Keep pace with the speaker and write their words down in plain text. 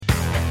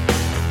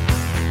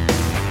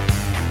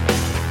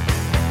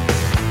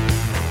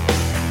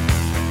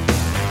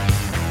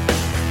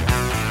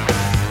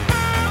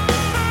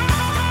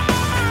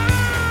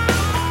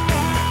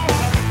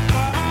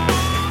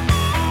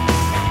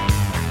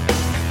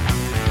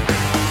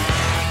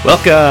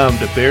Welcome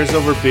to Bears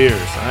Over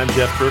Beers. I'm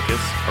Jeff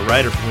Berkus, a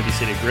writer from Windy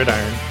City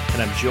Gridiron,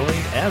 and I'm joined,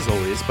 as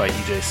always, by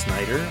EJ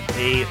Snyder,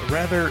 a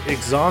rather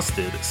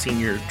exhausted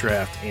senior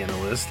draft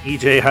analyst.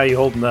 EJ, how you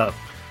holding up?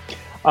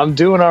 I'm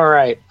doing all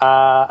right.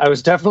 I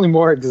was definitely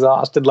more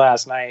exhausted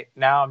last night.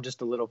 Now I'm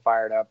just a little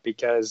fired up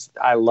because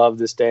I love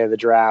this day of the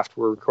draft.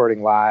 We're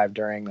recording live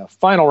during the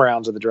final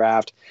rounds of the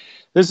draft.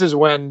 This is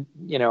when,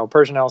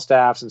 personnel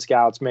staffs and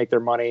scouts make their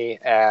money,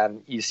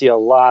 and you see a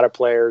lot of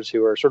players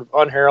who are sort of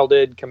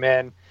unheralded come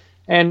in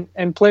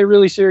and play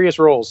really serious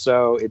roles.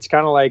 So it's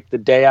kind of like the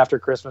day after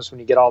Christmas when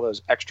you get all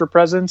those extra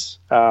presents.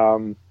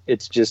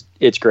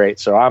 It's great.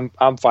 So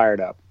I'm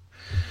fired up.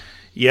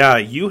 Yeah,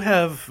 you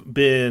have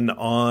been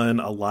on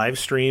a live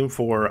stream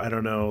for, I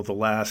don't know, the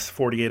last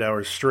 48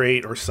 hours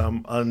straight or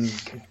some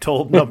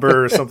untold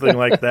number or something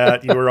like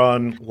that. You were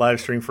on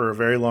live stream for a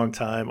very long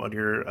time on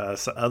your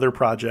other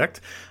project.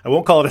 I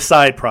won't call it a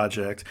side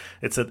project.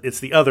 It's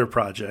the other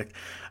project,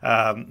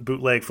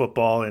 Bootleg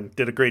Football, and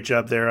did a great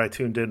job there. I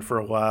tuned in for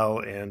a while,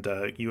 and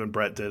you and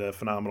Brett did a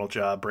phenomenal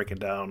job breaking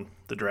down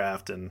the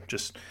draft and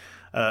just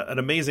an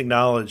amazing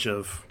knowledge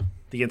of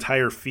the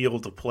entire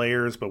field of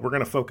players, but we're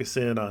going to focus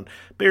in on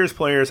Bears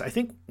players. I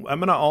think I'm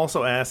going to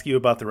also ask you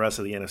about the rest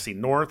of the NFC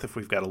North if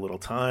we've got a little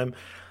time.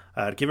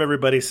 Give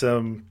everybody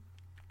some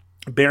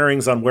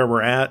bearings on where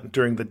we're at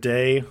during the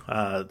day.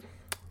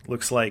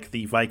 Looks like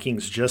the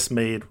Vikings just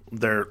made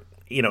their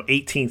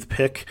 18th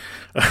pick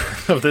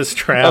of this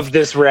draft. Of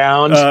this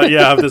round.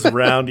 Of this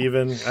round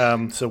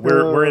even. So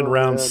we're in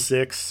round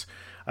 6.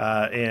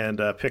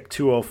 And pick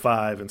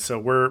 205, and so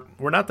we're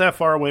not that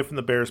far away from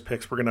the Bears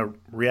picks. We're going to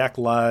react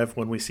live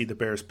when we see the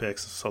Bears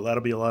picks, so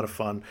that'll be a lot of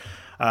fun.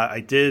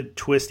 I did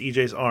twist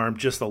EJ's arm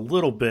just a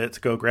little bit to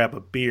go grab a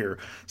beer.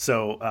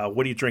 So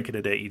what are you drinking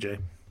today,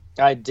 EJ?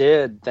 I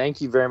did. Thank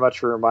you very much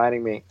for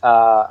reminding me.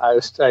 I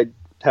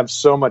have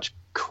so much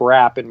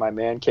crap in my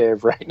man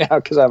cave right now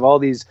because I have all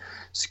these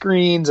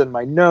screens and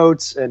my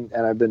notes, and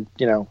I've been,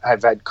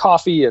 I've had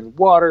coffee and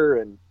water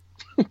and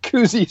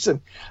koozies,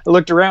 and I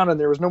looked around and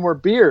there was no more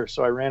beer,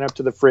 so I ran up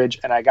to the fridge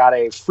and I got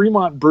a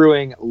Fremont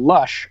Brewing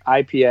Lush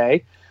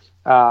IPA,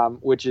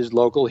 which is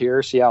local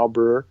here, Seattle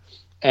brewer.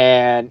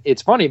 And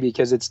it's funny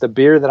because it's the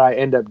beer that I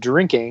end up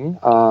drinking.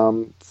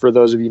 For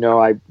those of you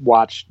know, I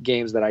watch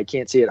games that I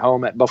can't see at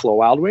home at Buffalo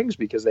Wild Wings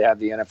because they have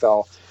the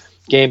NFL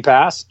Game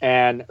Pass,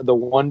 and the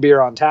one beer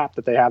on tap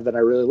that they have that I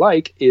really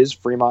like is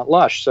Fremont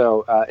Lush.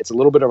 So it's a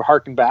little bit of a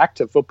harken back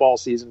to football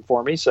season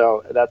for me,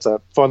 so that's a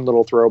fun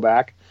little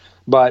throwback.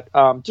 But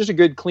just a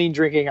good, clean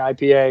drinking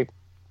IPA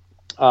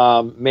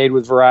made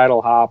with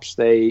varietal hops.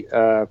 They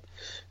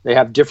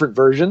have different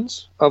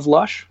versions of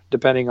Lush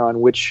depending on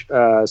which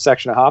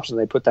section of hops, and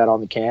they put that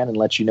on the can and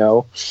let you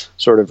know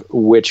sort of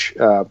which.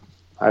 I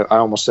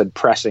almost said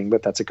pressing,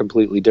 but that's a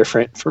completely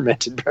different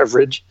fermented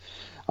beverage.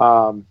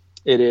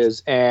 It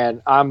is,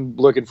 and I'm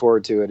looking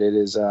forward to it.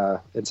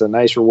 It's a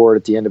nice reward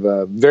at the end of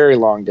a very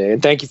long day.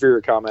 And thank you for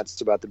your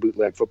comments about the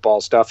bootleg football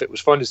stuff. It was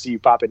fun to see you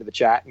pop into the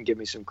chat and give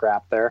me some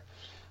crap there.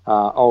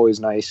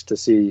 Always nice to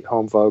see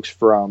home folks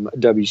from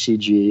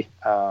WCG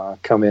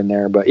come in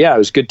there. But yeah, it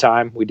was a good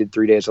time. We did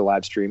 3 days of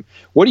live stream.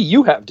 What do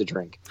you have to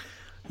drink?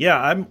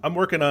 Yeah, I'm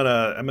working on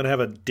I'm going to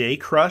have a Day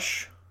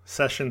Crush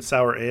Session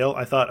Sour Ale.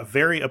 I thought a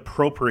very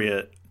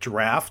appropriate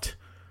draft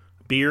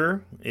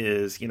beer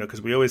is,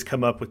 because we always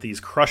come up with these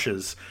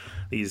crushes,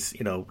 these,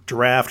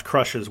 draft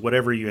crushes,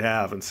 whatever you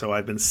have. And so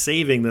I've been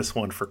saving this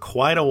one for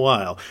quite a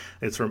while.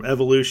 It's from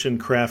Evolution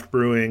Craft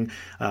Brewing.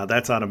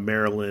 That's out of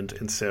Maryland.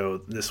 And so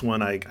this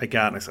one I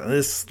got, and I said,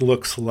 this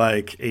looks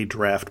like a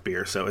draft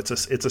beer. So it's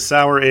a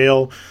sour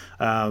ale.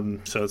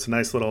 So it's a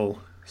nice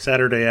little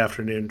Saturday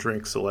afternoon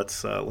drink. So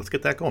let's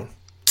get that going.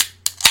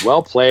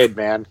 Well played,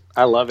 man.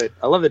 I love it.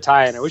 I love the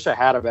tie-in. I wish I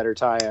had a better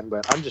tie-in,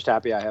 but I'm just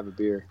happy I have a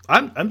beer.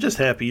 I'm just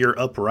happy you're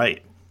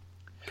upright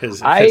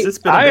because it's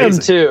been amazing. I am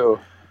too.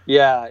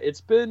 Yeah,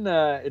 it's been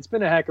a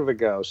heck of a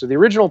go. So the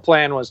original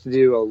plan was to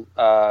do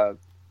a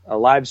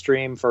live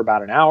stream for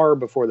about an hour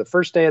before the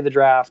first day of the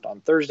draft on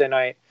Thursday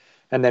night,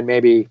 and then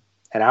maybe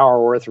an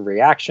hour worth of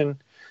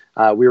reaction.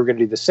 We were going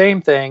to do the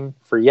same thing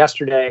for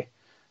yesterday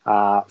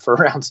for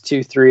rounds 2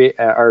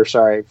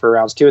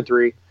 and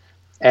 3,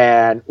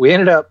 and we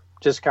ended up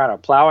just kind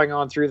of plowing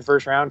on through the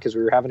first round because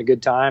we were having a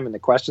good time and the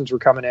questions were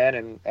coming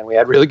in and we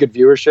had really good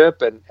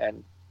viewership.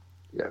 And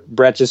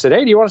Brett just said,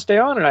 "Hey, do you want to stay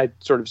on?" And I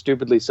sort of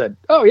stupidly said,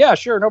 "Oh yeah,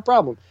 sure. No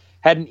problem."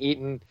 Hadn't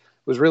eaten,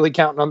 was really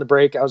counting on the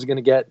break I was going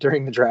to get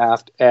during the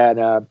draft. And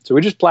so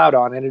we just plowed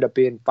on, ended up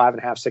being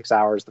 5.5, 6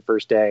 hours the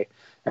first day.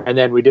 And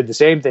then we did the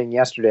same thing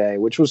yesterday,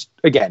 which was,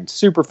 again,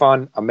 super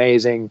fun,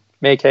 amazing.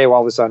 Make hay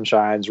while the sun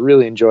shines.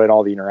 Really enjoyed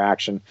all the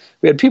interaction.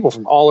 We had people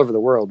from all over the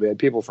world. We had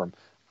people from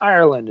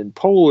Ireland and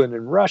Poland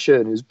and Russia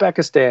and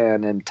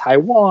Uzbekistan and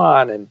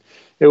Taiwan, and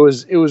it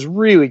was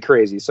really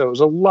crazy. So it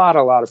was a lot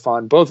of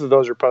fun. Both of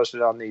those are posted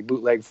on the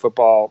Bootleg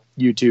Football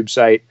YouTube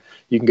site.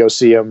 You can go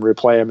see them,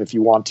 replay them if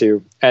you want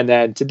to. And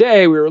then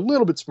today we were a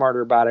little bit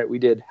smarter about it. We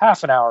did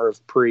half an hour of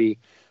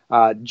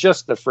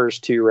just the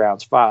first 2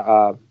 rounds,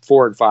 4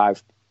 and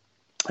 5.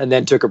 and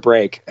then took a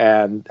break.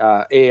 And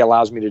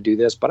allows me to do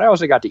this, but I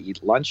also got to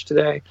eat lunch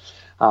today.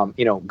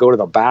 Go to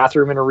the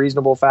bathroom in a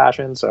reasonable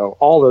fashion. So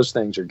all those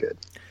things are good.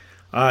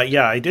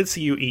 Yeah, I did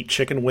see you eat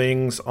chicken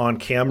wings on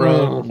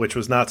camera, which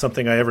was not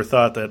something I ever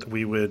thought that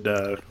we would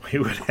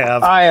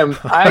have.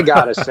 I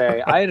gotta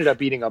say, I ended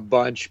up eating a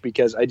bunch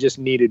because I just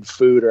needed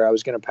food or I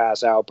was going to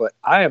pass out. But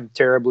I am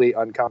terribly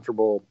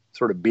uncomfortable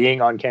sort of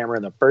being on camera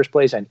in the first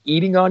place, and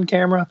eating on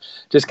camera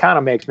just kind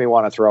of makes me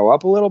want to throw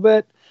up a little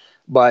bit.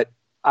 But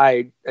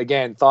I,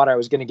 again, thought I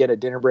was going to get a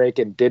dinner break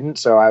and didn't.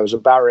 So I was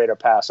about ready to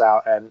pass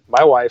out. And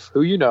my wife,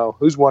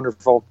 who's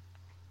wonderful,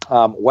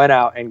 went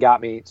out and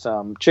got me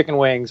some chicken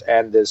wings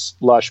and this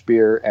Lush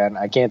beer, and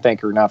I can't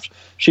thank her enough.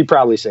 She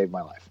probably saved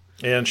my life.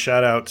 And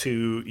shout out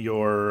to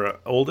your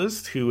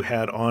oldest, who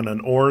had on an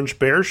orange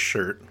Bears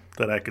shirt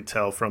that I could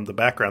tell from the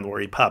background where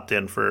he popped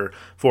in for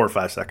 4 or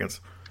 5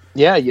 seconds.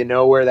 Yeah, you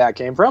know where that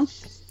came from?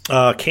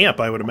 Camp,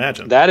 I would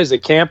imagine. That is a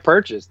camp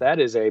purchase. That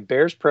is a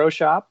Bears Pro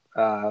Shop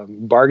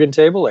bargain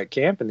table at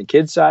camp in the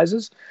kids'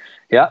 sizes.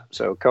 Yeah,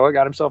 so Koa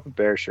got himself a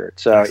Bears shirt.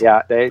 So,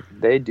 excellent. Yeah,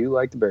 they do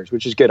like the Bears,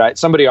 which is good.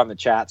 Somebody on the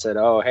chat said,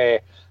 "Oh,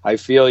 hey, I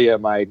feel you.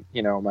 My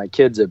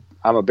kid's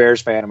I'm a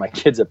Bears fan and my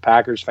kid's a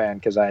Packers fan,"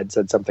 because I had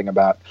said something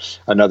about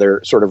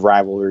another sort of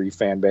rivalry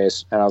fan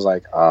base. And I was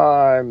like, "Oh,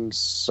 I'm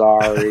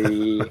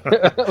sorry."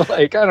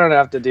 Like, I don't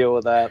have to deal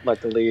with that,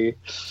 luckily.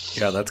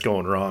 Yeah, that's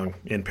going wrong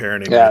in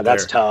parenting. Yeah,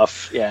 that's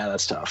tough. Yeah,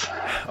 that's tough.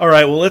 All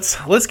right, well,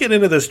 let's get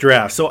into this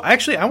draft. So,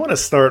 actually, I want to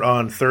start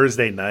on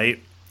Thursday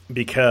night,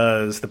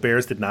 because the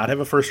Bears did not have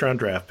a first-round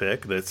draft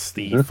pick. That's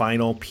the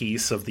final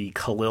piece of the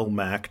Khalil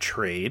Mack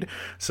trade.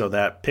 So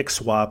that pick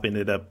swap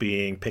ended up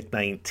being pick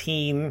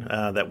 19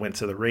 that went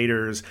to the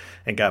Raiders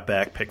and got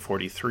back pick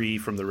 43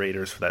 from the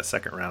Raiders for that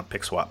second-round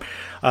pick swap.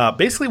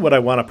 Basically, what I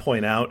want to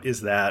point out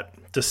is that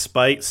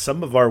despite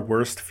some of our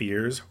worst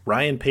fears,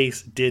 Ryan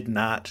Pace did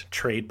not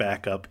trade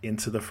back up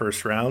into the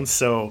first round.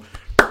 So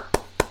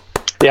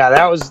yeah,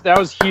 that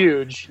was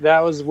huge.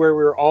 That was where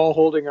we were all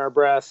holding our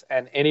breath,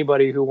 and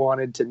anybody who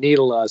wanted to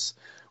needle us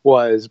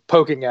was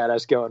poking at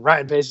us going,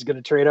 Ryan Pace is going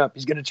to trade up.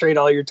 He's going to trade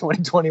all your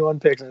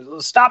 2021 picks. And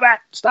was, Stop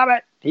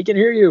it. He can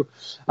hear you.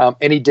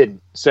 And he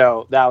didn't.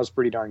 So that was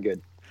pretty darn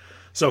good.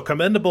 So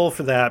commendable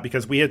for that,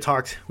 because we've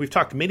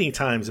talked many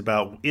times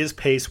about, is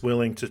Pace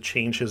willing to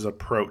change his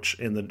approach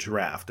in the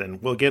draft?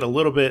 And we'll get a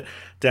little bit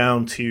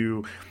down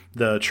to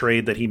the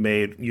trade that he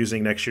made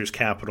using next year's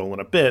capital in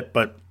a bit,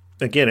 but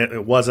again,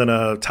 it wasn't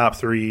a top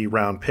 3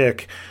 round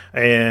pick,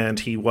 and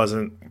he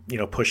wasn't,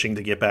 pushing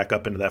to get back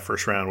up into that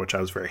first round, which I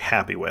was very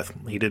happy with.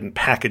 He didn't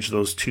package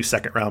those 2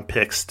 second round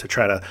picks to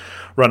try to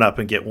run up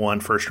and get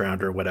 1 first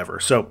rounder or whatever.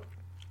 So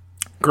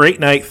great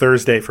night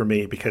Thursday for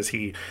me, because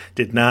he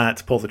did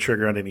not pull the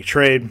trigger on any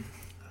trade.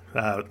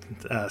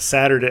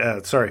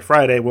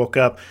 Friday, woke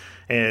up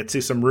and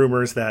to some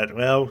rumors that,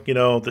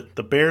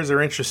 the Bears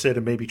are interested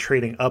in maybe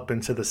trading up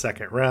into the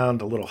second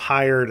round a little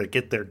higher to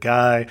get their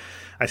guy.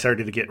 I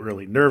started to get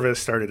really nervous,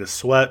 started to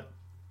sweat.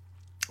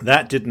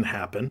 That didn't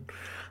happen.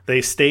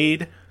 They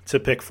stayed to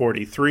pick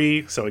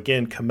 43. So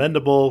again,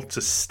 commendable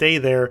to stay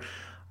there.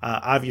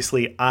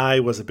 Obviously, I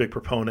was a big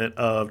proponent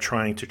of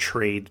trying to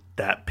trade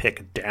that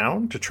pick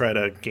down to try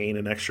to gain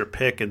an extra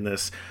pick in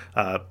this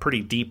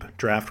pretty deep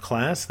draft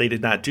class. They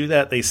did not do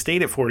that. They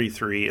stayed at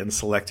 43 and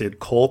selected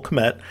Cole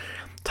Kmet,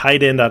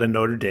 tight end out of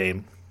Notre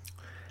Dame.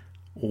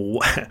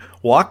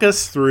 Walk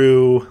us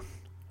through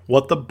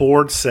what the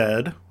board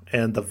said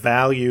and the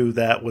value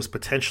that was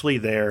potentially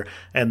there,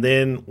 and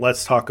then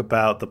let's talk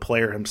about the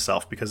player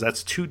himself, because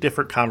that's 2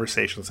 different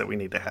conversations that we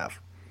need to have.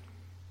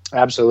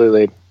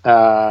 Absolutely.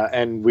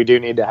 And we do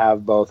need to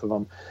have both of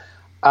them.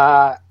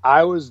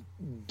 I was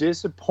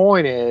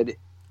disappointed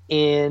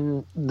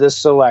in the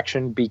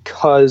selection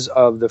because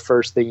of the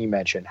first thing you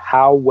mentioned,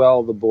 how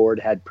well the board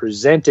had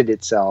presented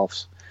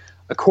itself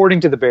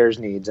according to the Bears'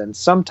 needs. And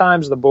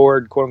sometimes the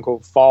board, quote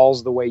unquote,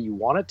 falls the way you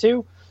want it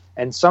to,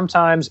 and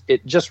sometimes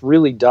it just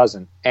really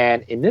doesn't.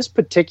 And in this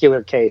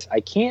particular case, I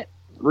can't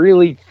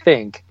really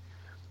think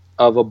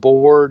of a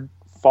board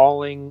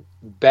falling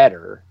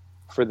better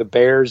for the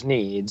Bears'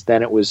 needs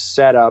than it was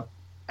set up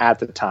at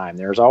the time.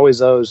 There's always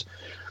those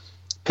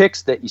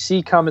picks that you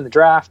see come in the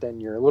draft and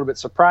you're a little bit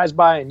surprised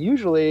by, and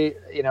usually,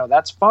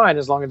 that's fine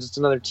as long as it's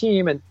another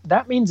team, and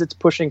that means it's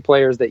pushing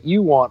players that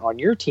you want on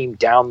your team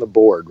down the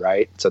board,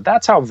 right? So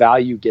that's how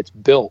value gets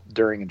built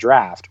during a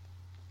draft.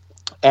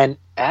 And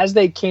as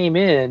they came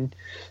in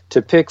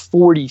to pick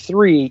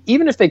 43,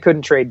 even if they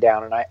couldn't trade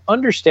down, and I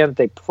understand that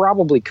they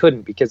probably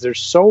couldn't because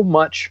there's so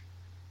much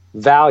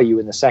value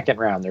in the second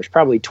round. There's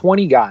probably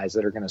 20 guys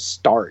that are going to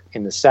start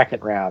in the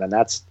second round, and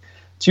it's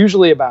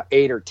usually about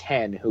 8 or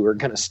 10 who are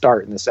going to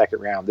start in the second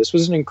round. This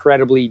was an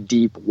incredibly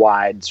deep,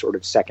 wide sort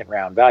of second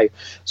round value.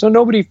 So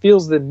nobody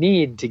feels the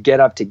need to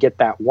get up to get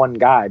that one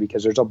guy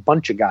because there's a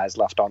bunch of guys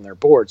left on their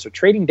board. So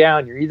trading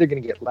down, you're either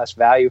going to get less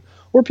value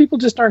or people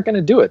just aren't going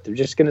to do it. They're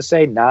just going to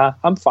say, nah,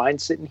 I'm fine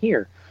sitting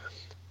here.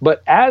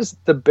 But as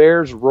the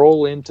Bears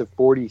roll into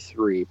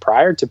 43,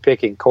 prior to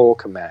picking Cole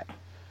Kmet,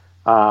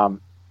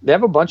 they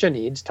have a bunch of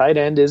needs. Tight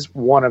end is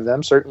one of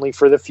them, certainly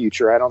for the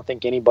future. I don't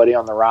think anybody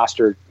on the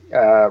roster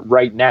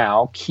right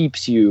now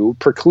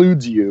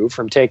precludes you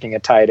from taking a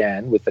tight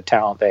end with the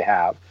talent they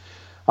have.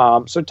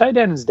 So tight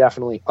end is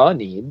definitely a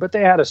need, but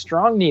they had a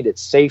strong need at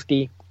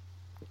safety.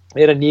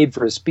 They had a need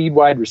for a speed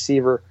wide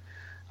receiver,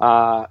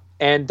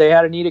 and they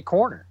had a need at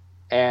corner.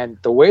 And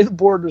the way the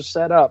board was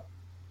set up,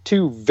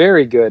 two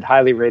very good,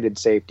 highly rated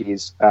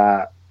safeties,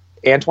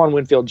 Antoine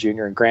Winfield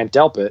Jr. and Grant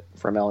Delpit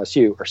from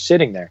LSU, are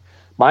sitting there.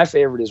 My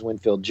favorite is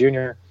Winfield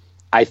Jr.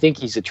 I think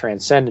he's a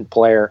transcendent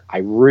player. I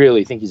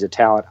really think he's a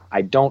talent.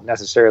 I don't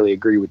necessarily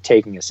agree with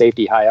taking a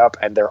safety high up,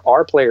 and there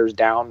are players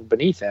down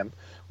beneath him.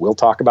 We'll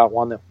talk about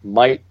one that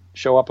might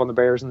show up on the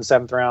Bears in the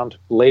 7th round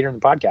later in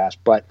the podcast,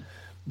 but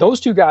those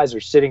two guys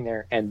are sitting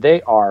there, and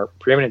they are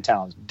preeminent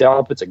talents.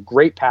 Delpit's a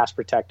great pass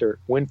protector.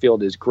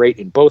 Winfield is great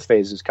in both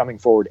phases, coming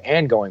forward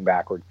and going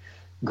backward.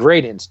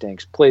 Great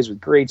instincts, plays with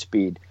great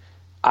speed.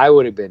 I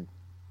would have been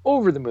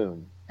over the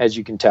moon, as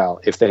you can tell,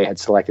 if they had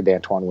selected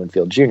Antoine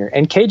Winfield Jr.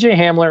 And KJ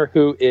Hamler,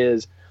 who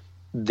is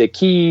the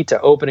key to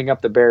opening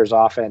up the Bears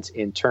offense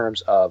in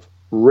terms of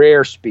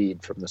rare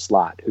speed from the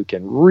slot, who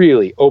can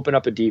really open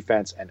up a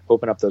defense and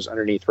open up those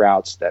underneath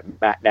routes that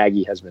Matt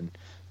Nagy has been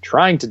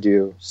trying to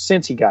do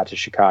since he got to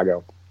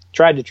Chicago.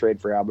 Tried to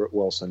trade for Albert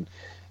Wilson,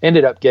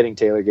 ended up getting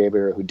Taylor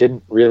Gabriel, who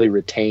didn't really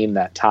retain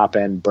that top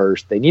end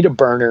burst. They need a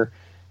burner,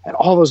 and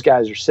all those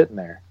guys are sitting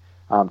there.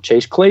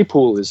 Chase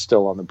Claypool is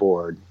still on the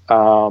board.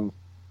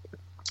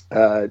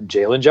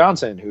 Jalen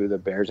Johnson, who the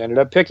Bears ended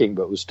up picking,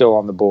 but was still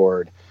on the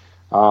board.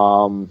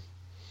 Denzel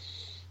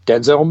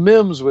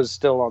Mims was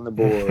still on the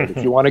board.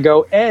 If you want to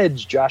go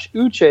edge, Josh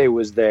Uche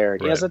was there.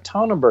 He has a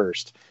ton of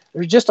burst.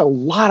 There's just a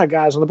lot of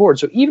guys on the board.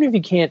 So even if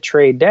you can't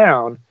trade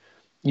down,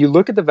 you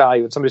look at the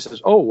value and somebody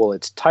says, oh, well,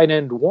 it's tight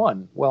end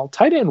 1. Well,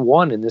 tight end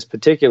 1 in this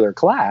particular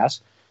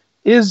class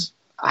is,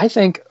 I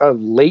think, a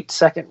late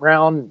 2nd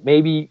round,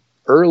 maybe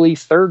early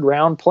 3rd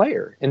round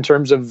player in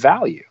terms of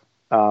value.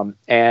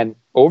 And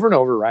over,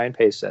 Ryan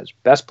Pace says,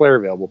 best player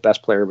available,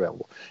 best player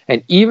available.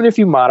 And even if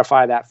you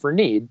modify that for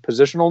need,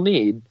 positional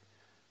need,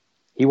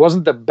 he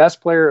wasn't the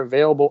best player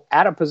available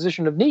at a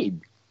position of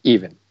need,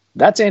 even.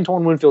 That's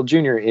Antoine Winfield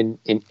Jr. in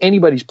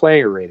anybody's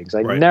player ratings.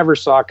 I never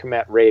saw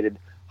Kmet rated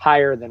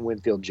higher than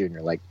Winfield Jr.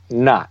 Like,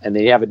 not. And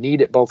they have a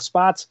need at both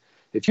spots.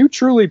 If you're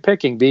truly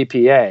picking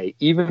BPA,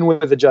 even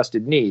with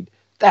adjusted need,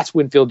 that's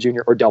Winfield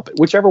Jr. or Delpit,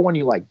 whichever one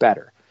you like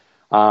better.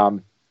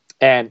 And,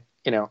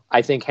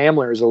 I think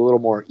Hamler is a little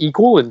more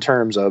equal in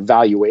terms of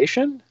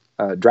valuation,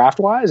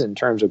 draft-wise, in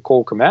terms of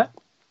Cole Kmet.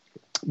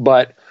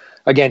 But,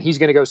 again, he's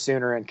going to go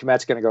sooner, and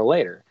Kmet's going to go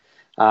later.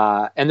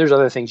 And there's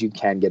other things you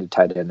can get at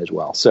tight end as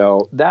well.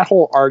 So that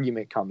whole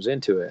argument comes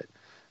into it.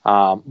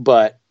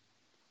 But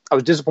I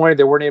was disappointed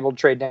they weren't able to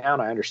trade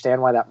down. I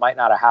understand why that might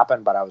not have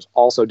happened, but I was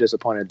also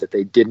disappointed that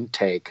they didn't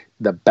take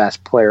the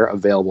best player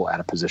available at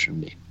a position of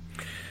need.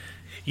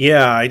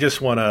 Yeah, I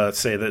just want to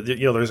say that,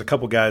 there's a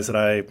couple guys that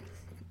I,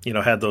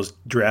 had those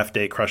draft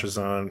day crushes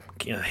on.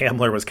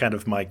 Hamler was kind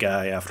of my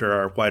guy after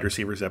our wide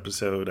receivers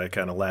episode. I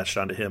kind of latched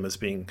onto him as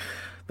being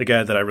the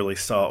guy that I really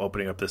saw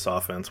opening up this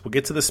offense. We'll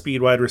get to the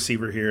speed wide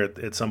receiver here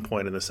at some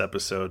point in this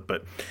episode,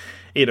 but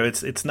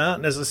it's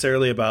not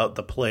necessarily about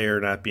the player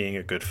not being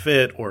a good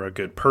fit or a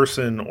good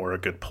person or a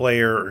good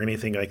player or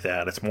anything like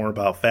that. It's more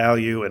about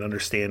value and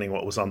understanding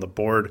what was on the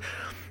board.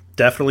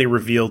 Definitely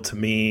revealed to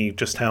me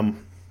just how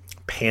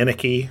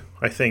panicky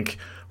I think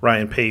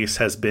Ryan Pace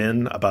has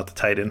been about the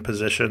tight end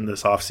position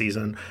this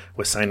offseason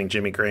with signing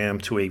Jimmy Graham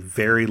to a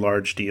very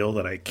large deal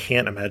that I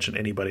can't imagine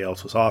anybody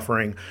else was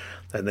offering,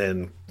 and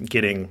then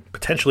getting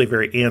potentially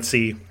very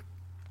antsy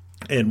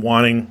and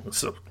wanting,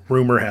 so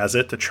rumor has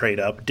it, to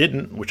trade up.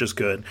 Didn't, which is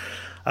good.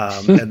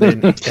 And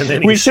then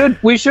we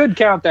should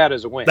count that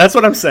as a win. That's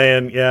what I'm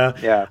saying. Yeah.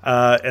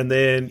 Yeah. And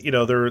then,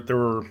 there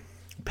were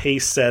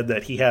Pace said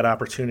that he had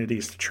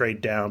opportunities to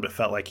trade down but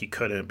felt like he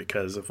couldn't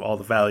because of all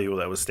the value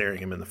that was staring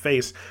him in the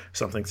face,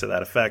 something to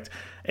that effect.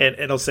 And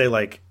it'll say,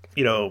 like,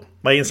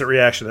 my instant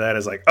reaction to that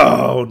is like,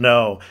 oh,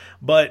 no.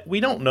 But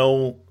we don't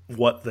know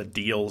what the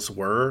deals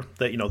were.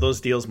 That, those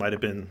deals might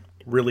have been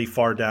really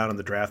far down in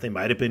the draft. They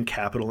might have been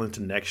capital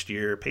into next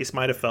year. Pace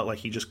might have felt like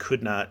he just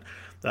could not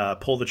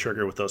pull the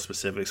trigger with those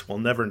specifics. We'll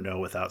never know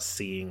without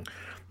seeing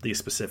these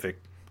specific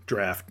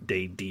draft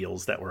day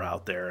deals that were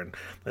out there,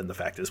 and the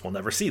fact is we'll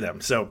never see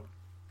them. So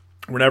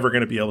we're never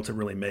going to be able to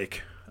really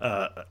make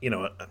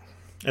an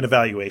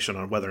evaluation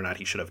on whether or not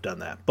he should have done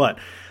that. But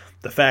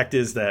the fact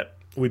is that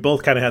we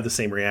both kind of had the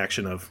same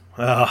reaction of,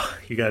 oh,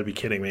 you got to be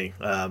kidding me.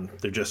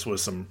 There just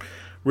was some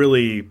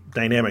really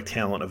dynamic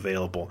talent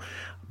available.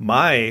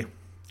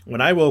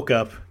 When I woke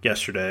up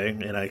yesterday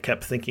and I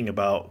kept thinking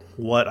about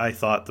what I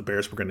thought the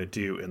Bears were going to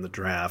do in the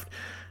draft,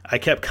 I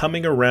kept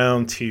coming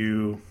around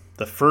to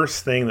the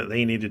first thing that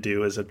they need to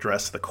do is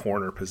address the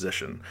corner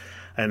position.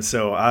 And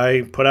so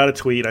I put out a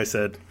tweet. I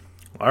said,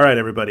 all right,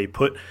 everybody,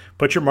 put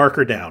your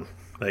marker down.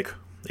 Like,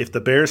 if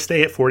the Bears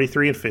stay at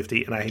 43 and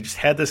 50, and I just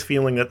had this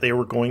feeling that they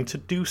were going to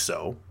do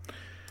so,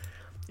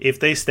 if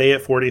they stay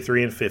at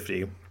 43 and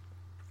 50,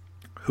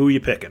 who are you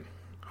picking?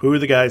 Who are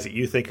the guys that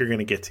you think are going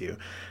to get to you?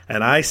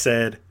 And I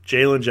said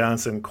Jalen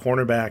Johnson,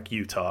 cornerback,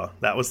 Utah.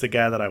 That was the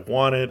guy that I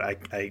wanted.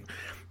 I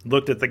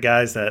looked at the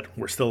guys that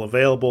were still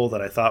available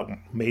that I thought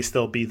may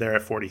still be there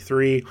at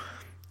 43,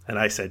 and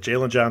I said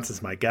Jalen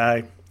Johnson's my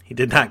guy. He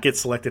did not get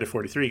selected at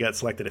 43. He got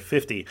selected at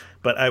 50,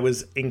 but I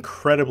was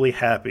incredibly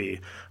happy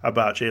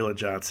about Jalen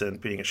Johnson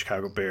being a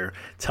Chicago Bear.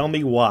 Tell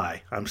me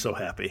why I'm so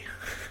happy.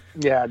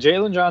 Yeah,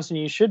 Jalen Johnson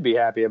you should be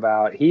happy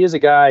about. He is a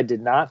guy I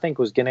did not think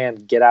was going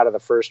to get out of the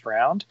first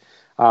round.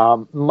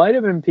 Might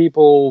have been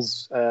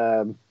people's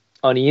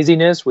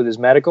uneasiness with his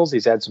medicals.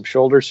 He's had some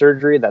shoulder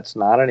surgery. That's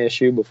not an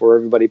issue before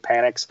everybody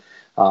panics.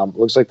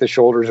 Looks like the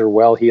shoulders are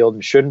well healed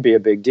and shouldn't be a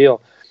big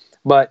deal.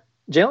 But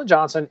Jalen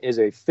Johnson is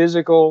a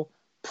physical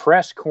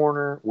press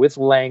corner with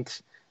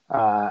length,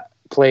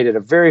 played at a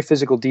very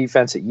physical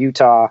defense at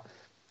Utah,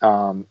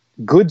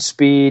 good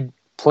speed,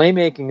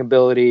 playmaking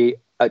ability,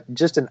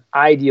 just an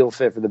ideal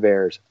fit for the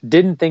Bears.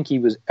 Didn't think he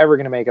was ever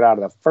going to make it out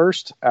of the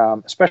first,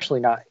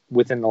 especially not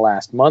within the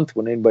last month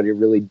when anybody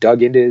really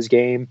dug into his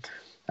game,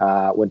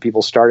 when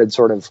people started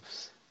sort of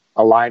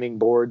aligning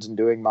boards and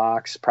doing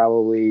mocks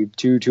probably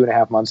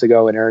 2.5 months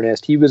ago in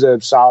earnest. He was a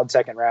solid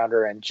second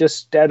rounder and just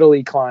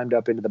steadily climbed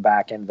up into the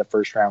back end of the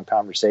first round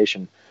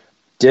conversation.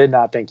 Did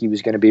not think he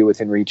was going to be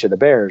within reach of the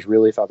Bears.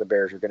 Really thought the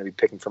Bears were going to be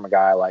picking from a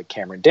guy like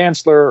Cameron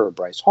Dantzler or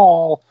Bryce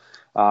Hall,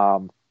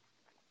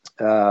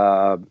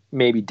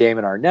 maybe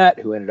Damon Arnett,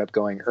 who ended up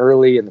going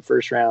early in the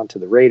first round to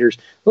the Raiders.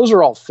 Those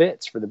are all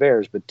fits for the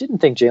Bears, but didn't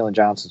think Jalen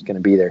Johnson's going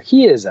to be there.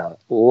 He is a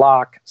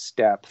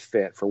lockstep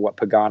fit for what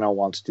Pagano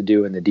wants to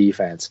do in the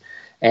defense,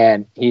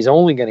 and he's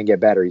only going to get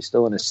better. He's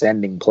still an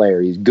ascending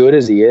player. He's good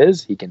as he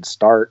is. He can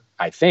start,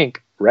 I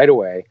think, right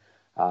away,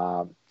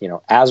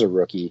 as a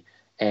rookie,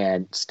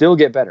 and still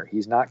get better.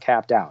 He's not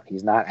capped out.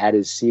 He's not at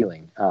his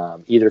ceiling,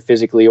 either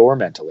physically or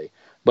mentally.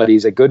 But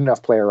he's a good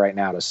enough player right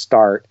now to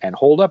start and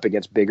hold up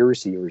against bigger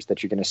receivers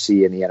that you're going to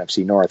see in the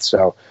NFC North.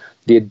 So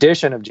the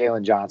addition of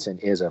Jalen Johnson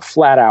is a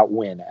flat-out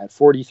win at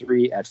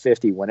 43, at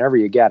 50, whenever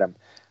you get him.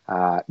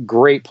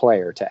 Great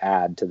player to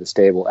add to the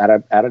stable at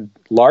a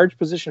large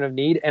position of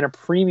need and a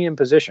premium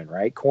position,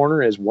 right?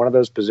 Corner is one of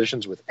those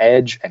positions with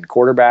edge and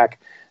quarterback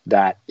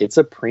that it's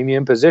a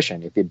premium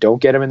position. If you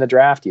don't get him in the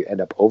draft, you end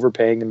up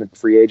overpaying them in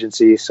free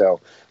agency. So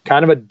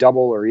kind of a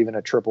double or even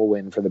a triple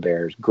win for the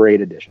Bears.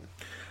 Great addition.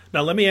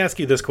 Now, let me ask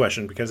you this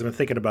question because I've been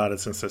thinking about it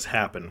since this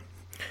happened.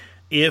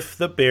 If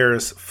the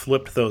Bears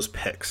flipped those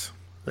picks,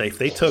 if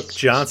they took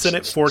Johnson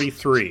at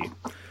 43,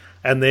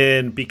 and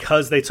then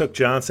because they took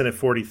Johnson at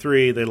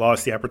 43, they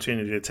lost the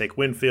opportunity to take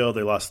Winfield,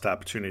 they lost the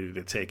opportunity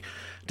to take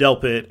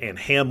Delpit and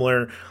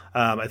Hamler.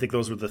 I think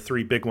those were the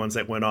three big ones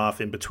that went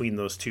off in between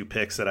those two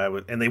picks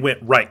and they went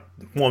right,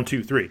 1,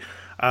 2, 3.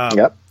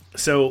 Yep.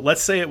 So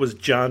let's say it was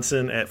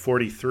Johnson at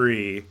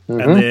 43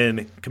 and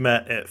then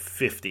Kmet at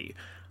 50.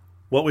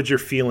 What would your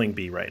feeling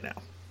be right now?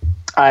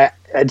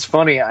 It's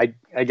funny. I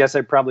guess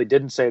I probably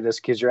didn't say this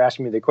because you're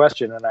asking me the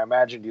question, and I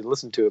imagined you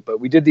listened to it. But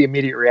we did the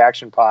immediate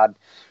reaction pod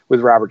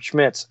with Robert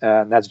Schmitz,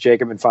 and that's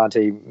Jacob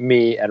Infante,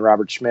 me, and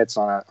Robert Schmitz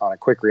on a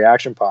quick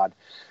reaction pod.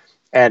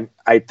 And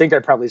I think I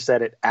probably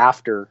said it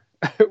after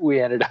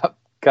we ended up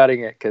cutting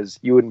it because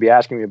you wouldn't be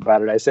asking me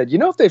about it. I said,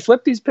 if they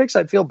flip these picks,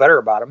 I'd feel better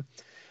about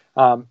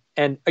them.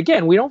 And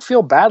again, we don't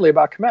feel badly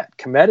about Kmet.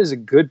 Kmet is a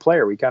good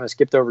player. We kind of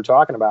skipped over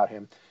talking about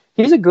him.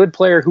 He's a good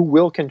player who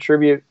will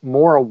contribute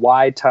more a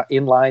wide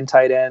inline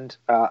tight end,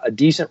 a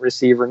decent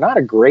receiver, not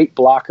a great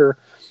blocker.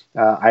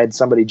 I had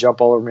somebody jump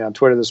all over me on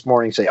Twitter this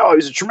morning say,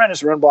 he's a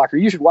tremendous run blocker.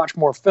 You should watch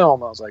more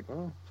film. I was like,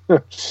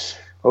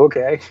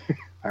 okay.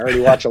 I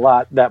already watch a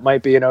lot. That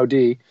might be an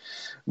OD.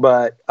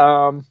 But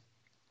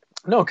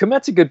no,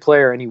 Kmet's a good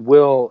player, and he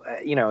will,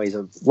 he's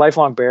a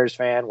lifelong Bears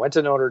fan, went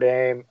to Notre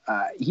Dame.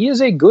 He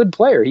is a good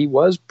player. He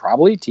was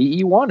probably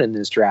TE1 in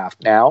this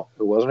draft. Now,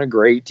 it wasn't a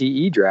great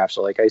TE draft.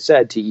 So like I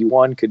said,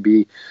 TE1 could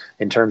be,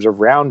 in terms of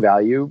round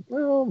value,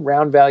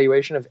 round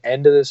valuation of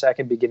end of the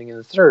second, beginning of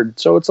the third.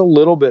 So it's a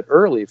little bit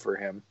early for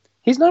him.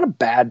 He's not a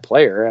bad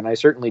player, and I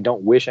certainly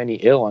don't wish any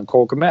ill on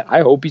Cole Kmet.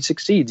 I hope he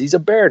succeeds. He's a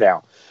Bear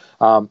now.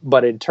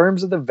 But in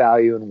terms of the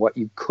value and what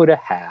you could have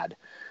had,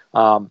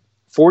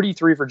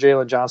 43 for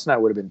Jalen Johnson, I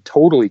would have been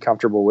totally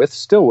comfortable with.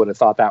 Still would have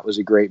thought that was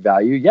a great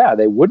value. Yeah,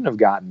 they wouldn't have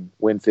gotten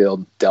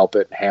Winfield,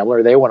 Delpit,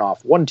 Hamler. They went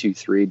off 1, 2,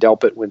 3,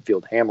 Delpit,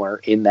 Winfield,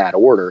 Hamler in that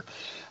order.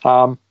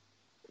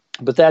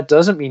 But that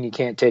doesn't mean you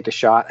can't take a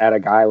shot at a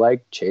guy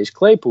like Chase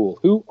Claypool,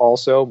 who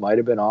also might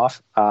have been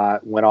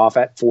went off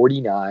at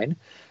 49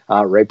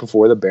 right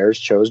before the Bears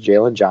chose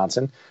Jalen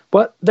Johnson.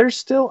 But there's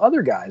still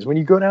other guys. When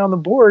you go down the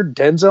board,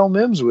 Denzel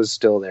Mims was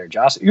still there.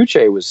 Josh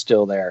Uche was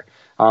still there.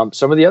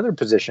 Some of the other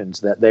positions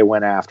that they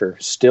went after,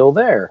 still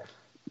there.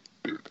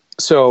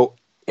 So,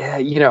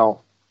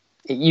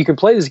 you can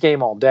play this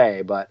game all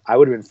day, but I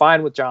would have been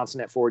fine with Johnson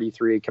at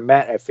 43.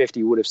 Kmet at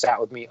 50 would have sat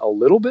with me a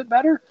little bit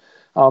better,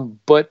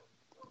 but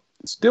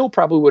still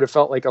probably would have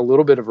felt like a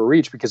little bit of a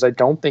reach because I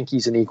don't think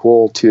he's an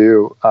equal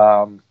to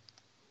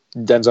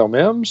Denzel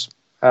Mims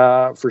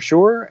for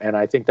sure, and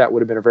I think that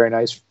would have been a very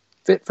nice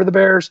fit for the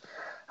Bears.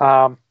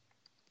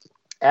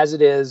 as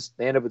it is,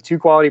 they end up with 2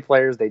 quality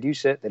players. They do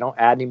sit. They don't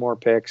add any more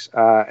picks,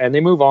 and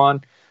they move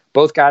on.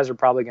 Both guys are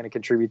probably going to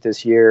contribute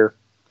this year.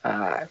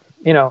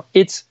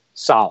 It's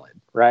solid,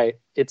 right?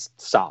 It's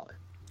solid.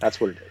 That's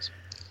what it is.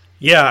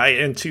 Yeah,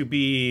 and to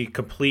be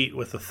complete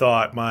with the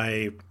thought,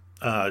 my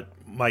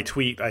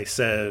tweet, I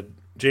said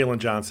Jalen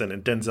Johnson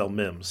and Denzel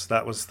Mims.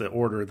 That was the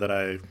order that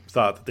I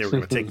thought that they were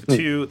going to take the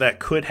 2. That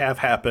could have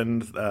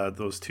happened.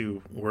 Those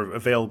 2 were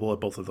available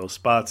at both of those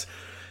spots.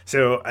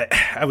 So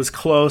I was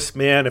close.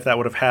 Man, if that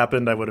would have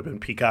happened, I would have been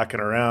peacocking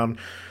around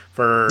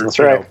for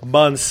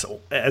months.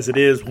 As it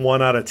is,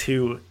 1 out of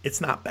 2, it's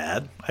not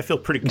bad. I feel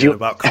pretty good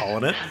about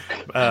calling it.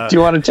 Do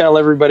you want to tell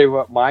everybody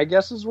what my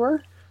guesses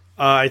were?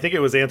 I think it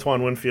was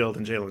Antoine Winfield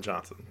and Jalen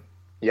Johnson.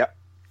 Yep.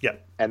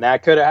 Yep. And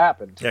that could have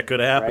happened. That could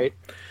have happened.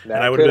 Right?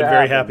 And I would have been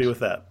very happy with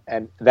that.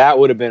 And that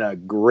would have been a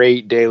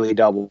great daily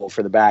double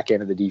for the back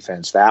end of the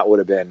defense. That would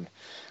have been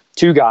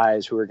 2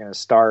 guys who are going to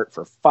start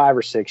for 5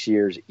 or 6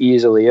 years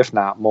easily, if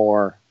not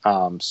more,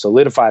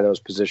 solidify those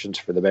positions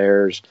for the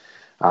Bears.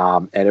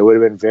 And it would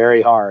have been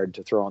very hard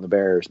to throw on the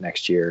Bears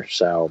next year.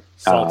 So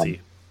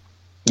salty.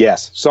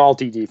 Yes,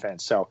 salty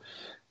defense. So,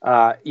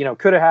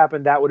 could have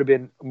happened. That would have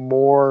been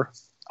more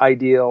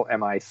ideal.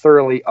 Am I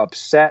thoroughly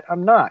upset?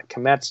 I'm not.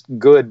 Komet's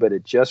good, but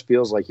it just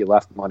feels like you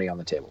left money on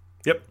the table.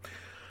 Yep.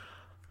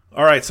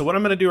 All right, so what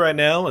I'm going to do right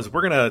now is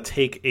we're going to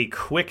take a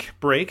quick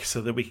break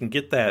so that we can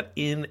get that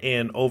in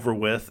and over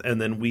with,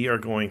 and then we are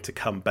going to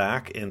come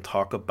back and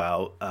talk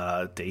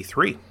about day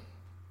 3.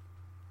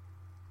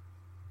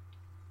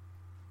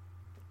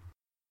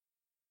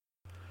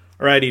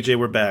 All right, EJ,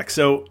 we're back.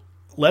 So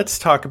let's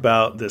talk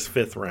about this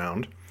 5th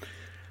round.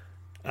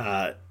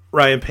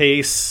 Ryan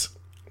Pace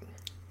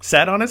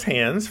sat on his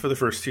hands for the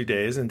first 2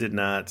 days and did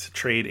not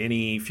trade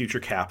any future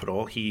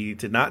capital. He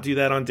did not do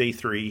that on day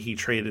 3. He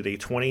traded a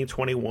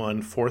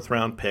 2021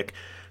 4th-round pick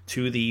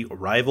to the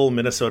rival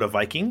Minnesota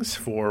Vikings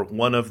for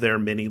one of their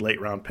many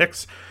late-round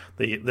picks.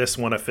 This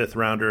one a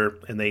 5th-rounder,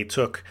 and they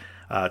took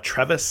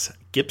Trevis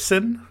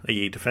Gipson,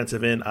 a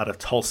defensive end out of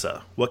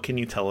Tulsa. What can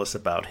you tell us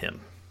about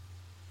him?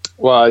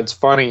 Well, it's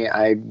funny.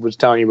 I was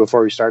telling you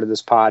before we started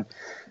this pod,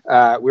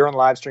 we were on the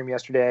live stream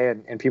yesterday,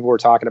 and people were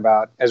talking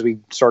about, as we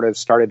sort of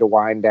started to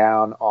wind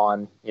down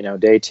on,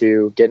 day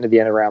 2, getting to the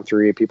end of round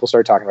 3, people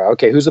started talking about,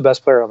 okay, who's the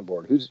best player on the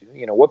board?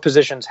 What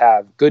positions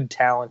have good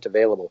talent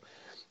available?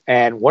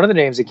 And one of the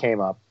names that came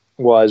up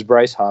was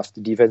Bryce Huff,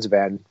 the defensive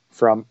end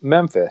from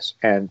Memphis.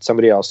 And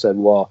somebody else said,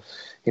 well,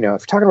 if you're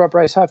talking about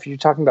Bryce Huff, you're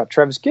talking about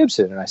Trevis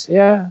Gipson. And I said,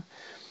 yeah.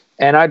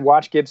 And I'd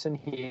watched Gipson.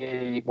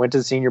 He went to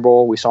the Senior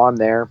Bowl. We saw him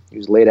there. He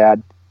was late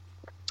ad.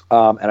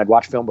 And I'd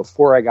watched film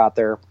before I got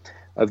there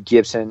of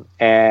Gipson,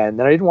 and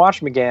then I didn't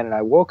watch him again, and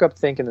I woke up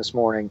thinking this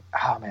morning,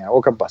 I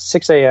woke up about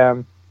 6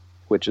 a.m.,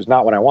 which is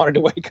not when I wanted to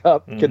wake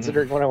up,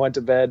 considering when I went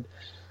to bed,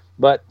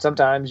 but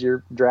sometimes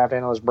your draft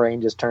analyst brain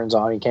just turns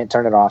on, you can't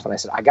turn it off, and I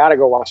said, I got to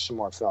go watch some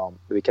more film,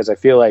 because I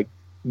feel like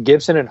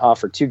Gipson and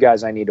Huff are 2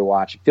 guys I need to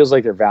watch. It feels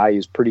like their value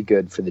is pretty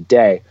good for the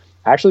day.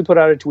 I actually put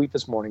out a tweet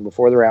this morning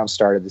before the round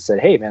started that said,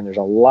 hey, man, there's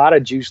a lot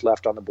of juice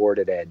left on the board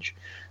at edge.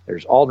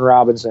 There's Alden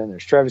Robinson,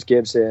 there's Trevis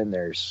Gipson,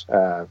 there's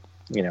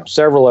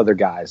several other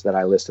guys that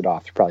I listed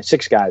off. There's probably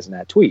 6 guys in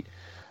that tweet.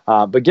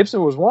 But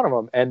Gipson was one of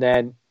them. And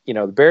then,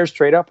 the Bears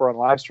trade up. We're on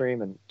live stream,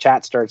 and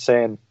chat starts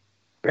saying,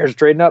 Bears are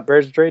trading up,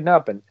 Bears are trading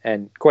up.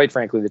 And quite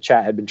frankly, the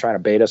chat had been trying to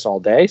bait us all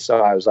day.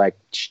 So I was like,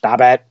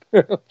 stop it.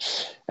 And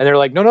they're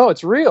like, no,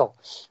 it's real.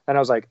 And I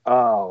was like,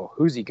 oh,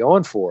 who's he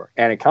going for?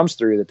 And it comes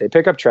through that they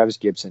pick up Trevis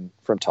Gipson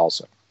from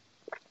Tulsa.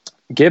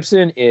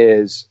 Gipson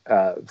is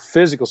a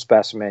physical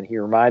specimen. He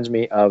reminds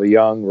me of a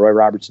young Roy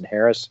Robertson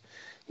Harris.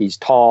 He's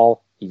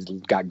tall. He's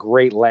got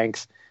great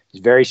length.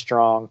 He's very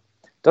strong.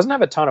 Doesn't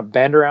have a ton of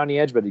bend around the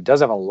edge, but he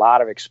does have a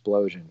lot of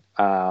explosion.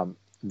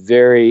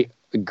 Very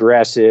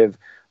aggressive,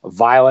 a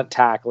violent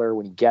tackler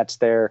when he gets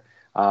there.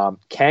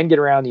 Can get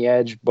around the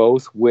edge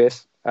both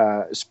with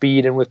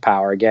speed and with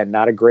power. Again,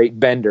 not a great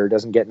bender.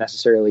 Doesn't get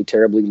necessarily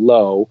terribly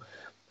low,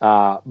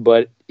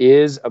 but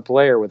is a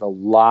player with a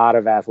lot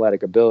of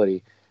athletic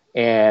ability.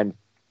 And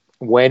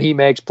when he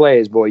makes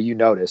plays, boy, you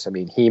notice.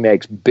 He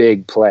makes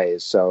big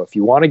plays. So if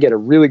you want to get a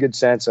really good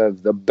sense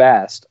of the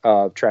best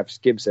of Trevis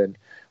Gipson,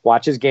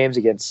 watch his games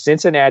against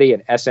Cincinnati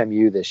and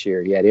SMU this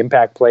year. He had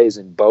impact plays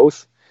in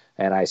both,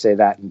 and I say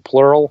that in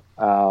plural.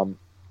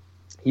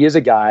 He is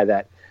a guy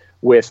that,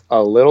 with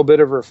a little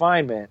bit of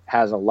refinement,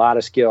 has a lot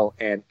of skill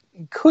and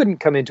couldn't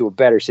come into a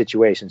better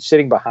situation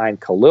sitting behind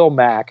Khalil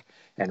Mack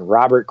and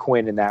Robert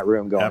Quinn in that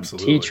room going,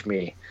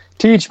 Absolutely.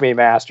 Teach me,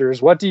 masters.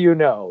 What do you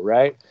know,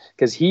 right?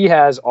 Because he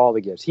has all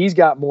the gifts. He's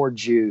got more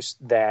juice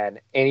than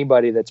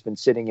anybody that's been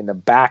sitting in the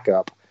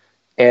backup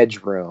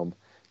edge room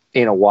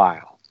in a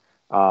while.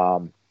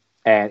 And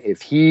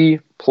if he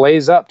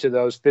plays up to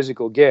those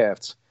physical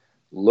gifts,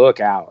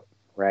 look out,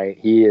 right?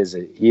 He is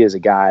a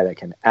guy that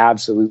can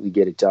absolutely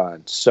get it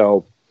done.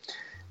 So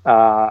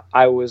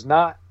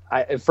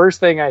first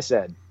thing I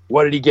said,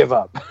 what did he give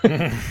up?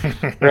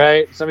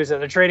 Right? Somebody said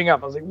they're trading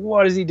up. I was like,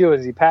 what is he doing?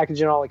 Is he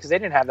packaging all? Because they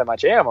didn't have that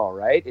much ammo,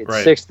 right? It's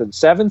 6th and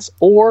 7th,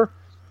 or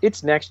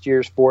it's next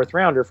year's fourth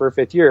rounder for a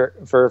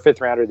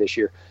fifth rounder this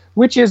year,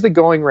 which is the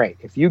going rate.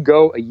 If you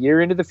go a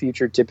year into the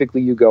future,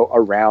 typically you go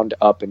a round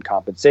up in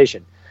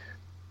compensation.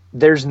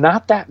 There's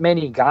not that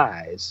many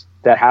guys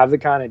that have the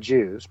kind of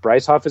juice.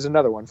 Bryce Huff is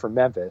another one from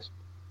Memphis.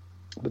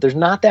 But there's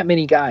not that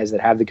many guys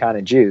that have the kind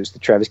of juice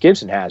that Travis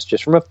Gibson has,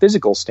 just from a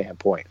physical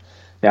standpoint.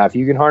 Now, if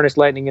you can harness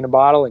lightning in a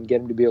bottle and get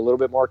him to be a little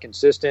bit more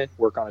consistent,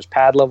 work on his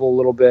pad level a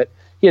little bit,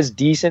 he has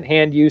decent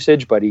hand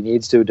usage, but he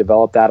needs to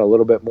develop that a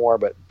little bit more.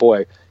 But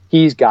boy,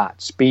 he's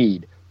got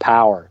speed,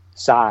 power,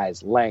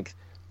 size, length.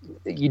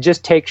 You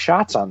just take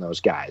shots on those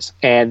guys.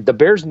 And the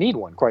Bears need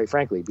one, quite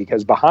frankly,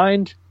 because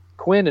behind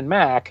Quinn and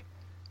Mack,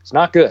 it's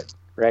not good,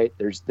 right?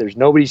 There's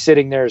nobody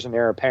sitting there as an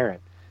heir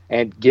apparent.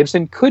 And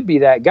Gibson could be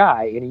that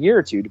guy in a year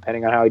or two,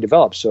 depending on how he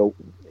develops. So,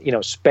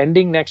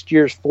 spending next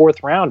year's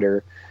fourth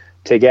rounder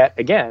to get,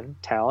 again,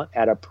 talent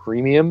at a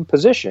premium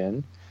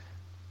position,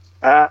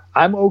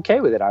 I'm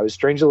okay with it. I was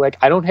strangely like,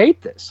 I don't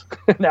hate this.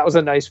 That was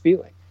a nice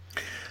feeling.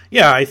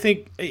 Yeah, I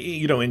think,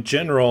 in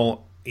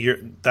general,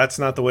 that's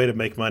not the way to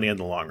make money in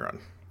the long run,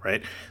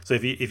 right? So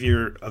if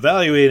you're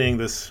evaluating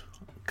this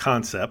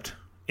concept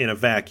in a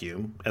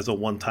vacuum as a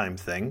one-time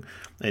thing,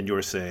 and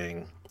you're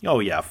saying, oh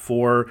yeah,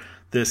 for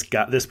this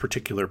guy, this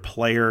particular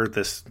player,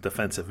 this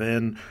defensive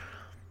end,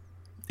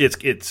 it's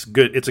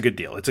good. It's a good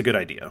deal. It's a good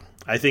idea.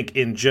 I think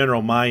in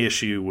general, my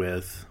issue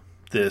with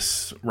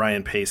this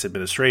Ryan Pace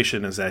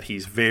administration is that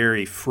he's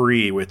very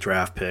free with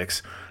draft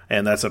picks,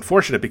 and that's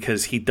unfortunate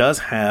because he does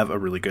have a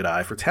really good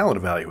eye for talent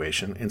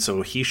evaluation, and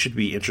so he should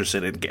be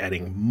interested in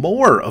getting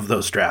more of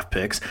those draft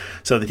picks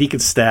so that he can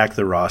stack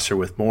the roster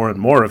with more and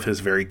more of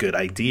his very good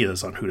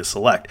ideas on who to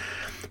select.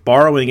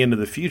 Borrowing into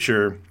the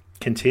future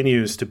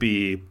continues to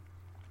be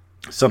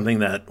something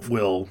that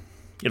will,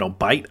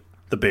 bite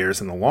the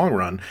Bears in the long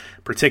run.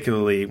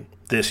 Particularly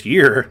this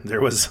year,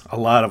 there was a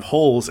lot of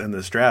holes in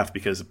this draft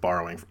because of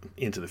borrowing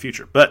into the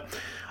future. But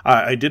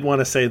I did want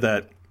to say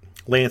that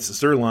Lance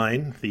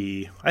Zierlein,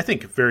 the, I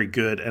think, very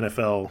good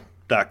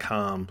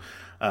NFL.com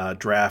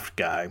draft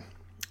guy,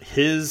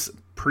 his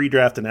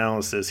pre-draft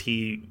analysis,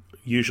 he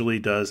usually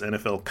does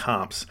NFL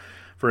comps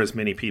for as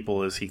many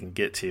people as he can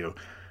get to.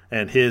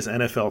 And his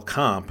NFL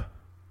comp,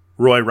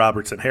 Roy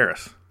Robertson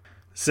Harris.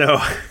 So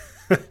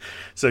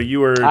you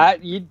were...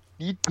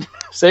 You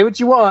say what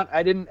you want.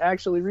 I didn't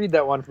actually read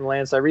that one from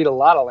Lance. I read a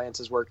lot of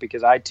Lance's work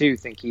because I, too,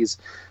 think he's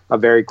a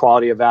very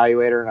quality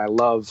evaluator, and I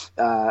love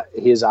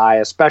his eye,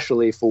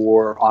 especially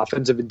for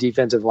offensive and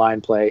defensive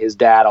line play. His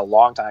dad, a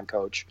longtime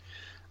coach,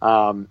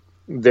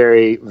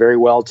 very, very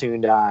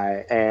well-tuned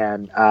eye,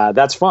 and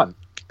that's fun.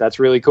 That's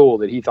really cool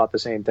that he thought the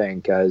same thing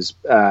because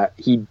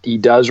he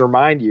does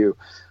remind you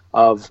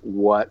of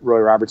what Roy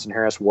Robertson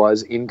Harris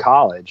was in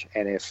college,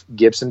 and if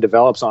Gibson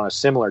develops on a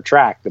similar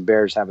track, the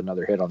Bears have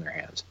another hit on their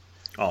hands.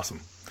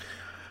 Awesome.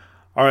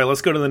 All right,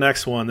 let's go to the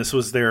next one. This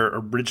was their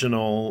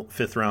original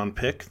fifth-round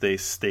pick. They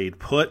stayed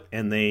put,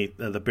 and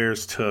the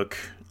Bears took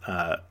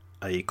a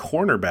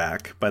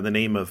cornerback by the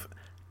name of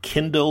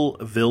Kindle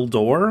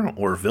Vildor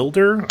or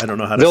Vilder. I don't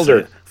know how to say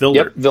it. Vilder.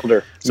 Yep,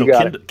 Vilder.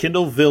 So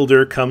Kindle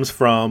Vilder comes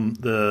from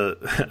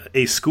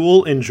a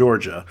school in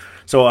Georgia.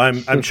 So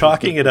I'm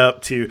chalking it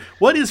up to,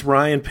 what is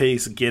Ryan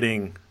Pace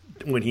getting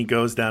when he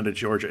goes down to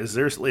Georgia? Is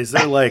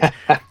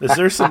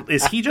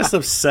he just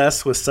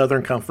obsessed with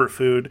Southern comfort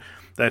food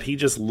that he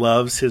just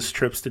loves his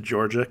trips to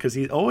Georgia? Because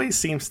he always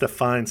seems to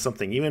find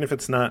something, even if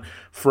it's not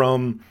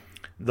from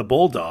the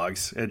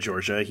Bulldogs at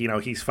Georgia.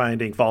 He's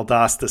finding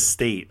Valdosta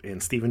State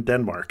and Stephen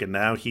Denmark, and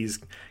now he's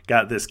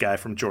got this guy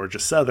from Georgia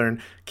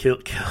Southern,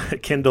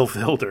 Kindle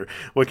Vilder.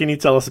 What can you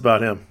tell us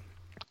about him?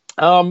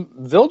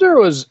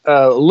 Vilder was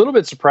a little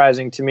bit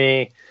surprising to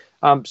me.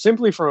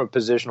 Simply from a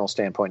positional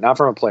standpoint, not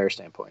from a player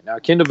standpoint. Now,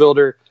 Kindle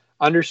Vilder,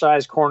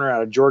 undersized corner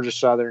out of Georgia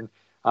Southern,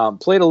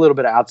 played a little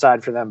bit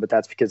outside for them, but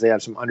that's because they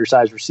have some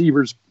undersized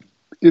receivers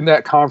in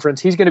that conference.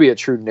 He's going to be a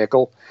true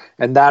nickel,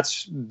 and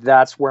that's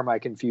where my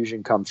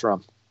confusion comes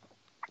from.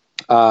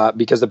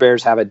 Because the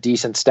Bears have a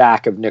decent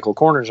stack of nickel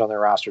corners on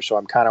their roster, so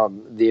I'm kind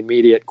of the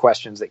immediate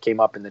questions that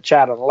came up in the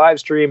chat on the live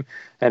stream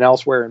and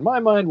elsewhere in my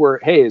mind were,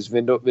 hey, is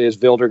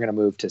Vilder going to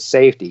move to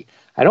safety?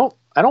 I don't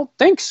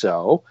think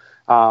so.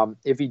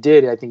 If he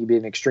did, I think he'd be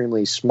an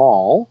extremely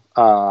small,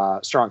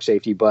 strong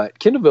safety. But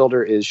Kindle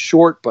Vilder is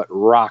short but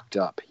rocked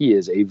up. He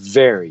is a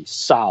very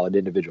solid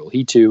individual.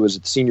 He, too, was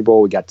at the Senior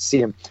Bowl. We got to see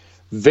him.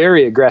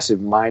 Very aggressive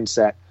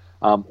mindset.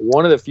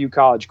 One of the few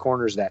college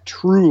corners that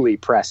truly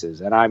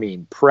presses, and I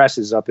mean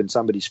presses up in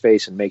somebody's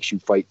face and makes you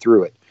fight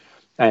through it.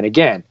 And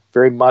again,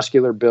 very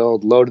muscular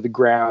build, low to the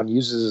ground,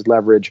 uses his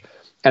leverage.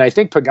 And I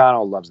think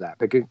Pagano loves that.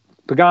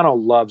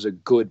 Pagano loves a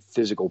good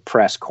physical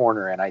press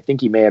corner, and I think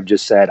he may have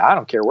just said, I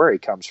don't care where he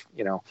comes,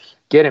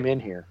 get him in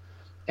here.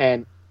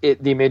 And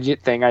the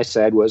immediate thing I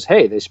said was,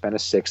 hey, they spent a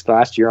sixth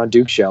last year on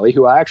Duke Shelley,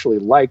 who I actually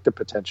like the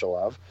potential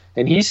of,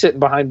 and he's sitting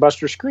behind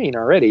Buster Screen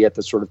already at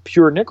the sort of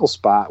pure nickel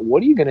spot.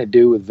 What are you going to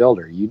do with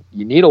Vilder? You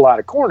need a lot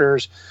of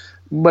corners,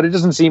 but it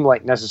doesn't seem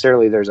like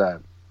necessarily there's a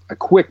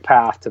quick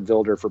path to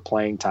Vilder for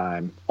playing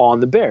time on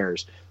the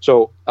Bears.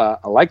 So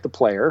I like the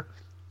player.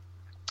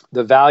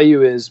 The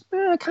value is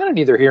kind of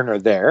neither here nor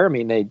there. I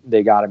mean,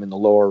 they got him in the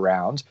lower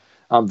rounds.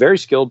 Very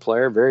skilled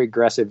player, very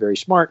aggressive, very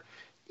smart.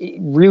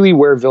 Really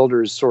where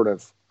Vilder's sort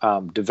of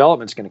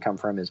development's going to come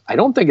from is I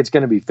don't think it's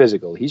going to be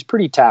physical. He's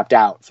pretty tapped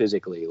out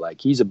physically.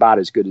 Like, he's about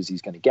as good as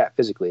he's going to get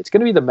physically. It's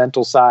going to be the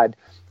mental side,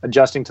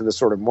 adjusting to the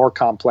sort of more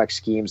complex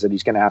schemes that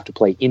he's going to have to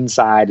play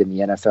inside in the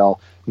NFL.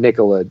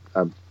 Nickel,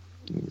 a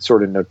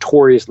sort of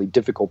notoriously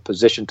difficult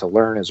position to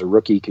learn as a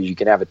rookie because you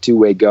can have a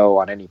two-way go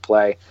on any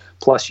play.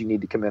 Plus, you need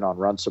to come in on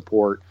run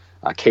support.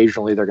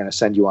 Occasionally, they're going to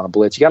send you on a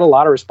blitz. You got a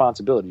lot of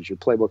responsibilities. Your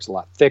playbook's a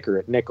lot thicker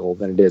at nickel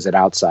than it is at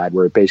outside,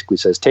 where it basically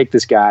says, take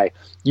this guy,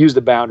 use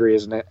the boundary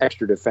as an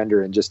extra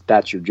defender, and just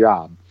that's your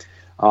job.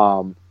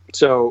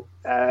 So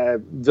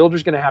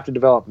Vilder's going to have to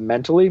develop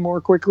mentally more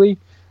quickly.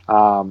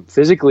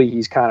 Physically,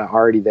 he's kind of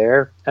already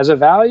there. As a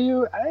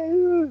value,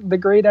 the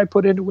grade I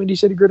put into Windy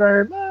City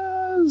Gridiron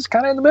is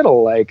kind of in the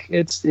middle. Like,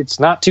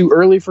 it's not too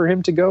early for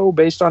him to go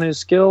based on his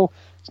skill.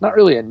 It's not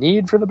really a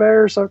need for the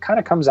Bears, so it kind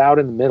of comes out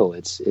in the middle.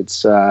 It's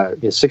 6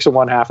 of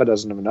one, half a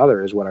dozen of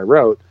another is what I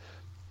wrote.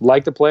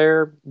 Like the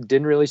player,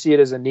 didn't really see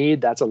it as a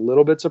need. That's a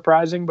little bit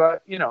surprising,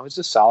 but it's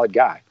a solid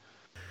guy.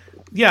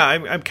 Yeah,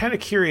 I'm kind of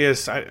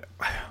curious. I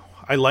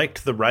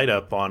liked the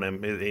write-up on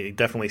him. It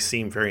definitely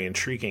seemed very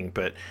intriguing,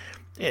 but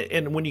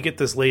and when you get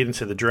this late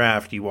into the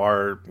draft, you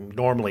are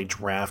normally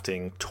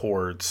drafting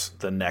towards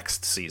the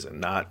next season,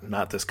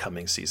 not this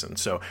coming season.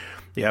 So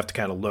you have to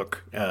kind of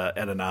look at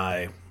an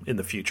eye in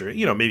the future.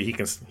 Maybe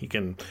he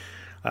can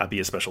be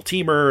a special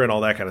teamer and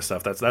all that kind of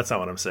stuff. That's not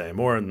what I'm saying.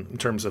 More in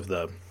terms of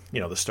the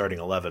the starting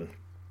 11.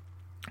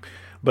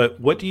 But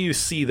what do you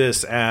see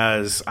this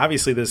as?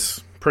 Obviously,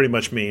 this pretty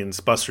much means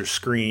Buster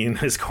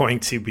Skrine is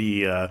going to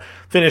be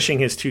finishing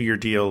his 2-year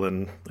deal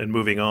and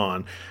moving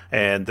on,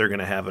 and they're going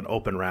to have an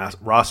open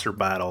roster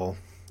battle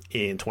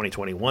in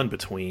 2021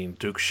 between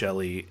Duke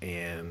Shelley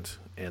and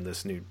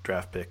this new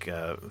draft pick,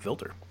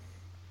 Vilder.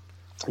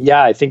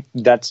 Yeah, I think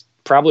that's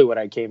probably what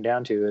I came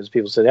down to is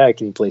people said,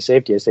 can he play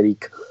safety? I said he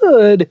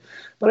could,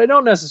 but I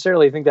don't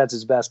necessarily think that's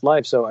his best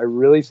life. So I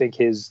really think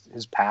his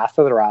path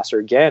to the roster,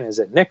 again, is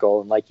at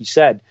nickel. And like you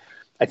said,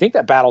 I think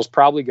that battle's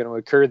probably going to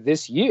occur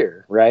this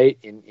year, right?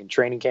 In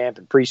training camp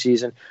and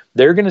preseason.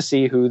 They're going to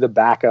see who the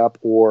backup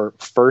or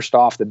first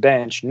off the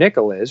bench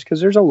nickel is,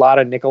 because there's a lot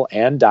of nickel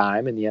and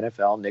dime in the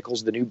NFL.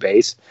 Nickel's the new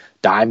base.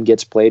 Dime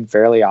gets played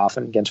fairly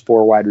often against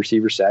 4 wide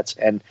receiver sets.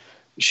 And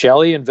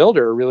Shelley and Vilder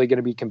are really going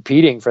to be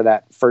competing for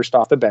that first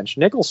off the bench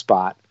nickel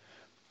spot.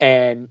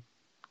 And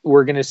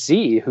we're going to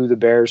see who the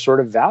Bears sort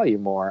of value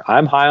more.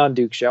 I'm high on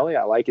Duke Shelley.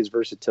 I like his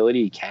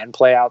versatility. He can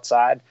play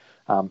outside.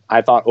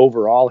 I thought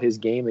overall his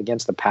game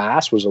against the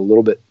pass was a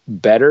little bit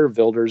better.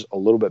 Vilder's a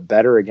little bit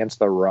better against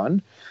the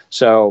run.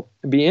 So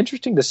it'd be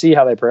interesting to see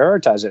how they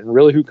prioritize it and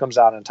really who comes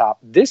out on top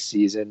this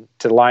season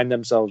to line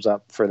themselves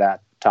up for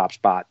that top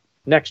spot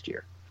next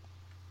year.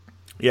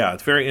 Yeah,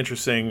 it's very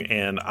interesting,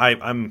 and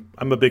I'm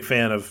a big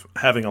fan of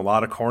having a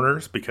lot of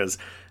corners because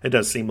it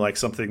does seem like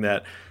something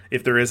that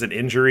if there is an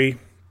injury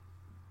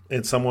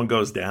and someone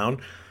goes down,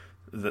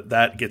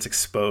 that gets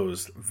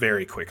exposed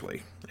very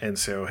quickly. And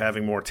so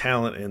having more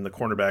talent in the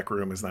cornerback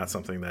room is not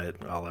something that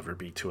I'll ever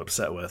be too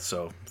upset with.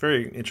 So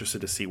very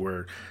interested to see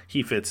where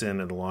he fits in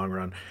the long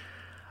run.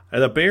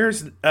 The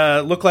Bears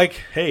look like,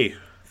 hey,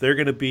 they're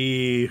going to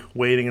be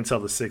waiting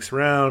until the 6th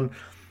round.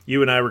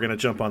 You and I were going to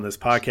jump on this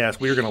podcast.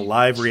 We were going to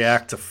live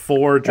react to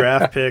 4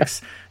 draft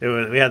picks.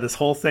 We had this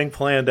whole thing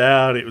planned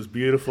out. It was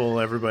beautiful.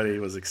 Everybody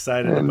was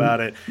excited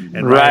about it.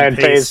 And Ryan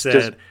Pace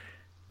said,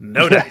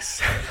 no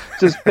dice.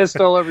 Just pissed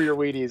all over your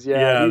Wheaties.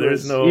 Yeah,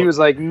 he was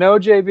like, no,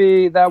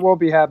 JB, that won't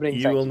be happening.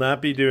 You will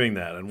not be doing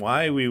that. And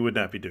why we would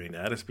not be doing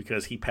that is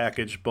because he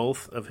packaged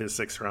both of his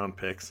 6th-round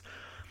picks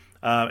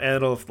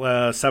and a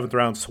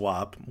 7th-round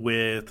swap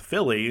with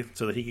Philly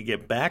so that he could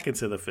get back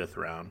into the 5th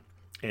round.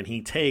 And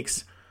he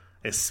takes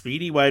a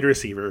speedy wide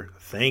receiver.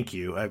 Thank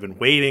you. I've been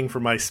waiting for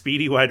my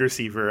speedy wide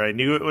receiver. I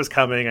knew it was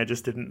coming. I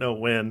just didn't know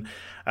when.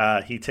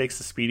 He takes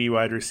the speedy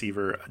wide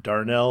receiver,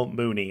 Darnell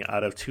Mooney,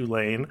 out of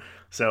Tulane.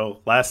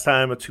 So last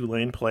time a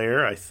Tulane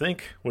player, I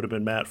think, would have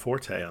been Matt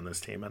Forte on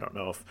this team. I don't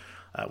know if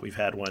we've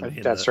had one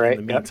in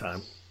the meantime.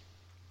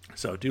 Yep.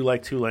 So do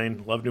like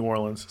Tulane. Love New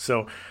Orleans.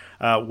 So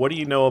what do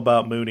you know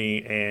about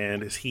Mooney,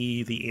 and is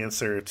he the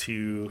answer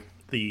to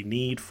the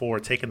need for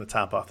taking the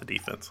top off the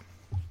defense?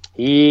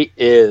 He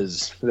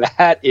is.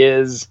 That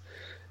is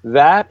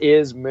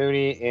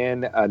Mooney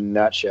in a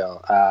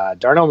nutshell.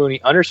 Darnell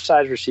Mooney,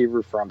 undersized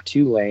receiver from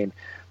Tulane,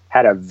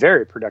 had a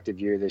very productive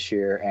year this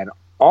year, and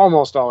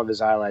almost all of his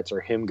highlights are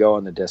him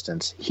going the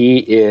distance. He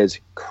is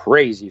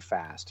crazy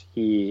fast.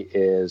 He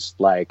is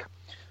like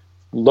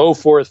low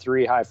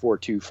 4.3, high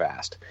 4.2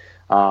 fast.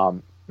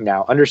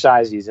 Now,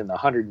 undersized, he's in the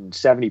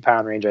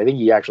 170-pound range. I think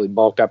he actually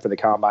bulked up for the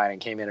combine and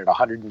came in at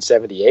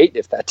 178,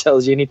 if that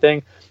tells you anything.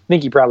 I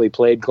think he probably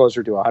played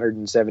closer to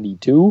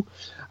 172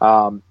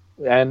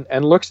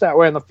 and looks that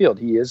way on the field.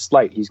 He is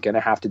slight. He's going to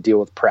have to deal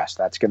with press.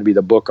 That's going to be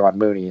the book on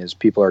Mooney, is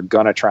people are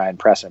going to try and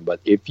press him. But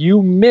if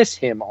you miss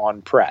him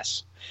on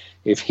press,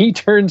 if he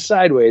turns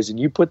sideways and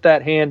you put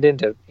that hand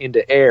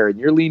into air and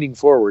you're leaning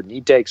forward and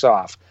he takes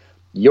off,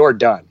 you're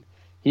done.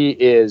 He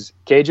is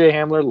KJ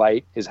Hamler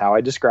light, is how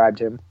I described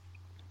him,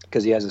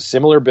 because he has a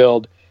similar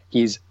build.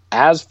 He's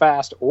as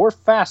fast or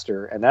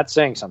faster, and that's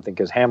saying something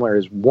because Hamler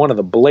is one of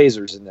the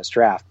blazers in this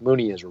draft.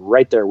 Mooney is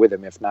right there with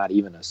him, if not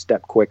even a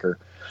step quicker.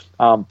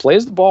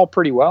 Plays the ball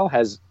pretty well,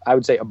 has, I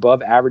would say,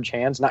 above average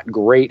hands, not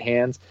great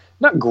hands,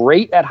 not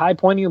great at high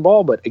pointing the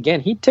ball, but again,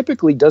 he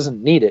typically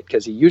doesn't need it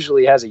because he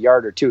usually has a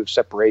yard or two of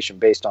separation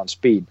based on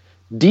speed.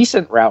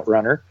 Decent route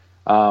runner,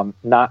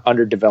 not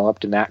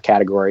underdeveloped in that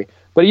category,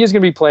 but he is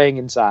going to be playing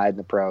inside in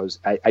the pros.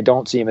 I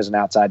don't see him as an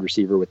outside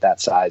receiver with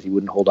that size. He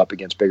wouldn't hold up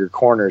against bigger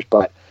corners,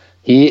 but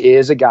he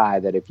is a guy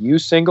that if you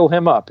single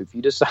him up, if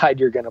you decide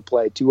you're going to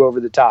play 2 over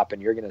the top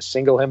and you're going to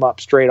single him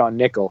up straight on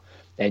nickel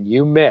and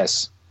you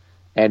miss,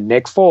 and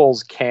Nick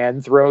Foles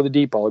can throw the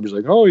deep ball. He was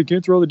like, oh, he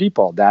can't throw the deep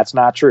ball. That's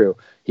not true.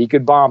 He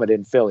could bomb it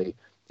in Philly.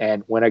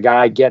 And when a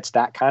guy gets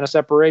that kind of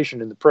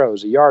separation in the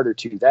pros, a yard or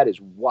two, that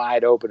is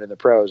wide open in the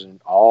pros.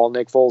 And all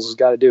Nick Foles has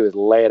got to do is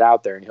lay it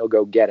out there and he'll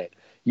go get it.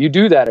 You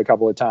do that a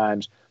couple of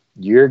times,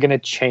 you're going to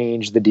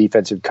change the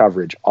defensive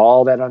coverage.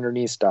 All that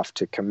underneath stuff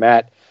to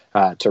Kmet,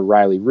 to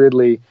Riley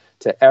Ridley,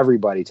 to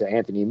everybody, to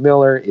Anthony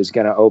Miller is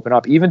going to open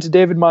up, even to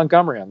David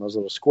Montgomery on those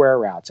little square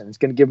routes. And it's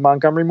going to give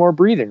Montgomery more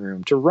breathing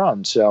room to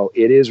run. So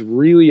it is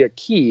really a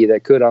key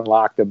that could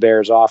unlock the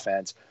Bears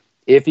offense.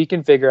 If he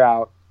can figure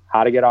out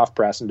how to get off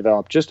press and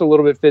develop just a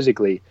little bit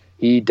physically,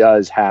 he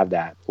does have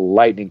that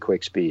lightning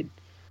quick speed.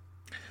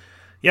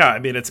 Yeah, I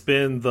mean, it's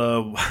been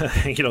the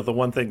the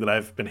one thing that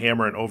I've been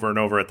hammering over and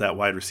over at that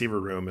wide receiver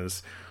room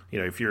is,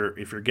 if you're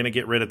going to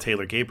get rid of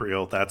Taylor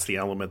Gabriel, that's the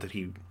element that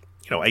he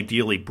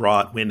ideally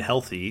brought when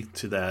healthy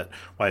to that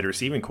wide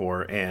receiving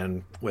core.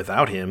 And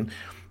without him,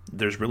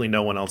 there's really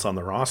no one else on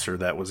the roster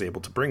that was able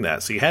to bring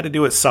that. So you had to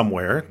do it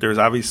somewhere. There's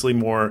obviously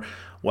more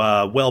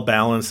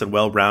well-balanced and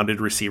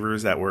well-rounded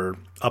receivers that were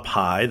up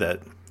high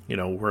that,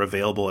 were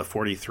available at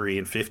 43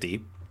 and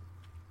 50.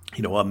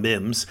 A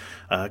Mims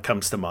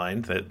comes to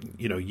mind that,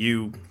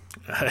 you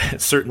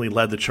certainly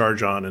led the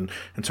charge on in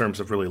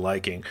terms of really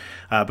liking.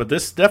 But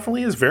this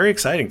definitely is very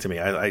exciting to me.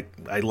 I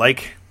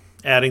like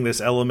adding this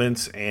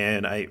element,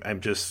 and I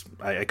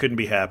couldn't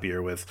be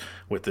happier with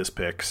this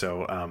pick.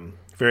 So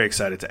very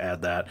excited to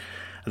add that.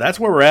 And that's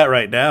where we're at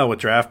right now with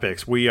draft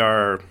picks. We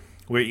are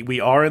in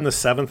the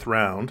 7th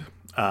round.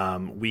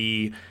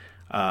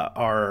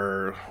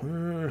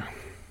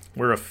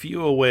 We're a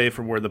few away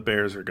from where the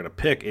Bears are going to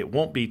pick. It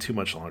won't be too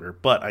much longer,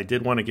 but I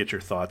did want to get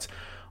your thoughts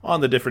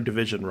on the different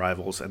division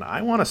rivals, and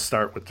I want to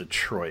start with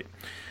Detroit.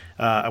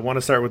 I want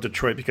to start with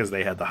Detroit because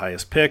they had the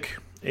highest pick,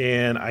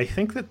 and I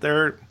think that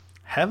they're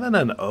having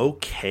an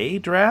okay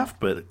draft,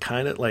 but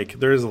kind of like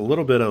there's a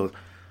little bit of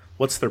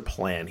what's their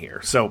plan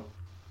here. So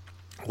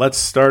let's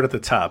start at the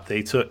top.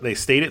 They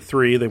stayed at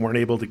 3. They weren't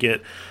able to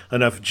get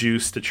enough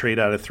juice to trade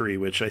out of 3,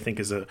 which I think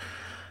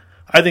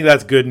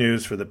that's good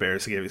news for the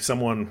Bears. If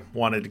someone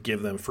wanted to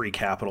give them free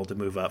capital to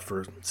move up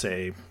for,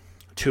 say,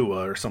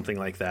 Tua or something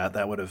like that,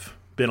 that would have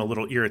been a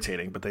little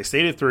irritating. But they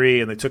stayed at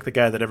 3, and they took the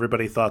guy that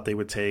everybody thought they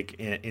would take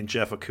in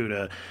Jeff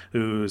Okudah,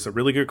 who's a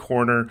really good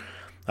corner.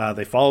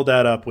 They followed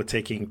that up with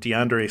taking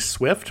DeAndre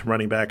Swift,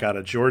 running back out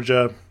of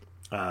Georgia.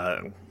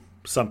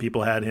 Some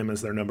people had him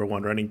as their number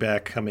 1 running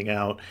back coming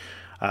out.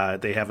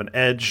 They have an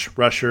edge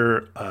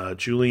rusher,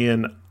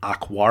 Julian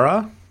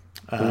Akwara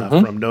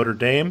from Notre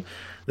Dame.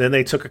 Then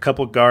they took a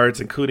couple guards,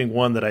 including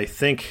one that I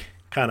think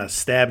kind of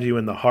stabbed you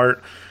in the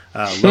heart,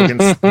 Logan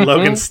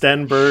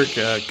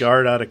Stenberg,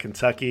 guard out of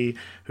Kentucky,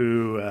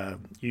 who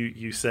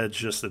you said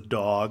just a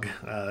dog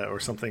or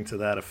something to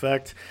that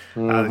effect.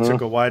 They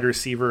took a wide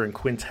receiver in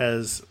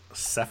Quintez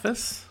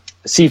Cephas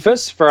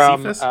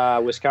from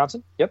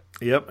Wisconsin.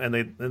 Yep,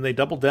 and they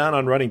doubled down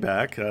on running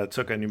back.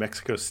 Took a New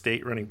Mexico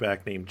State running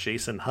back named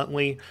Jason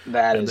Huntley.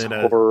 That is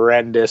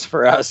horrendous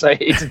for us, I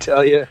hate to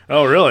tell you.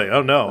 Oh, really?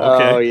 Oh, no.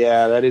 Okay. Oh,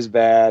 yeah, that is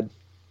bad.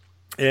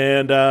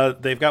 And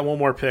they've got one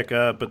more pick,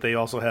 but they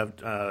also have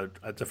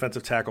a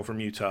defensive tackle from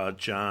Utah,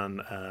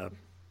 John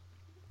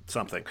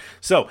something.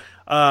 So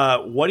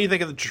what do you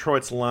think of the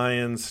Detroit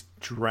Lions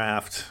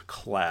draft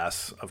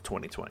class of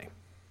 2020?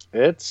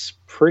 It's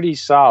pretty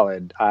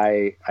solid.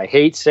 I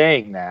hate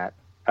saying that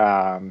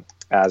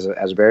as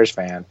a Bears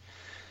fan,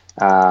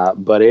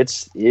 but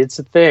it's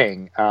a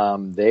thing.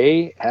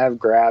 They have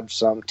grabbed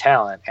some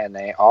talent, and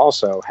they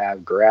also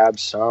have grabbed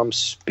some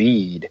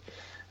speed,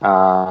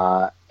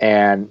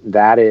 and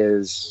that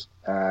is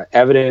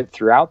evident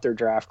throughout their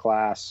draft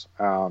class.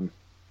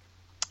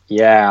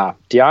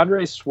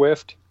 DeAndre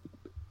Swift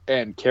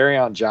and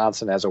Kerryon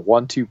Johnson as a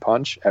 1-2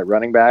 punch at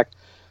running back.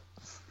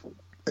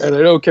 And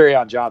I know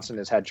Kerryon Johnson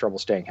has had trouble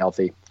staying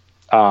healthy.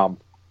 But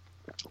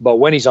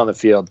when he's on the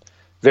field,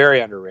 very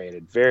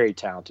underrated, very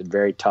talented,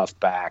 very tough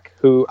back,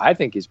 who I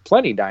think is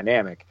plenty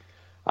dynamic.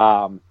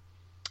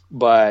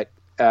 But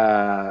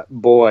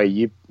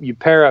you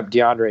pair up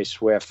DeAndre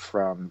Swift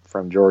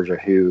from Georgia,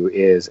 who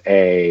is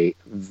a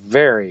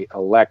very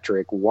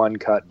electric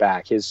one-cut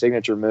back. His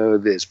signature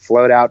move is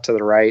float out to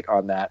the right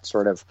on that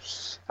sort of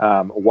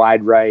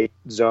wide right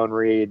zone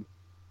read.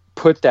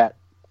 Put that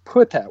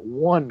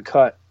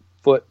one-cut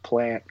foot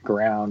plant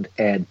ground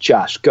and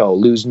just go.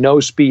 Lose no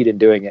speed in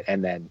doing it,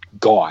 and then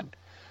gone.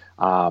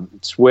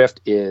 Swift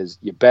is,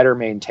 you better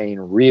maintain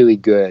really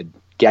good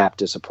gap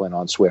discipline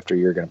on Swift or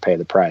you're going to pay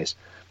the price.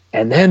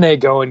 And then they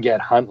go and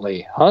get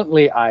Huntley.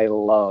 Huntley, I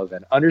love,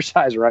 an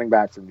undersized running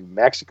back from New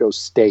Mexico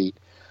State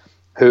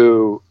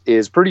who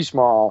is pretty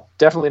small,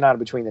 definitely not a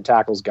between the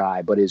tackles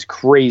guy, but is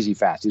crazy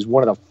fast. He's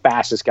one of the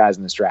fastest guys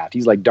in this draft.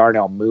 He's like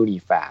Darnell Mooney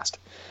fast.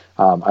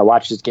 I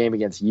watched his game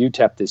against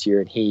UTEP this year,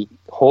 and he,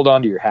 hold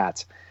on to your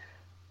hats,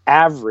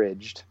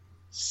 averaged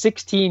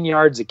 16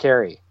 yards a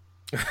carry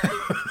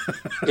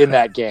in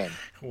that game.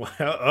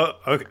 Well,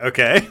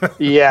 okay.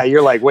 Yeah,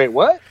 you're like, wait,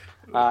 what?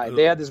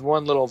 They had this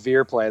one little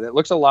veer play that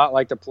looks a lot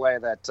like the play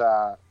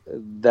that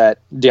that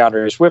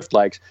DeAndre Swift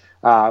likes.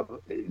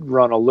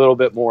 Run a little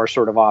bit more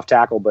sort of off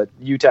tackle, but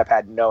UTEP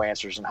had no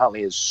answers, and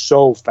Huntley is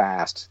so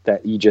fast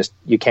that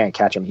you can't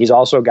catch him. He's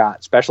also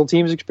got special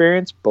teams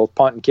experience, both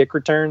punt and kick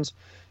returns.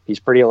 He's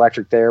pretty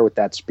electric there with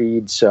that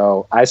speed.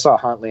 So I saw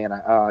Huntley, and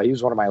he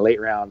was one of my late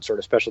round sort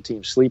of special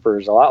team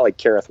sleepers, a lot like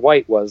Kareth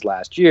White was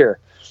last year.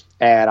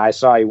 And I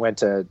saw he went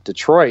to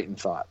Detroit and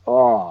thought,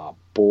 oh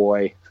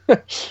boy,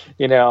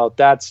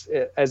 that's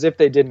as if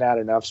they didn't add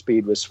enough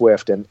speed with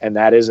Swift, and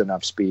that is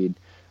enough speed.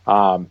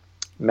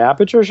 Matt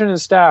Patricia and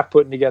his staff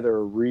putting together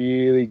a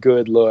really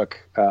good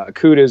look.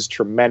 Akuta's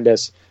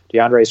tremendous.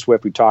 DeAndre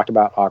Swift, we talked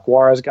about.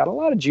 Akwara's got a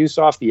lot of juice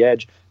off the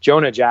edge.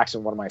 Jonah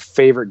Jackson, one of my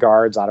favorite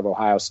guards out of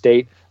Ohio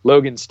State.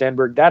 Logan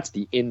Stenberg, that's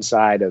the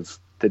inside of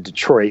the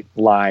Detroit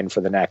line for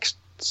the next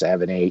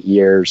 7-8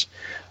 years.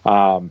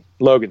 Logan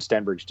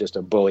Stenberg's just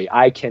a bully.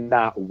 I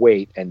cannot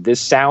wait, and this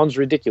sounds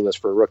ridiculous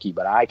for a rookie,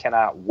 but I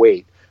cannot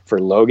wait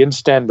for Logan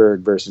Stenberg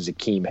versus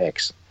Akeem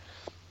Hicks.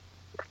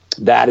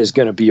 That is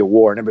going to be a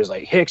war. And everybody's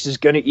like, Hicks is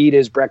going to eat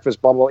his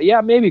breakfast, blah, blah, blah. Yeah,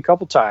 maybe a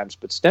couple times,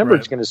 but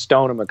Stenberg's going to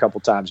stone him a couple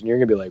times, and you're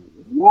going to be like,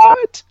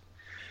 what?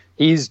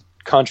 He's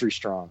country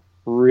strong.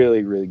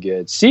 Really, really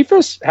good.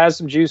 Cephas has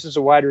some juice as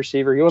a wide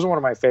receiver. He wasn't one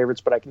of my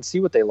favorites, but I can see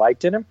what they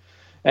liked in him.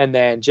 And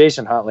then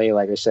Jason Huntley,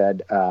 like I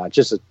said,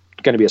 just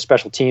going to be a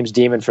special teams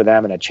demon for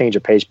them and a change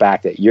of pace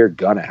back that you're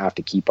going to have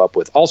to keep up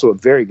with. Also a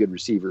very good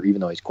receiver,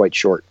 even though he's quite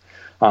short.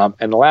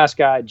 And the last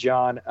guy,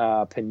 John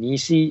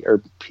Panisi,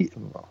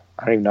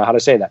 I don't even know how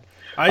to say that.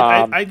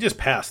 I just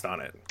passed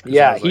on it.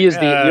 Yeah, he is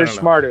you're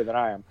smarter than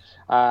I am.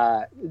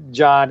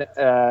 John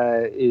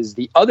is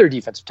the other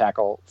defensive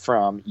tackle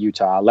from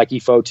Utah.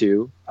 Leki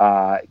Fotu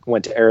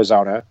went to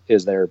Arizona,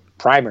 is their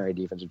primary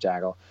defensive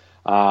tackle.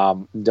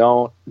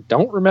 Don't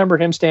remember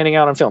him standing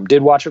out on film.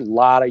 Did watch a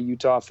lot of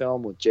Utah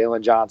film with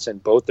Jalen Johnson.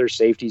 Both their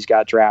safeties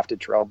got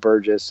drafted, Terrell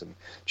Burgess and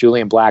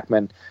Julian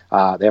Blackman.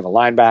 They have a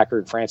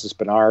linebacker, Francis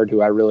Bernard,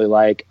 who I really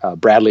like.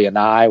 Bradley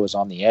Anai was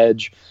on the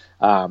edge.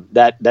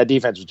 That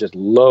defense was just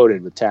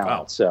loaded with talent.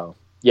 Wow. So,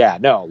 yeah,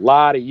 no, a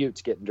lot of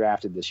Utes getting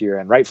drafted this year,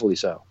 and rightfully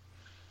so.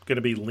 Going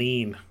to be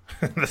lean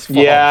this fall.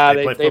 Yeah,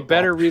 they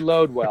better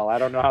reload well. I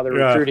don't know how the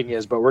recruiting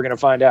is, but we're going to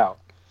find out.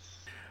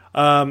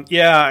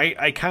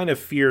 I kind of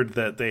feared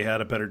that they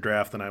had a better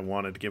draft than I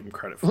wanted to give them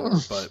credit for,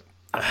 but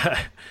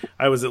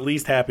I was at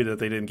least happy that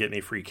they didn't get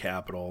any free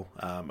capital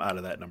out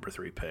of that number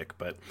 3 pick,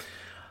 but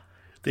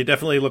they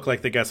definitely look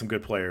like they got some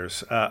good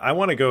players. I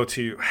want to go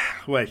to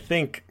who I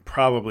think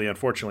probably,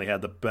 unfortunately,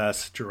 had the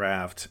best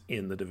draft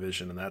in the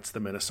division, and that's the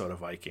Minnesota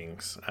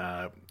Vikings.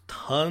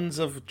 Tons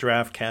of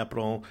draft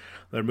capital.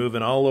 They're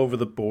moving all over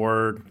the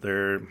board.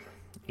 They're,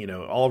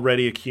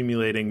 already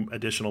accumulating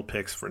additional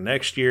picks for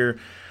next year.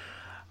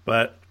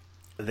 But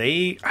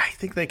I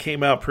think they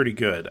came out pretty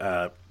good.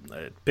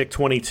 Pick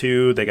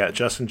 22, they got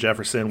Justin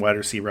Jefferson, wide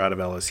receiver out of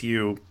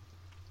LSU.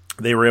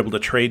 They were able to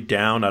trade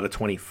down out of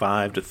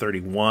 25 to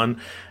 31,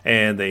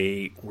 and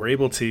they were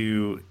able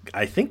to,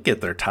 I think,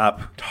 get their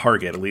top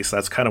target. At least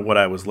that's kind of what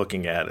I was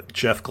looking at.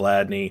 Jeff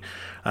Gladney,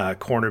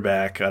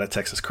 cornerback out of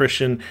Texas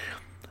Christian.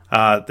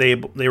 They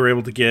were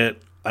able to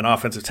get an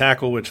offensive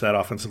tackle, which that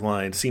offensive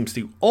line seems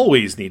to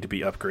always need to be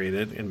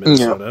upgraded in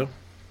Minnesota.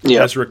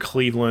 Yeah. Ezra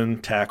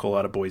Cleveland, tackle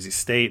out of Boise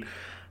State.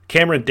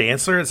 Cameron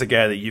Dantzler is a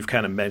guy that you've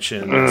kind of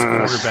mentioned as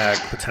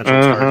quarterback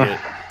potential target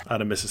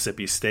out of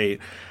Mississippi State.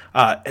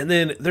 And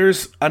then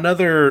there's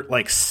another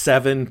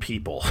 7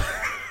 people.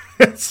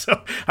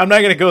 So I'm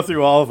not going to go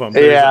through all of them.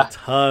 There's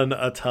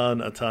a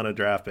ton of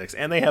draft picks.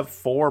 And they have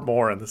 4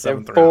 more in the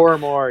 7th round. 4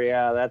 more,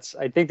 yeah.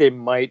 I think they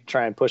might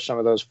try and push some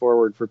of those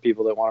forward for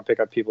people that want to pick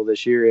up people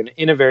this year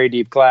in a very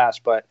deep class.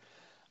 But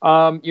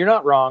you're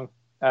not wrong.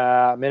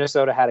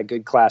 Minnesota had a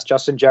good class.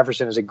 Justin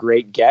Jefferson is a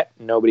great get.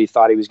 Nobody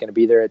thought he was going to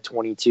be there at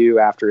 22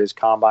 after his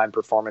combine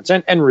performance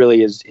and really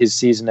his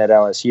season at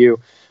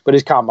LSU. But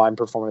his combine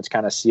performance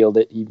kind of sealed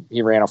it.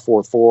 He ran a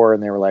 4.4,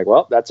 and they were like,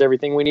 well, that's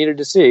everything we needed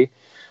to see.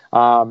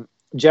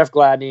 Jeff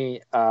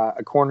Gladney,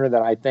 a corner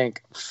that I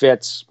think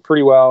fits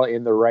pretty well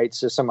in the right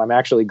system. I'm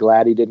actually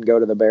glad he didn't go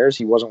to the Bears.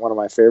 He wasn't one of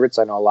my favorites.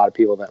 I know a lot of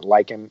people that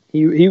like him.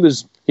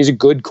 He's a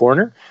good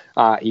corner.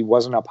 He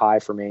wasn't up high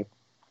for me.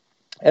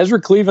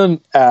 Ezra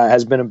Cleveland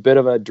has been a bit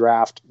of a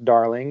draft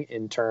darling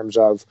in terms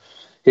of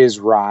his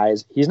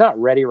rise. He's not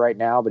ready right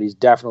now, but he's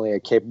definitely a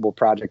capable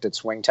project at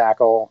swing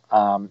tackle.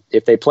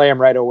 If they play him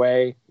right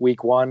away,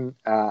 week one,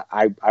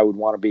 I would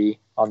want to be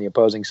on the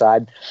opposing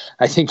side.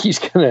 I think he's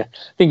gonna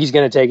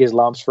take his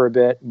lumps for a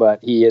bit,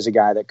 but he is a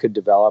guy that could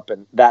develop,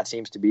 and that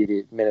seems to be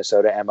the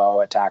Minnesota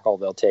MO at tackle.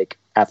 They'll take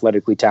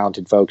athletically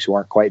talented folks who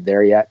aren't quite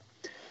there yet.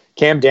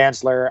 Cam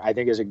Dantzler, I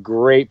think, is a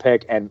great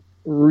pick, and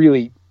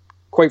really,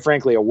 quite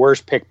frankly, a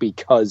worse pick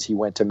because he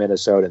went to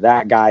Minnesota.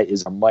 That guy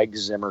is a Mike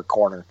Zimmer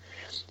corner.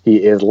 He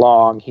is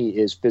long. He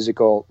is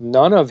physical.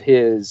 None of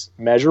his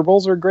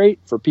measurables are great.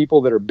 For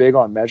people that are big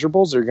on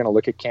measurables, they're going to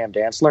look at Cam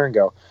Dantzler and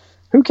go,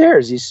 who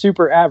cares? He's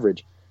super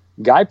average.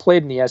 Guy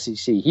played in the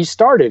SEC. He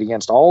started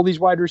against all these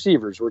wide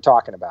receivers we're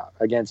talking about,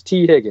 against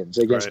T. Higgins,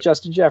 against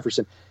Justin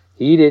Jefferson.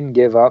 He didn't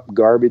give up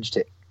garbage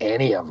to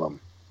any of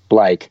them.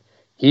 Like,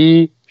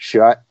 he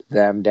shut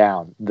them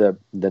down. The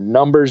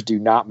numbers do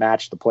not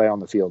match the play on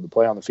the field. The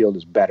play on the field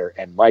is better,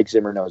 and Mike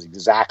Zimmer knows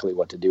exactly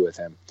what to do with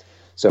him.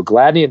 So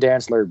Gladney and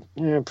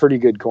Dantzler, pretty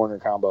good corner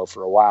combo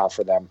for a while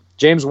for them.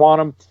 James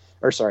Wanham.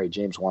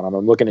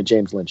 I'm looking at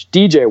James Lynch.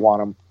 DJ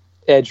Wanham,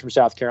 edge from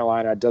South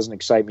Carolina, doesn't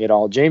excite me at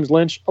all. James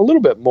Lynch, a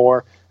little bit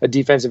more, a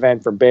defensive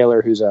end from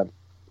Baylor who's a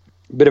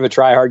bit of a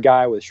try-hard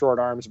guy with short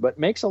arms, but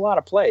makes a lot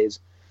of plays.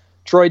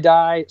 Troy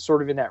Dye,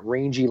 sort of in that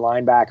rangy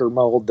linebacker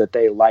mold that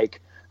they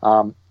like.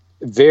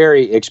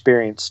 Very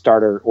experienced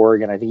starter,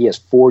 Oregon. I think he has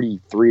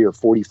 43 or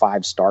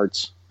 45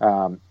 starts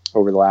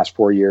over the last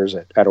 4 years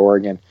at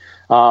Oregon.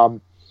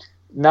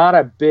 Not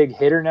a big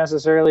hitter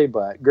necessarily,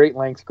 but great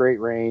length, great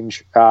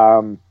range.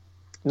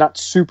 Not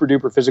super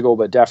duper physical,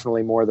 but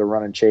definitely more the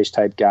run and chase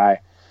type guy.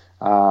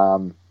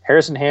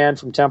 Harrison Hand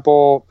from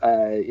Temple,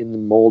 in the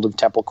mold of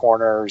Temple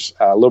corners,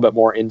 a little bit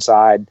more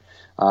inside,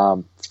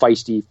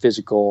 feisty,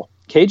 physical.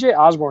 KJ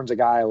Osborne's a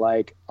guy I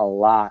like a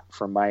lot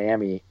from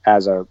Miami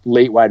as a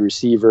late wide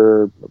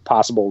receiver,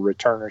 possible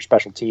returner,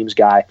 special teams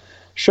guy.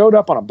 Showed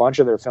up on a bunch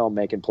of their film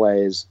making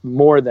plays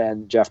more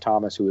than Jeff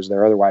Thomas, who was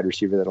their other wide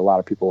receiver that a lot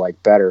of people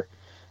like better.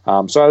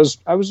 So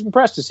I was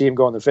impressed to see him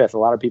go in the fifth. A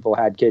lot of people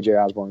had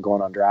KJ Osborne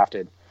going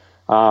undrafted.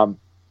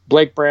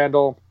 Blake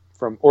Brandel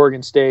from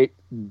Oregon State,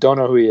 don't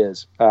know who he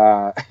is.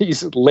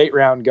 He's a late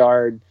round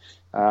guard.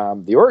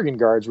 The Oregon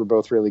guards were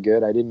both really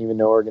good. I didn't even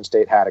know Oregon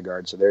State had a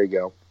guard, so there you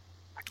go.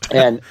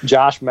 And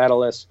Josh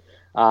Metellus,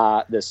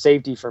 the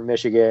safety from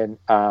Michigan,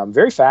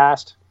 very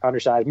fast,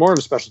 undersized, more of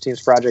a special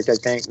teams project, I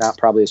think, not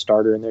probably a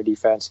starter in their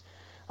defense.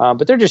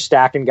 But they're just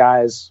stacking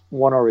guys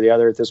one over the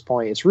other at this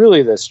point. It's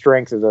really the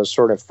strength of those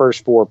sort of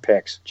first four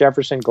picks.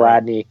 Jefferson,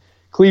 Gladney,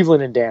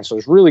 Cleveland, and Dantzler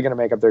is really going to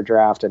make up their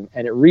draft, and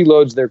it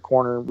reloads their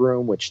corner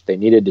room, which they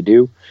needed to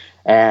do.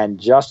 And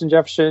Justin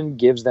Jefferson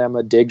gives them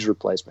a Diggs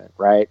replacement,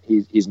 right?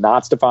 He's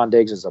not Stephon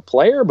Diggs as a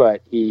player,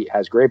 but he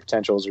has great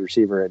potential as a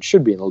receiver and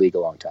should be in the league a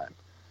long time.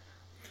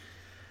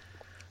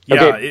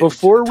 Yeah, okay,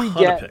 before we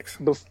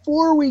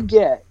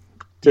get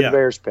to the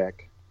Bears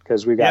pick,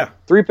 because we got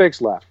 3 picks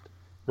left.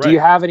 Right. Do you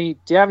have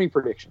any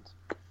predictions?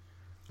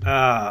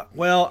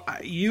 Well,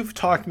 you've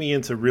talked me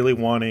into really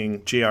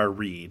wanting J.R.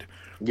 Reed,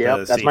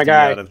 the that's my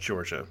guy out of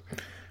Georgia,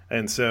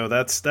 and so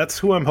that's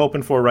who I'm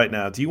hoping for right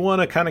now. Do you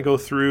want to kind of go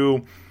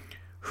through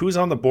who's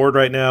on the board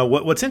right now?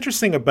 What's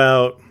interesting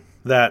about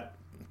that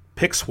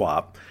pick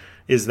swap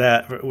is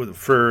that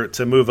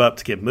to move up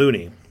to get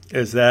Mooney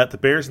is that the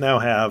Bears now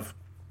have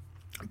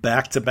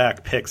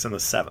back-to-back picks in the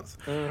 7th.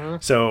 Mm-hmm.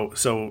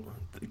 So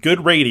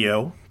good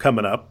radio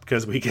coming up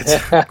because we get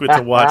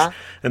to watch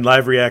and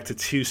live react to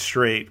 2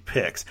 straight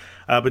picks.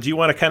 But do you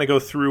want to kind of go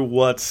through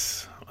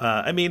what's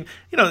the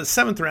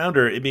 7th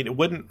rounder? I mean, it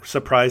wouldn't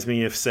surprise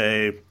me if,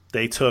 say,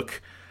 they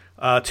took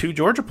 2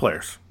 Georgia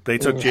players. They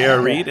took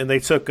J.R. Reed and they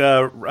took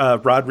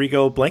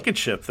Rodrigo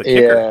Blankenship, the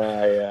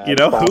kicker.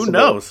 Yeah. Who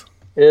knows?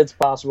 It's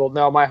possible.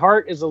 No, my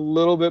heart is a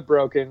little bit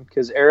broken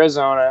because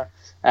Arizona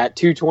at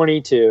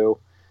 222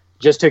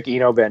 just took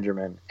Eno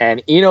Benjamin.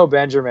 And Eno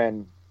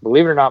Benjamin,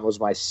 believe it or not,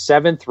 was my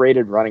 7th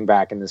rated running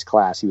back in this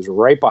class. He was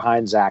right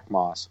behind Zach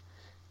Moss.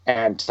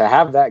 And to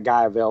have that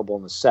guy available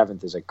in the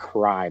 7th is a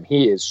crime.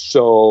 He is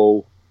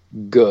so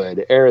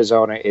good.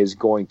 Arizona is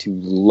going to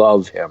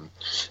love him.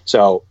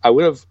 So I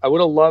would have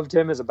loved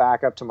him as a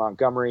backup to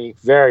Montgomery.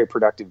 Very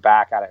productive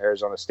back out of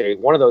Arizona State.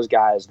 One of those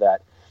guys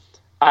that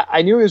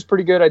I knew he was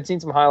pretty good. I'd seen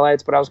some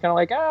highlights, but I was kind of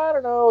like, I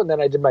don't know. And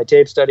then I did my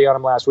tape study on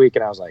him last week,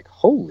 and I was like,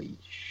 holy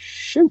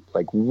shoot.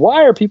 Like,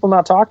 why are people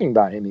not talking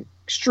about him? He's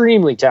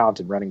extremely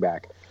talented running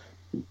back.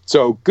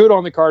 So good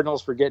on the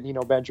Cardinals for getting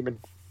Benjamin.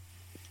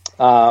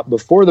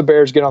 Before the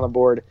Bears get on the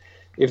board,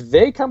 if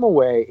they come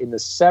away in the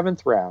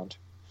 7th round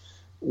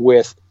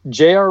with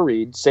J.R.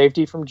 Reed,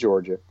 safety from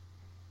Georgia,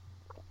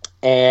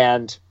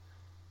 and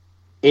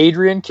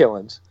Adrian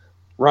Killins,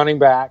 running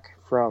back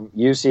from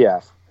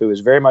UCF, who is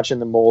very much in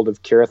the mold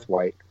of Kerith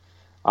White,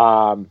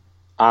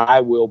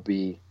 I will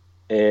be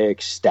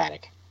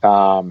ecstatic.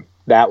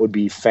 That would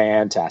be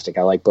fantastic.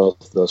 I like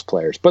both of those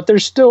players. But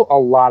there's still a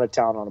lot of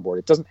talent on the board.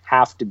 It doesn't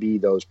have to be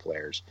those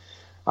players.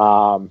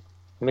 I'm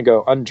going to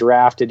go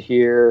undrafted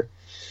here.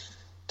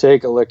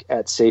 take a look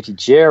at safety.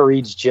 J.R.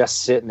 Reed's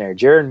just sitting there.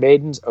 Jaron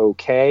Mayden's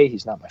okay.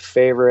 He's not my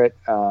favorite.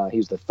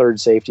 He's the third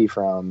safety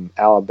from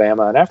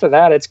Alabama. And after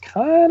that, it's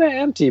kind of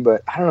empty.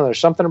 But I don't know. There's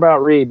something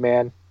about Reed,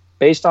 man.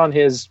 Based on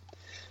his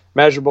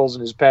measurables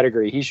and his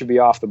pedigree, he should be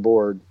off the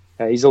board.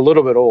 He's a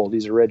little bit old.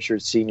 He's a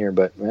redshirt senior.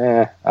 But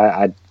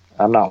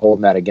I'm not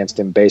holding that against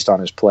him based on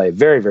his play.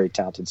 Very, very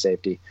talented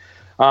safety.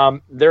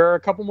 There are a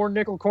couple more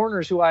nickel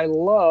corners who I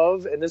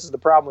love, and this is the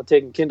problem with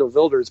taking Kindle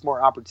Vilder. It's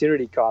more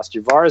opportunity cost.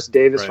 Javaris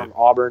Davis from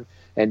Auburn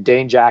and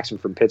Dane Jackson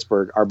from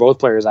Pittsburgh are both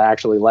players I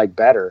actually like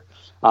better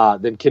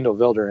than Kindle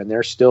Vilder, and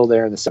they're still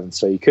there in the seventh.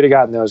 So you could have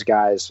gotten those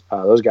guys.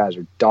 Those guys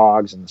are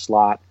dogs in the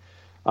slot.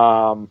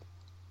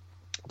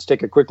 Let's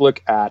take a quick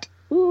look at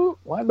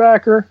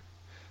linebacker.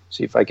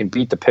 See if I can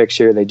beat the picks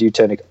here. They do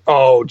tend to.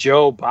 Oh,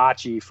 Joe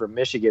Bocci from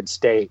Michigan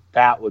State.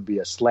 That would be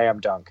a slam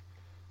dunk.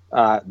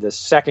 The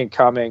second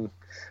coming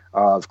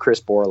of Chris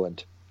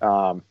Borland.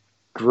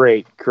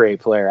 Great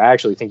player. I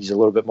actually think he's a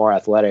little bit more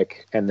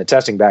athletic, and the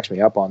testing backs me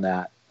up on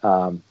that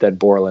than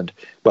Borland,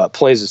 but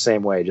plays the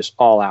same way, just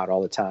all out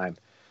all the time.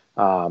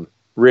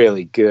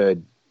 Really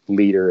good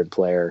leader and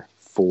player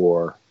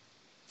for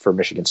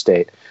Michigan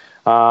State.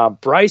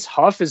 Bryce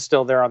Huff is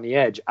still there on the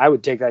edge. I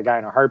would take that guy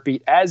in a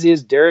heartbeat, as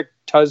is Derek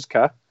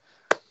Tuska,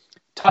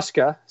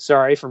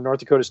 from North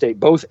Dakota State.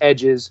 Both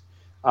edges.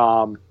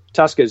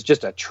 Tuska is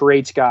just a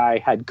traits guy,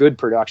 had good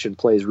production,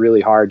 plays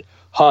really hard.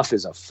 Huff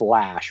is a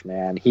flash,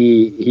 man.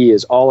 He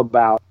is all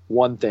about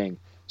one thing,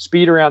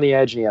 speed around the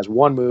edge, and he has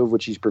one move,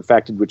 which he's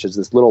perfected, which is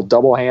this little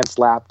double hand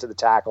slap to the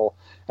tackle,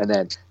 and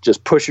then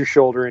just push your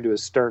shoulder into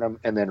his sternum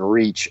and then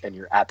reach, and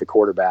you're at the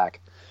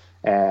quarterback.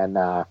 And,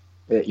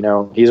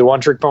 he's a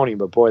one-trick pony,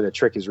 but, boy, the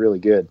trick is really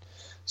good.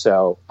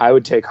 So I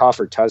would take Huff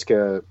or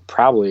Tuska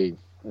probably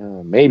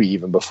maybe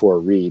even before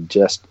Reed.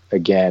 Just,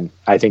 again,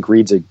 I think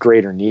Reed's a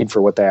greater need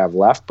for what they have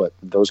left, but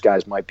those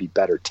guys might be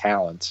better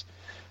talents.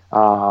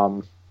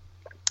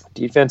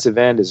 Defensive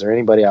end, is there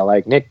anybody I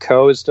like? Nick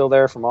Coe is still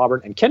there from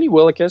Auburn, and Kenny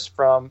Willekes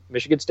from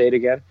Michigan State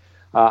again.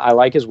 I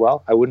like as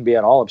well. I wouldn't be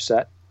at all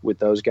upset with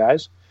those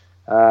guys.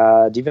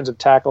 Defensive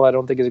tackle, I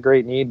don't think is a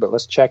great need, but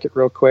let's check it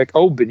real quick.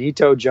 Oh,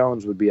 Benito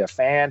Jones would be a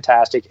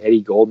fantastic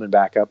Eddie Goldman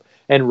backup,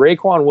 and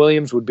Raequan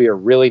Williams would be a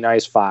really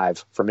nice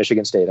 5 for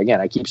Michigan State.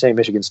 Again, I keep saying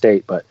Michigan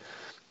State, but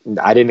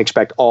I didn't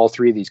expect all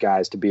three of these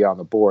guys to be on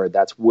the board.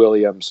 That's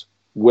Williams,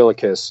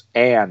 Willekes,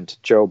 and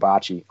Joe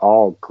Bocci,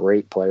 all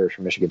great players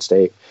from Michigan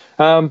State.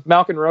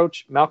 Malcolm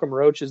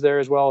Roach is there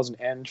as well as an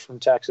end from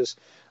Texas.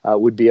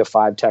 Would be a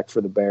 5 tech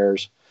for the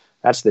Bears.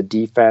 That's the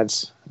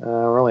defense.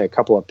 We're only a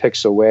couple of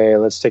picks away.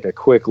 Let's take a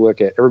quick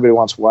look at. Everybody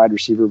wants wide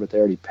receiver, but they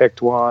already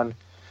picked one.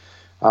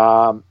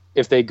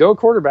 If they go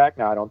quarterback,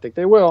 now I don't think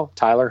they will.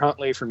 Tyler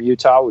Huntley from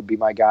Utah would be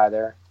my guy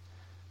there.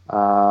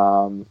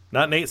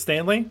 Not Nate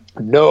Stanley?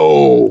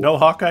 No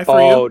Hawkeye for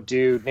you? Oh,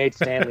 dude, Nate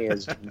Stanley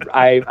is.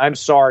 I'm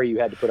sorry you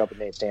had to put up with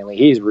Nate Stanley.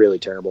 He's really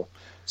terrible.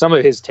 Some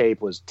of his tape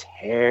was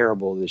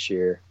terrible this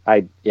year.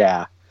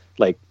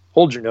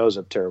 Hold your nose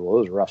up terrible.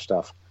 It was rough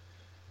stuff.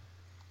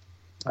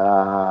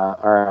 All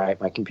right,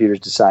 my computer's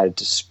decided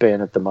to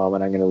spin at the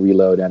moment. I'm going to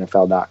reload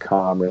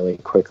NFL.com really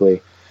quickly.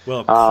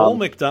 Well, Cole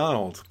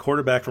McDonald,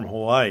 quarterback from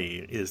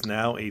Hawaii, is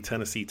now a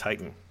Tennessee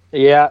Titan.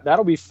 Yeah,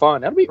 that'll be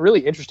fun. That'll be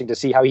really interesting to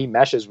see how he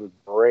meshes with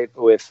Mike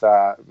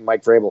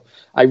Vrabel.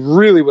 I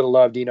really would have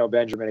loved Eno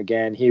Benjamin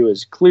again. He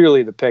was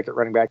clearly the pick at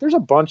running back. There's a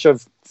bunch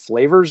of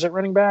flavors at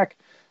running back.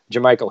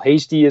 JaMychal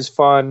Hasty is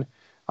fun.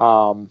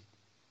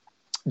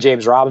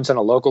 James Robinson,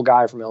 a local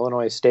guy from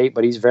Illinois State,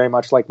 but he's very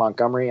much like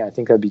Montgomery. I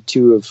think that'd be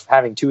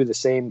having two of the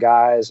same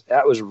guys.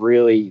 That was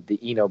really the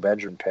Eno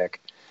Benjamin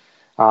pick.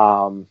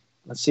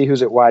 Let's see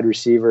who's at wide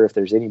receiver. If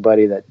there's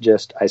anybody that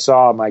I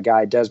saw my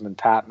guy Desmond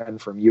Patman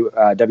from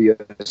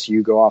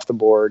WSU go off the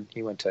board.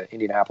 He went to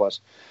Indianapolis.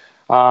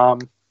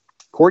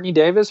 Courtney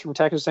Davis from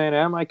Texas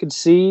A&M, I could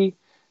see.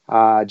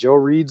 Joe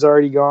Reed's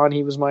already gone.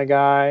 He was my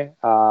guy.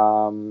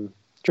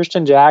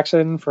 Tristan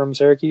Jackson from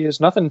Syracuse.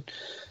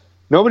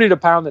 Nobody to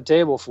pound the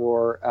table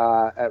for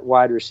at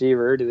wide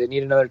receiver. Do they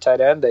need another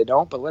tight end? They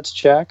don't, but let's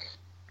check.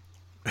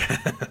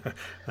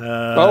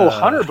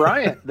 Hunter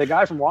Bryant, the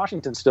guy from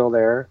Washington, still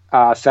there.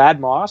 Thad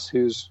Moss,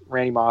 who's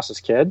Randy Moss's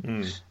kid.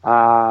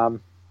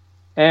 And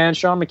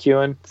Sean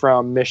McEwen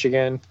from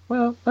Michigan.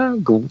 Well,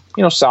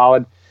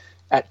 solid.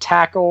 At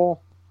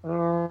tackle,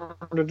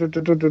 Alex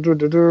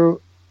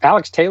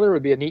Taylor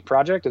would be a neat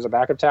project as a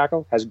backup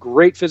tackle. Has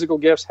great physical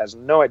gifts. Has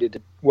no idea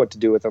what to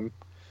do with them.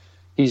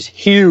 He's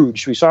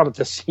huge. We saw him at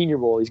the Senior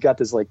Bowl. He's got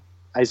this,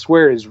 I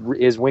swear his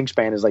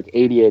wingspan is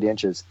 88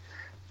 inches.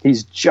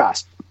 He's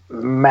just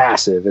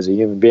massive as a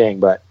human being,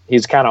 but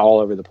he's kind of all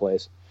over the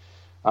place.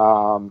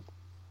 And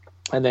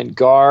then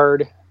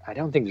guard, I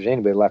don't think there's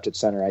anybody left at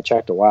center. I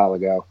checked a while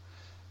ago.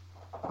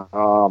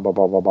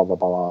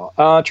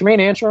 Tremaine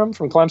Antrim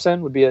from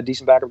Clemson would be a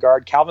decent backup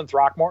guard. Calvin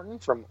Throckmorton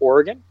from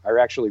Oregon. I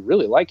actually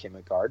really like him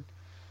at guard.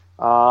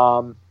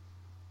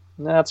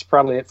 That's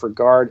probably it for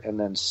guard. And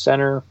then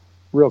center,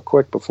 real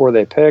quick before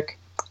they pick.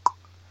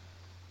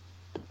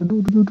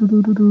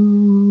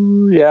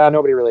 Yeah,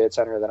 nobody really at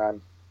center that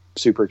I'm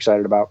super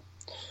excited about.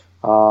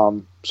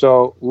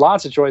 So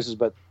lots of choices,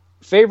 but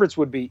favorites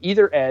would be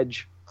either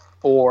edge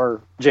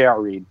or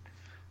J.R. Reed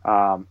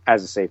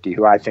as a safety,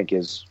 who I think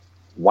is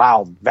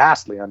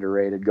vastly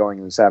underrated going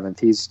in the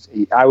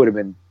 7th. I would have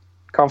been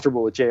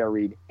comfortable with J.R.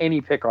 Reed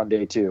any pick on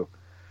day 2.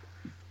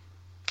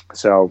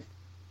 So,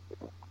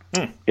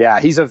 yeah,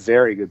 he's a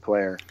very good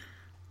player.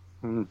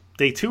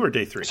 Day 2 or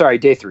day 3? Sorry,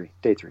 day 3.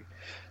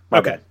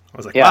 My bad. I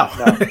was like, wow.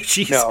 No, no,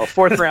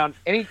 4th round.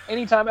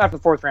 Any time after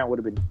the 4th round would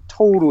have been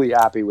totally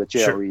happy with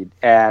J.R. Reed.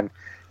 And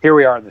here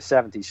we are in the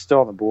 7th. He's still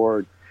on the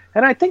board.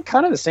 And I think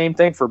kind of the same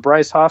thing for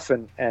Bryce Huff.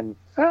 And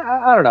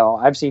I don't know.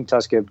 I've seen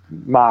Tuska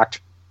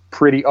mocked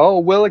pretty.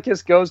 Oh,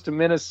 Willekes goes to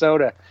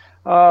Minnesota.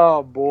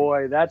 Oh,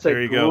 boy. That's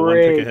a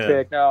great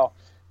pick. No,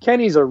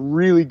 Kenny's a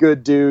really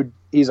good dude.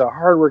 He's a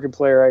hardworking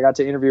player. I got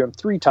to interview him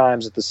 3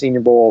 times at the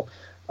Senior Bowl.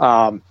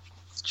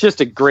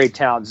 Just a great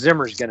talent.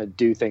 Zimmer's going to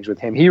do things with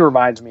him. He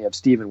reminds me of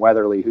Stephen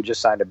Weatherly, who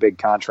just signed a big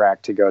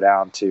contract to go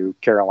down to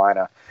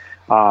Carolina,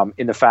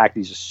 in the fact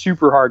he's a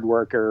super hard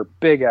worker,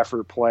 big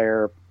effort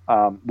player.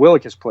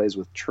 Willekes plays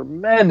with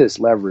tremendous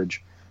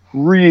leverage,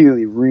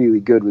 really, really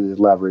good with his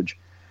leverage.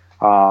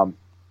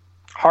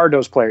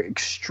 Hard-nosed player,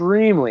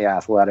 extremely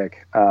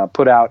athletic.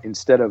 Put out,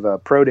 instead of a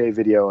pro day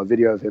video, a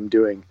video of him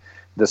doing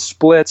the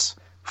splits,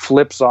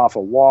 flips off a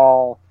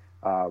wall,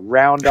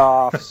 round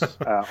offs,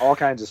 all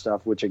kinds of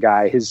stuff, which a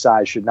guy his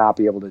size should not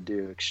be able to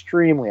do.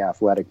 Extremely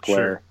athletic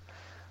player,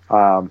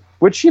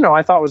 which,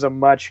 I thought was a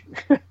much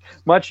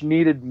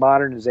needed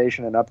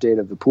modernization and update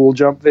of the pool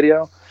jump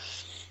video.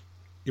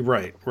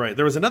 Right.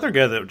 There was another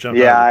guy that jumped.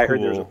 Yeah, out I of the pool.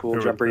 heard there was a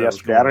pool jumper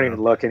yesterday. I don't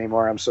even look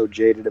anymore. I'm so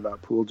jaded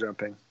about pool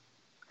jumping.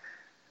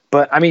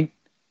 But I mean,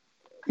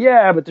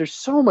 yeah, but there's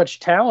so much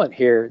talent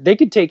here. They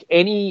could take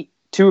any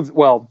two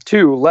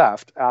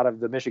left out of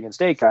the Michigan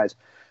State guys.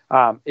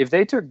 If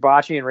they took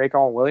Bocce and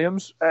Raekwon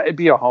Williams, it'd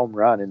be a home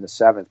run in the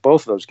 7th.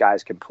 Both of those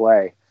guys can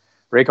play.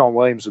 Raekwon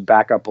Williams would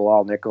back up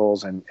Bilal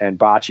Nichols, and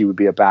Bocce would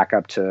be a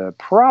backup to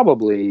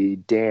probably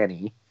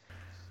Danny.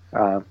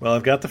 Well,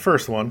 I've got the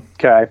first one.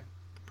 Okay.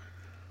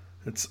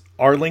 It's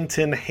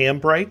Arlington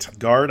Hambright,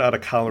 guard out of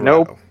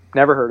Colorado. Nope,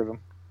 never heard of him.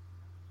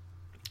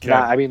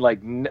 Okay.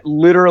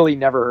 Literally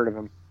never heard of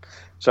him.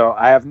 So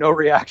I have no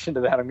reaction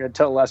to that. I'm going to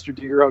tell Lester,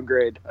 do your own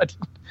grade. I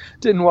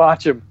didn't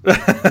watch him.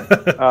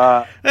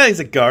 He's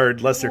a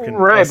guard. Lester can.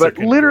 Right, Lester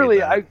but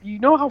literally, you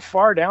know how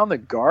far down the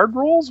guard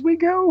rolls we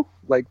go?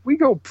 Like, we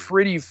go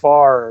pretty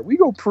far. We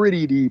go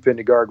pretty deep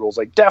into guard rolls.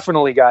 Like,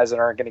 definitely guys that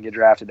aren't going to get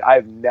drafted.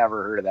 I've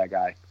never heard of that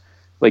guy.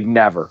 Like,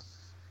 never.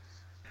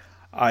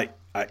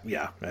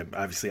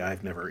 Obviously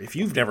I've never. If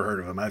you've never heard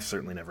of him, I've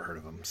certainly never heard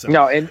of him. So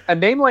no, and a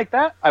name like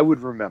that, I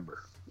would remember.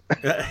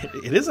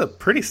 It is a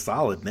pretty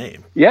solid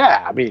name.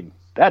 Yeah, I mean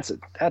that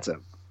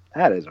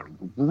is a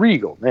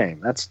regal name.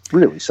 That's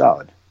really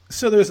solid.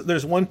 So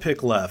there's one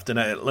pick left, and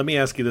let me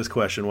ask you this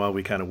question while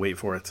we kind of wait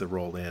for it to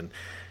roll in.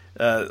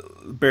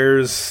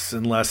 Bears,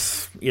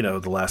 unless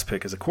the last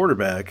pick is a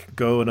quarterback,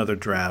 go another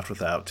draft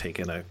without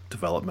taking a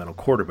developmental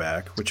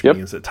quarterback, which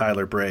means that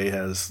Tyler Bray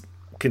has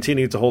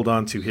continued to hold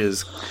on to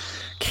his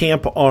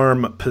camp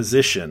arm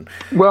position.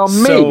 Well,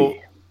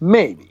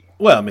 maybe.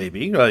 Well,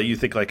 maybe. You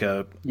think like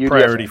a UDFA.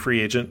 Priority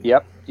free agent?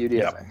 Yep, UDFA.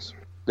 Yep.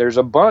 There's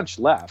a bunch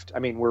left. I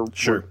mean, we're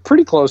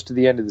pretty close to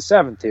the end of the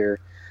 7th here,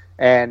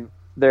 and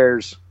I'm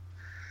just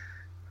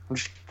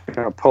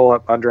going to pull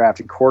up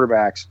undrafted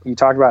quarterbacks. You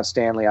talked about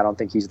Stanley. I don't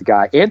think he's the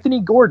guy. Anthony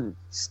Gordon,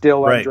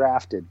 still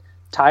undrafted.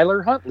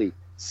 Tyler Huntley,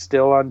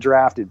 still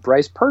undrafted.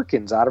 Bryce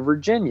Perkins out of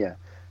Virginia.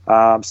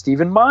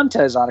 Steven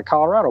Montez out of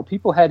Colorado.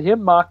 People had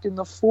him mocked in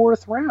the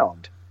 4th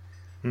round.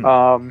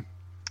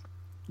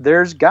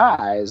 There's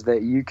guys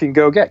that you can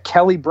go get.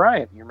 Kelly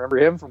Bryant, you remember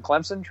him from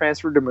Clemson,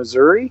 transferred to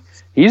Missouri?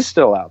 He's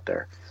still out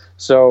there.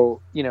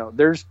 So,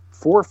 there's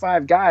 4 or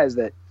 5 guys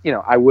that,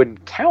 I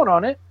wouldn't count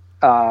on it.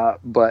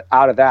 But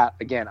out of that,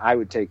 again, I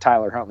would take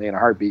Tyler Huntley in a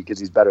heartbeat because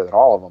he's better than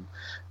all of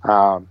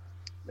them.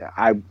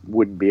 I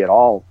wouldn't be at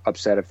all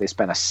upset if they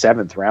spent a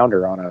 7th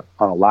rounder on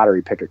a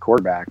lottery pick at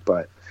quarterback,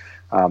 but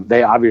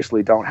they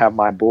obviously don't have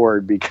my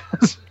board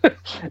because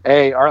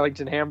A,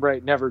 Arlington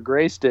Hambright never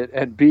graced it,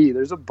 and B,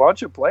 there's a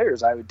bunch of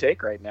players I would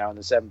take right now in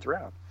the 7th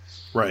round.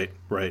 Right.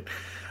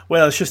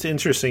 Well, it's just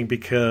interesting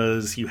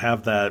because you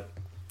have that,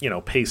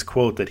 Pace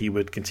quote that he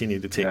would continue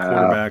to take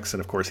quarterbacks,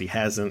 and of course he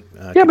hasn't.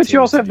 But you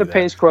also have the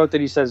Pace quote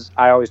that he says,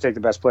 I always take the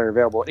best player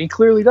available, and he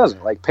clearly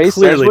doesn't. Like, Pace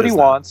says what he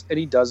wants, and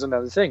he does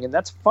another thing, and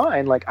that's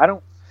fine. Like,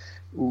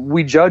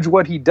 we judge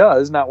what he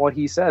does, not what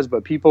he says,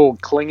 but people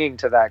clinging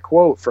to that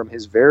quote from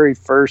his very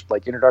first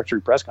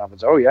introductory press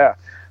conference. Oh yeah,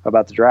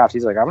 about the draft.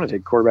 He's like, I'm going to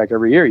take a quarterback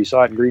every year. You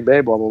saw it in Green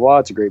Bay, blah, blah, blah.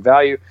 It's a great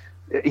value.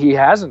 He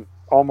hasn't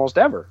almost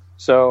ever.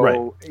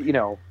 So,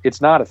 it's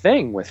not a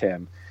thing with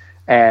him.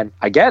 And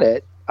I get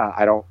it.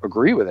 I don't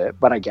agree with it,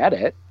 but I get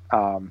it.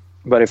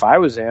 But if I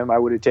was him, I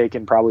would have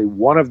taken probably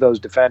one of those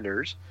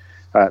defenders,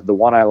 the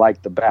one I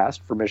like the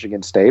best for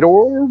Michigan State,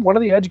 or one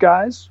of the edge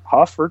guys,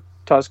 Huff or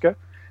Tuska.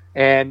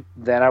 And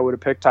then I would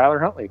have picked Tyler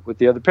Huntley with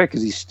the other pick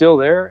because he's still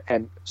there.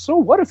 And so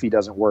what if he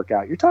doesn't work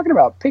out? You're talking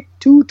about pick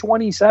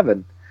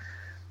 227.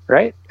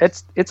 right?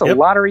 It's a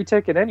lottery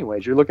ticket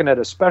anyways. You're looking at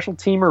a special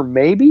teamer,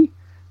 maybe.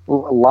 A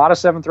lot of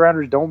seventh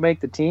rounders don't make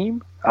the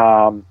team.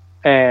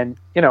 And,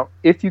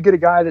 if you get a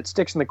guy that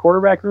sticks in the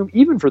quarterback room,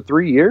 even for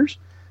 3 years,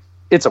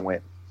 it's a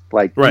win.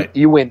 Like,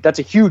 you win. That's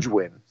a huge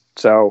win.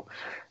 So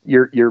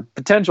your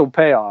potential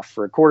payoff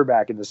for a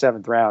quarterback in the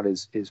seventh round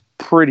is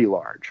pretty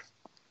large.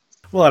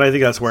 Well, and I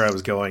think that's where I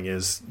was going,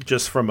 is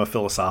just from a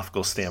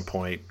philosophical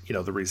standpoint,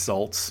 the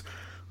results,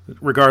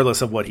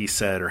 regardless of what he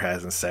said or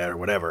hasn't said or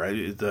whatever,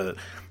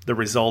 the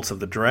results of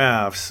the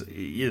drafts,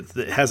 it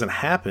hasn't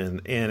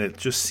happened, and it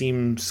just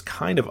seems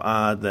kind of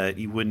odd that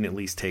you wouldn't at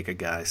least take a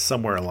guy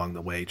somewhere along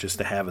the way just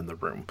to have in the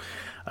room.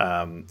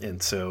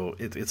 And so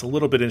it's a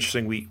little bit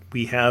interesting.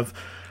 We have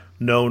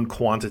known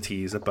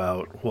quantities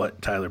about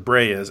what Tyler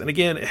Bray is. And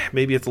again,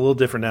 maybe it's a little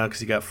different now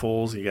because you got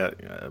Foles, you got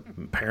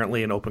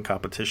apparently an open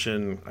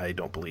competition. I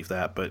don't believe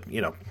that, but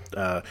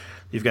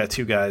you've got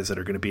two guys that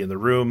are going to be in the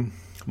room.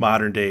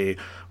 Modern day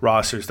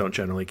rosters don't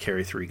generally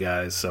carry three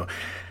guys, so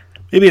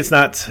maybe it's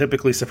not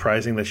typically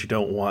surprising that you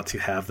don't want to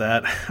have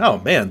that. Oh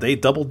man, they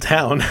doubled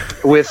down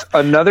with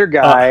another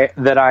guy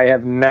that I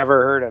have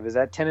never heard of. Is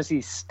that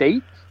Tennessee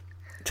State?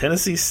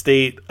 Tennessee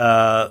State,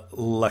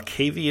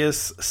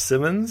 Lacavius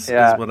Simmons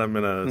is what I'm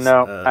gonna.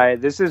 No,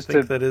 this is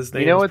think that his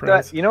name. You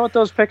know what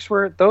those picks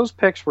were? Those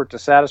picks were to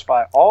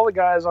satisfy all the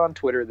guys on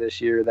Twitter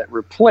this year that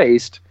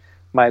replaced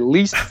my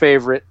least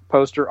favorite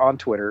poster on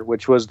Twitter,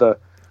 which was the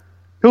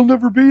 "he'll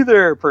never be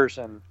there"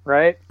 person.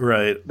 Right.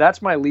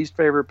 That's my least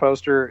favorite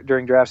poster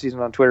during draft season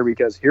on Twitter,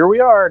 because here we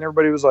are, and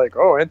everybody was like,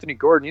 "Oh, Anthony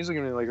Gordon, he's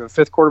going to be like a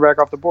fifth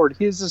quarterback off the board.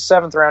 He's the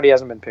seventh round. He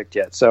hasn't been picked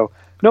yet, so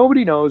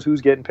nobody knows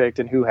who's getting picked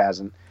and who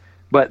hasn't."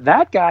 But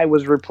that guy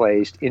was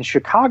replaced in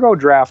Chicago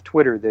draft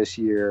Twitter this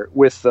year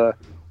with the,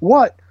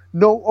 "What?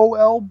 No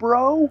OL,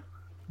 bro?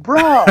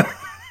 Bruh."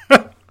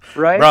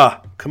 Right?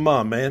 Bruh, come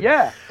on, man.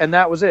 Yeah, and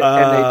that was it.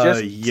 And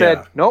they just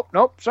said,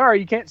 nope, sorry,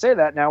 you can't say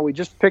that now. We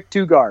just picked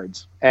two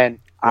guards. And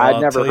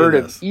I'd never heard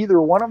of either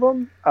one of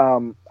them.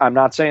 I'm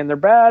not saying they're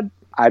bad.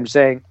 I'm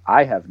saying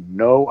I have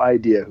no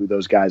idea who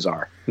those guys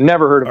are.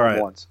 Never heard of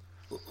them once.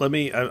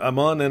 I'm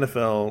on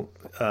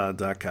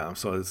NFL.com,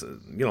 so it's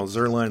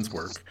Zerline's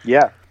work.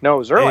 Yeah, no,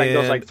 Zerline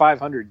goes like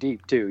 500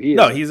 deep too.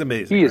 He's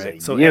amazing. He is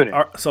right? a unit.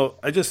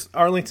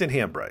 Arlington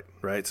Hambright,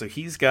 right? So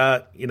he's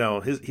got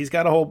he's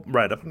got a whole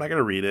write up. I'm not going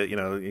to read it.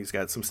 He's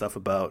got some stuff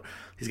about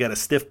he's got a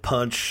stiff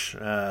punch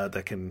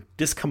that can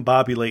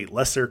discombobulate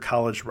lesser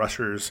college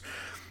rushers.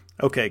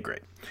 Okay,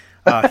 great.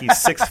 He's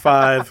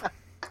 6'5".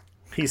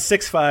 He's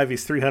 6'5".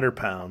 He's 300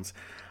 pounds.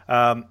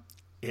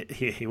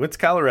 He went to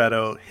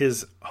Colorado.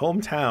 His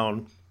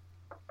hometown,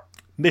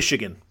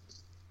 Michigan.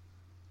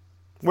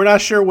 We're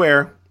not sure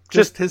where.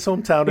 Just his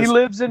hometown is he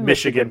lives in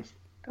Michigan.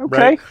 Okay.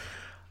 Right?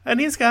 And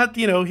he's got,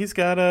 he's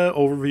got an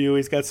overview.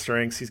 He's got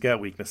strengths. He's got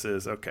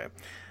weaknesses. Okay.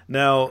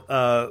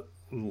 Now,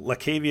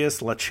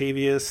 Lachavius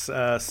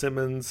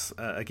Simmons,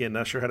 again,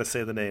 not sure how to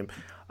say the name.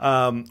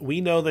 We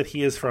know that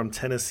he is from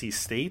Tennessee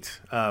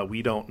State.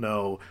 We don't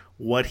know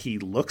what he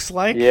looks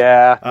like.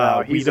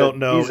 Yeah. We don't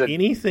know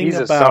anything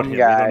about him.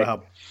 Guy. We don't know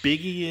how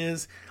big he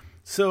is.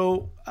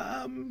 So,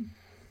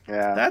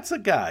 that's a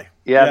guy.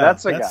 Yeah,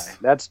 that's a guy.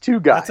 That's two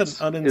guys. That's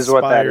an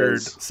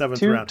uninspired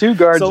seventh round. Two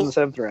guards in the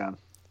seventh round.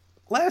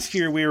 Last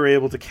year, we were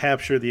able to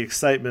capture the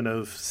excitement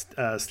of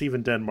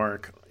Stephen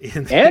Denmark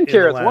in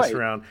the last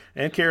round.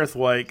 And Kareth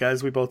White,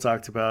 guys we both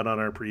talked about on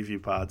our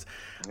preview pods.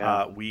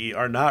 Yeah. We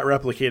are not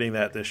replicating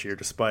that this year,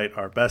 despite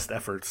our best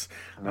efforts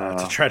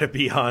to try to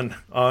be on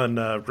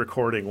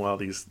recording while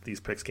these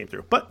picks came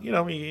through. But,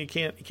 you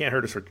can't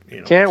hurt us for,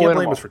 can't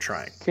blame us for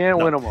trying. Can't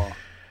win them all.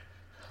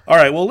 All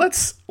right, well,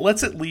 let's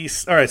at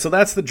least – all right, so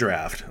that's the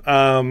draft.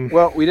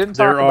 Well, we didn't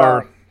talk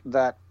about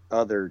that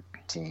other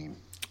team.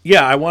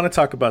 Yeah, I want to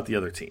talk about the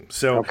other team.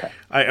 So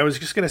I was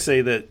just going to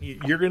say that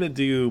you're going to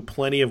do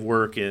plenty of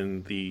work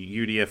in the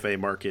UDFA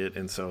market,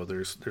 and so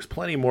there's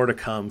plenty more to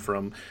come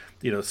from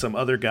some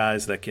other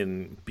guys that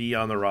can be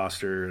on the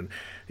roster. And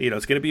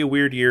it's going to be a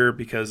weird year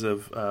because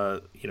of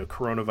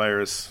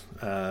coronavirus,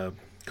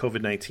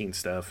 COVID-19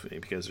 stuff,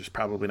 because there's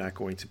probably not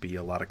going to be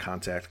a lot of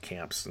contact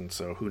camps, and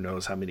so who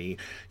knows how many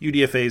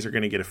UDFAs are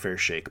going to get a fair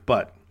shake.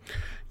 But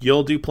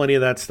you'll do plenty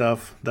of that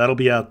stuff. That'll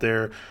be out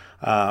there.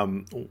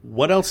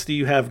 What else do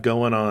you have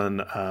going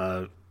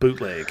on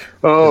Bootleg?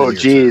 Oh,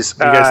 geez.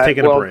 You guys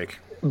taking a break?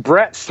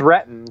 Brett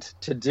threatened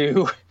to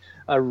do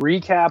a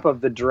recap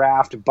of the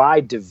draft by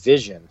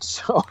division.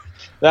 So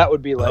that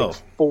would be like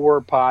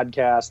 4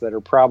 podcasts that are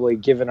probably,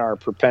 given our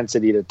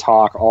propensity to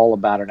talk, all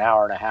about an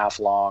hour and a half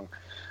long,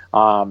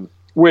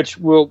 which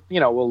we'll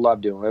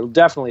love doing. It'll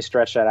definitely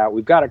stretch that out.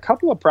 We've got a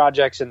couple of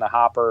projects in the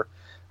hopper.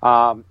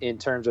 In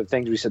terms of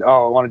things we said,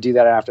 I want to do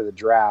that after the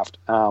draft.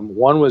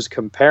 One was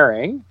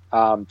comparing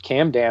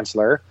Cam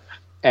Dantzler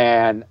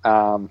and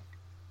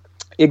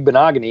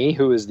Igbenogany,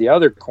 who is the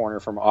other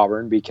corner from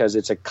Auburn, because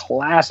it's a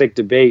classic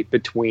debate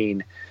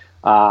between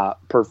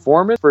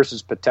performance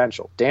versus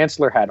potential.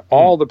 Dantzler had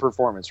all the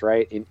performance,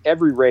 right? In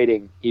every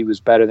rating, he was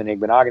better than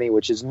Igbenogany,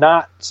 which is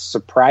not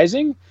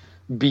surprising,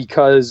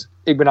 because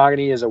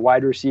Igbenogany is a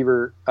wide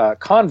receiver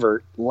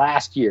convert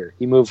last year.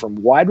 He moved from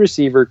wide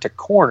receiver to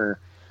corner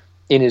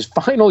in his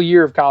final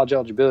year of college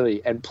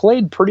eligibility and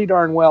played pretty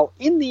darn well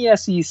in the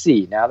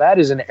SEC. Now, that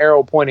is an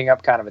arrow pointing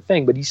up kind of a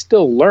thing, but he's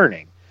still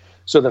learning.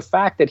 So the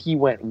fact that he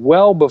went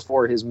well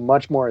before his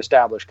much more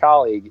established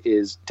colleague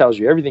tells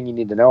you everything you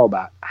need to know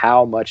about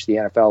how much the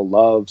NFL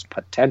loves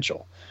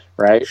potential,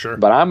 right? Sure.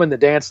 But I'm in the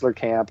Dantzler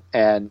camp,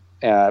 and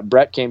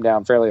Brett came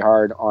down fairly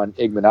hard on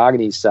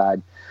Igbenogany's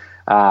side.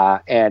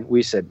 And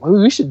we said, well,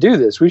 we should do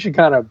this. We should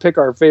kind of pick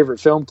our favorite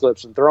film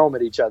clips and throw them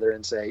at each other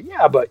and say,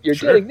 yeah, but you're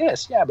getting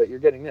this. Yeah, but you're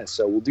getting this.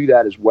 So we'll do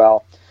that as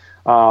well.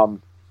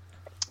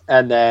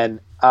 And then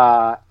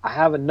I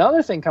have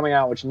another thing coming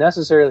out, which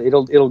necessarily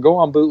it'll go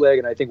on bootleg,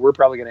 and I think we're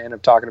probably going to end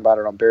up talking about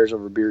it on Bears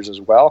Over Beers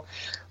as well.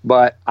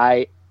 But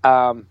I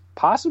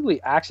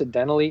possibly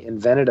accidentally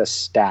invented a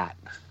stat.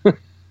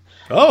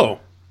 Oh.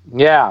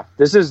 Yeah,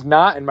 this is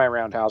not in my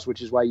roundhouse,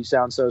 which is why you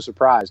sound so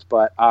surprised.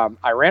 But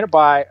I ran it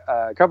by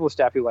a couple of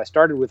stat people. I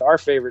started with our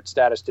favorite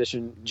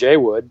statistician, Jay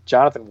Wood,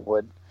 Jonathan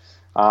Wood,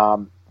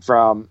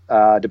 from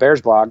the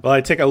Bears blog. Well, I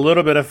take a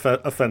little bit of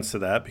offense to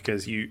that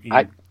because you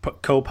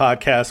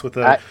co-podcast with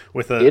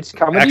it's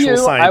coming actual to you.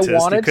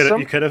 scientist.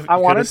 You could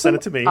have sent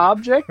it to me.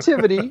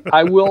 Objectivity.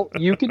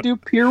 You could do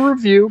peer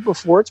review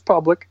before it's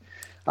public.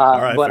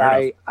 All right, but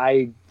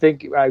I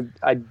think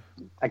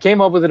I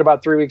came up with it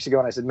about 3 weeks ago,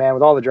 and I said, man,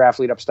 with all the draft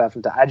lead-up stuff,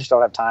 I just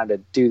don't have time to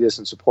do this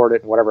and support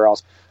it and whatever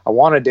else. I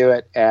want to do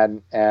it,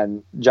 and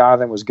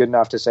Jonathan was good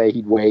enough to say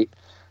he'd wait.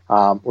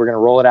 We're going to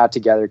roll it out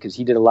together because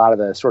he did a lot of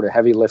the sort of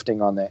heavy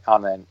lifting on the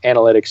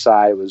analytics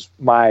side. It was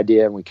my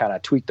idea, and we kind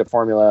of tweaked the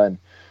formula, and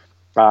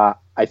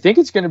I think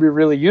it's going to be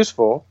really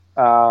useful,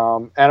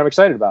 and I'm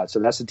excited about it. So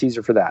that's the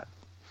teaser for that.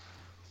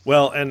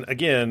 Well, and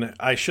again,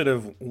 I should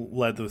have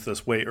led with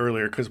this way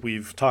earlier because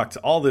we've talked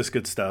all this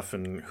good stuff,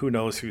 and who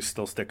knows who's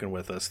still sticking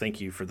with us.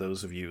 Thank you for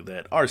those of you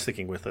that are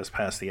sticking with us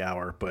past the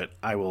hour, but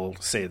I will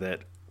say that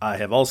I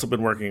have also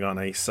been working on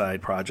a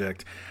side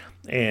project,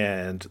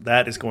 and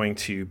that is going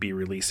to be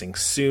releasing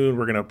soon.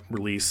 We're going to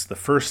release the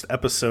first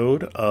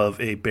episode of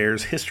a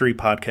Bears history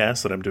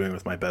podcast that I'm doing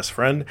with my best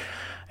friend,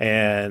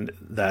 and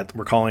that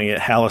we're calling it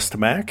Hallis to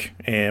Mac,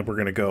 and we're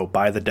going to go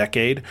by the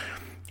decade.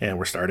 And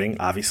we're starting,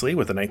 obviously,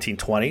 with the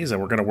 1920s, and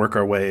we're going to work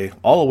our way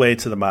all the way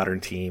to the modern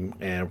team.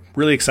 And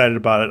really excited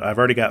about it. I've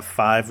already got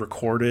 5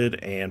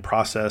 recorded and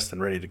processed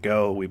and ready to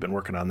go. We've been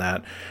working on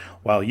that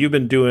while you've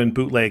been doing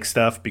bootleg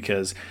stuff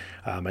because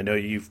I know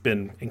you've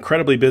been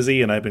incredibly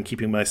busy, and I've been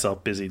keeping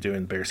myself busy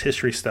doing Bears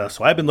history stuff.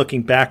 So I've been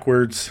looking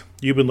backwards.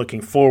 You've been looking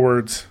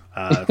forwards.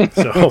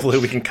 So hopefully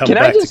we can come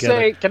back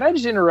together. Can I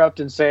just interrupt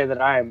and say that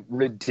I am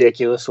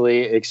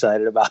ridiculously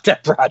excited about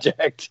that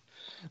project?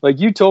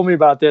 Like, you told me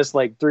about this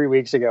like 3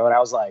 weeks ago, and I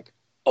was like,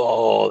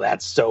 oh,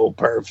 that's so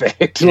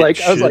perfect. I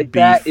was like,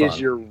 that is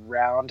your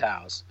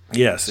roundhouse.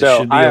 Yes, it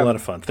should be a lot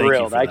of fun. Thank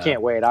you for that. I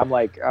can't wait. I'm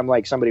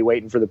like somebody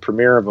waiting for the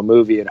premiere of a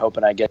movie and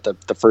hoping I get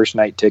the first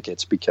night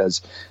tickets,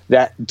 because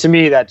that, to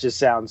me, that just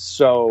sounds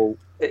so.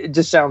 It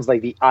just sounds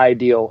like the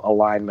ideal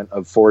alignment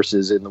of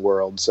forces in the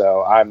world.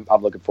 So I'm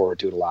looking forward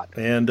to it a lot.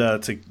 And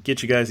to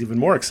get you guys even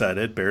more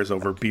excited, Bears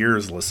Over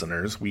Beers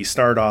listeners, we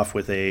start off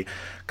with a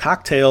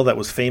cocktail that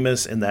was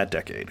famous in that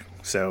decade.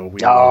 So we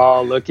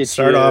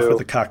start off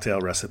with a cocktail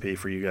recipe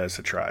for you guys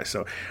to try.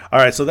 So, all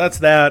right, so that's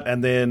that.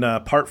 And then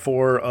part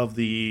 4 of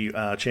the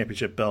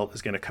championship belt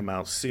is going to come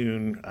out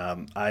soon.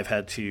 I've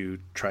had to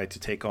try to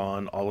take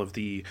on all of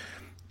the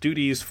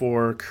duties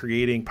for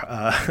creating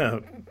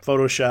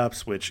Photoshops,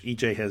 which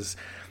EJ has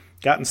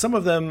gotten some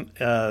of them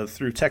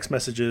through text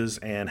messages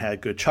and had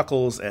good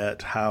chuckles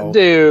at how I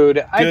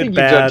think you've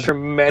done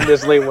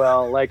tremendously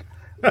well. Like,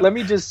 let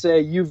me just say,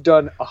 you've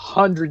done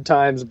 100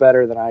 times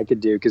better than I could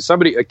do, because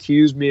somebody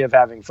accused me of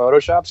having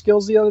Photoshop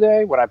skills the other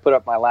day when I put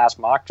up my last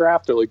mock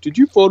draft. They're like, did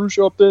you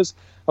Photoshop this?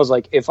 I was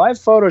like, if I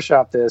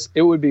Photoshopped this,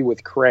 it would be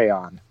with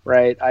crayon,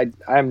 right?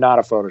 I'm not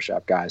a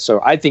Photoshop guy,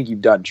 so I think you've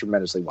done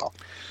tremendously well.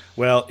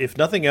 Well, if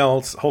nothing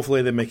else,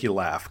 hopefully they make you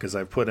laugh, because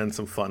I've put in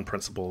some fun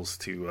principles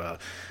to,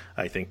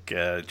 I think,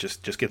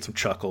 just get some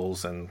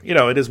chuckles, and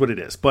it is what it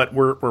is. But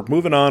we're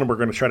moving on. We're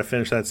going to try to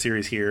finish that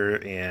series here,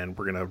 and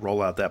we're going to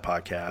roll out that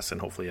podcast,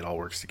 and hopefully it all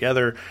works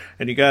together.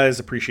 And you guys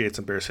appreciate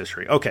some Bears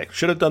history. Okay,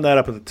 should have done that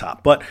up at the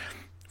top, but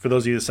for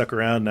those of you that stuck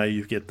around, now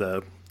you get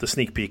the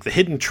sneak peek, the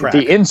hidden track,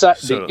 the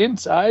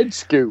inside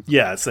scoop.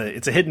 Yeah, it's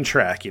a hidden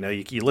track.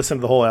 You listen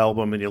to the whole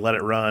album and you let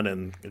it run,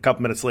 and a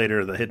couple minutes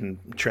later, the hidden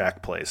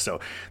track plays. So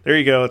there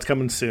you go. It's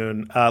coming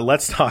soon.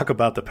 Let's talk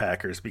about the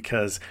Packers,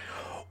 because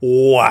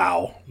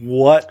wow,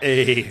 what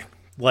a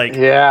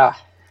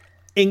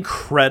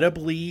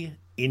incredibly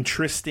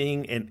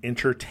interesting and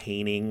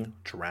entertaining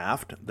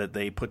draft that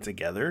they put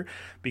together,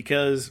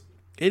 because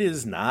it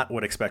is not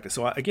what expected.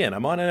 So again,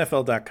 I'm on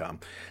NFL.com.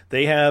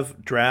 They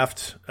have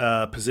draft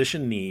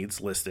position needs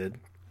listed,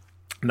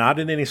 not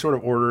in any sort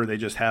of order. They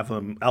just have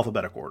them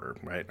alphabetic order,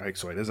 right?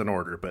 So it is an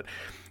order, but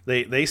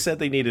they said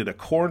they needed a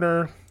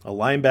corner, a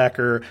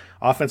linebacker,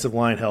 offensive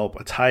line help,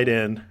 a tight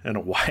end,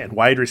 and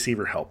wide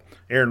receiver help.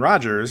 Aaron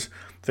Rodgers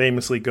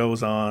famously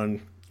goes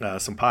on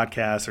some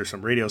podcasts or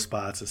some radio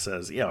spots that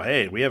says,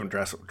 hey, we haven't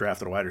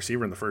drafted a wide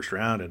receiver in the first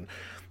round in,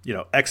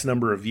 X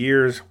number of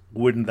years.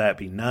 Wouldn't that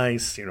be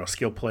nice?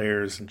 Skill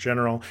players in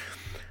general.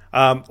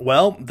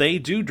 Well, they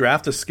do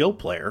draft a skill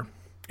player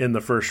in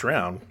the first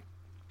round.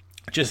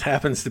 It just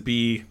happens to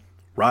be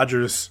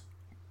Rodgers'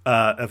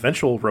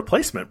 eventual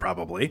replacement,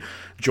 probably.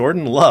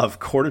 Jordan Love,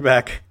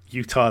 quarterback,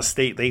 Utah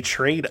State. They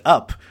trade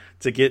up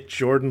to get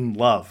Jordan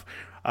Love.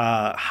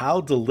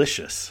 How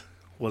delicious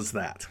was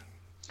that?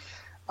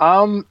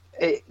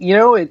 It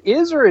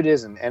is or it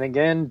isn't. And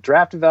again,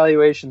 draft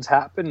evaluations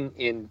happen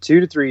in 2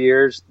 to 3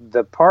 years.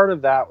 The part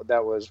of that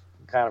was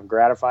kind of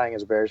gratifying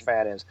as a Bears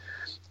fan is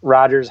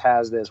Rodgers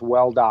has this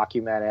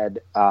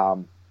well-documented,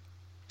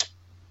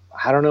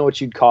 I don't know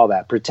what you'd call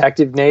that,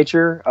 protective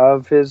nature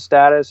of his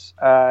status.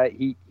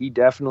 He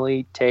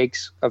definitely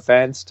takes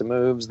offense to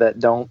moves that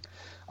don't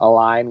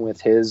align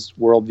with his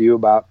worldview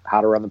about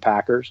how to run the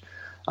Packers.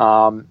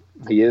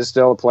 He is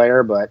still a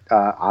player, but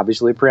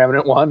obviously a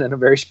preeminent one and a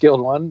very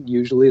skilled one.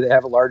 Usually they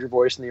have a larger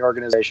voice in the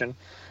organization.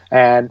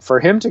 And for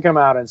him to come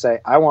out and say,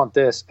 I want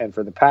this, and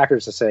for the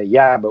Packers to say,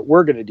 yeah, but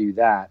we're going to do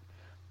that.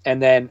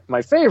 And then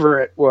my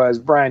favorite was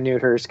Brian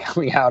Newhurst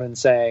coming out and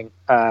saying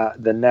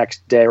the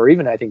next day, or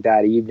even I think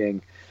that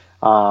evening,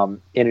 in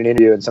an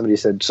interview, and somebody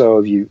said, "So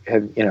have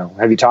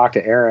you talked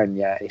to Aaron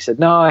yet?" And he said,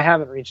 "No, I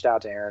haven't reached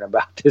out to Aaron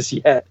about this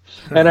yet."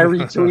 And I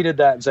retweeted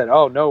that and said,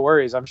 "Oh, no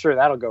worries. I'm sure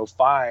that'll go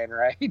fine,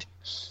 right?"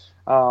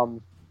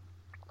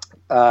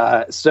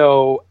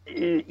 So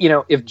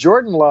if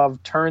Jordan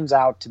Love turns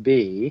out to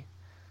be,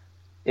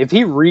 if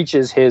he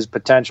reaches his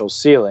potential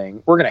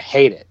ceiling, we're going to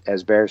hate it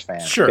as Bears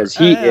fans. Sure, because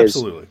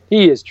absolutely.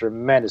 He is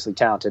tremendously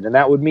talented, and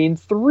that would mean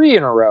 3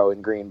 in a row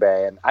in Green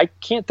Bay. And I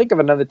can't think of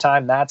another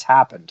time that's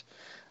happened,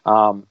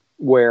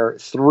 where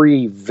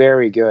 3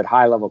 very good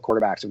high-level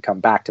quarterbacks have come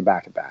back to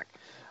back to back.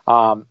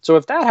 So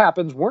if that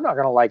happens, we're not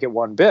going to like it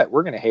one bit.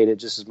 We're going to hate it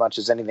just as much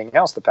as anything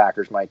else the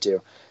Packers might do.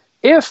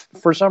 If,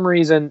 for some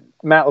reason,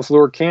 Matt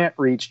LaFleur can't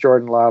reach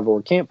Jordan Love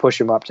or can't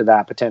push him up to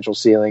that potential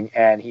ceiling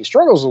and he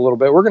struggles a little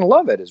bit, we're going to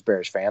love it as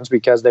Bears fans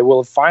because they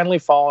will have finally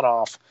fallen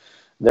off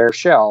their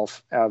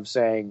shelf of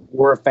saying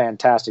we're a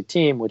fantastic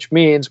team, which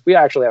means we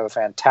actually have a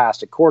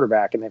fantastic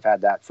quarterback, and they've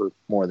had that for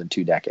more than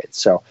 2 decades.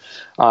 So,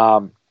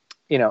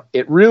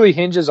 it really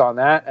hinges on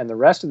that, and the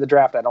rest of the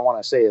draft I don't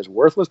want to say is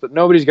worthless, but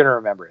nobody's going to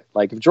remember it.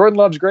 Like, if Jordan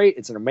Love's great,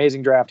 it's an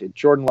amazing draft. If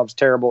Jordan Love's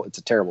terrible, it's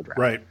a terrible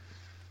draft. Right.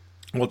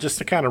 Well, just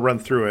to kind of run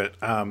through it,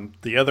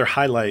 the other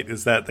highlight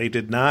is that they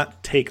did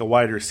not take a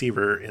wide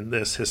receiver in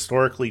this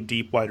historically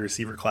deep wide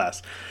receiver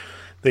class.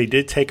 They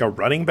did take a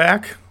running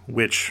back,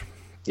 which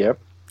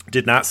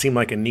did not seem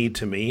like a need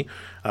to me.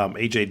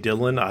 A.J.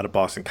 Dillon out of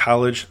Boston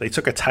College. They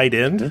took a tight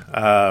end,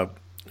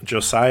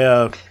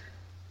 Josiah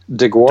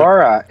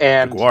DeGuara.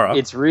 And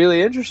it's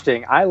really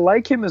interesting. I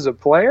like him as a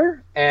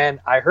player, and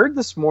I heard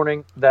this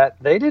morning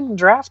that they didn't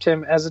draft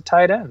him as a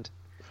tight end.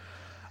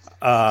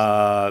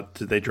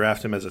 Did they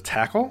draft him as a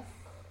tackle?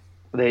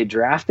 They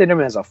drafted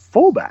him as a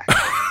fullback.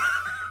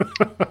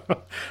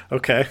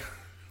 Okay,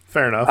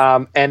 fair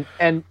enough.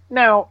 And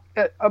now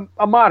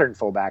a modern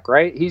fullback,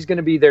 right? He's going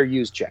to be their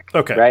use check.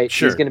 Okay, right?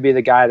 Sure. He's going to be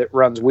the guy that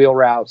runs wheel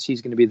routes.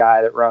 He's going to be the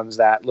guy that runs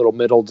that little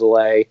middle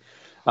delay.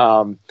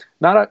 Not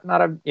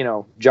a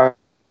John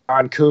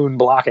Kuhn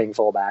blocking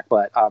fullback,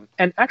 but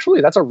and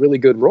actually that's a really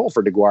good role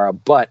for DeGuara,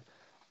 but.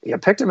 You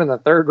picked him in the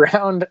 3rd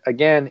round,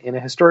 again, in a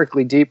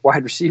historically deep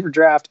wide receiver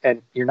draft,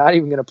 and you're not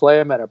even going to play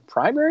him at a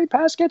primary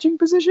pass-catching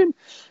position?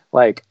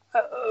 Like,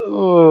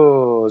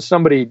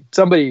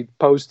 somebody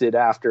posted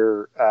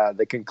after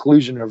the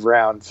conclusion of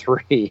round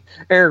 3,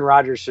 Aaron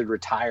Rodgers should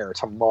retire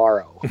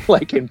tomorrow,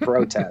 like in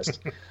protest.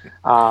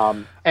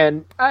 And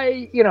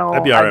I'd be all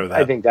right with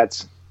that. I think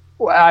that's,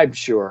 I'm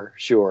sure.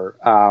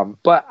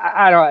 But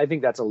I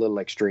think that's a little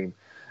extreme.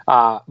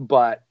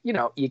 But,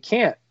 you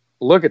can't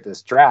look at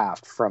this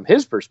draft from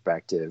his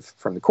perspective,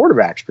 from the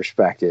quarterback's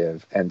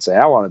perspective, and say,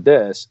 I wanted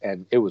this,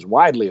 and it was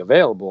widely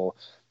available,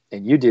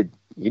 and you did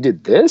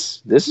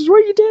this? This is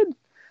what you did?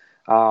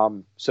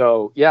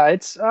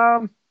 It's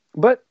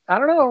but I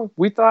don't know.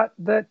 We thought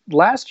that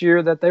last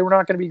year that they were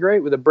not going to be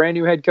great with a brand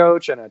new head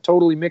coach and a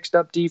totally mixed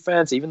up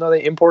defense, even though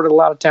they imported a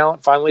lot of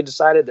talent, finally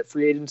decided that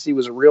free agency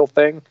was a real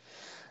thing.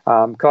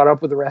 Caught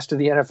up with the rest of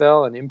the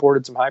NFL and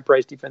imported some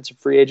high-priced defensive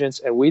free agents,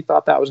 and we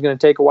thought that was going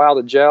to take a while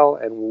to gel,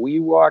 and we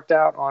walked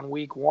out on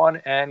week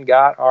 1 and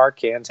got our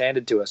cans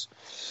handed to us.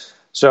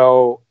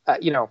 So,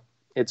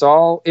 it's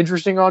all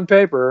interesting on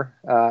paper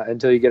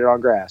until you get it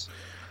on grass.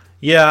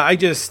 Yeah,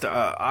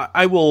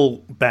 I will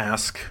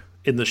bask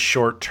in the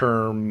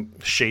short-term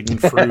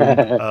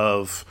schadenfreude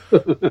of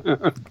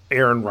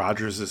Aaron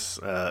Rodgers'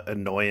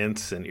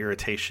 annoyance and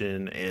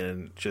irritation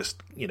and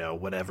just,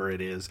 whatever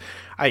it is.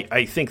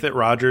 I think that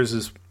Rodgers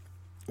is,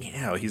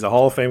 he's a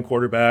Hall of Fame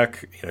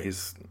quarterback.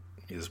 He's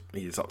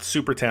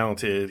super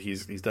talented.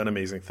 He's done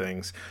amazing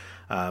things.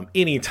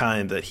 Any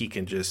time that he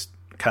can just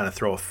kind of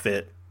throw a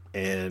fit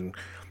and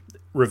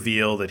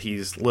reveal that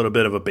he's a little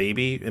bit of a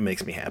baby, it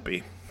makes me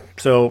happy.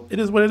 So it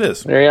is what it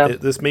is. Yeah.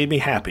 This made me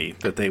happy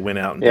that they went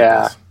out and did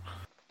this.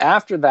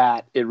 After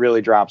that, it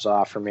really drops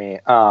off for me.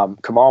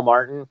 Kamal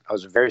Martin, I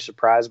was very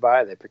surprised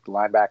by. They picked a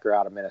linebacker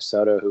out of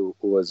Minnesota who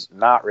was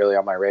not really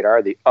on my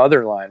radar. The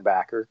other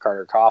linebacker,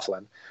 Carter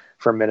Coughlin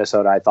from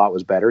Minnesota, I thought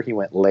was better. He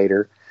went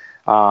later.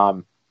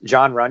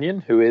 John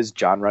Runyon, who is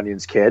John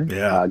Runyon's kid,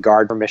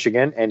 guard from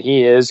Michigan, and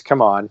he is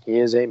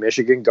a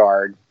Michigan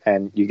guard,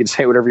 and you can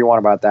say whatever you want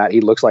about that. He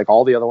looks like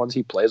all the other ones.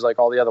 He plays like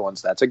all the other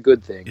ones. That's a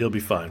good thing. He'll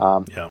be fine.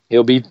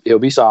 He'll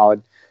be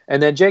solid.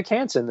 And then Jake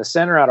Hansen, the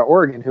center out of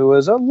Oregon, who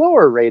was a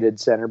lower-rated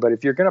center, but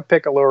if you're going to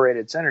pick a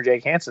lower-rated center,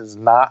 Jake Hansen's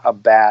not a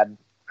bad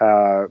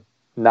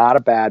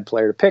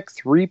player to pick.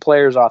 3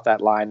 players off that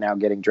line now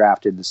getting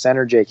drafted: the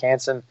center Jake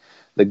Hansen,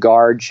 the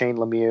guard Shane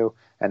Lemieux,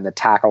 and the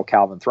tackle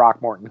Calvin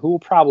Throckmorton, who will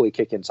probably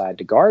kick inside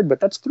to guard. But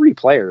that's 3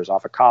 players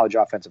off a college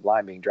offensive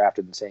line being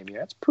drafted in the same year.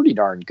 That's pretty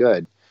darn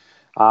good.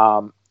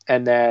 And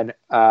then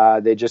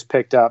they just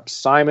picked up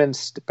Simon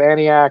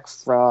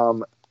Stepaniak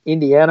from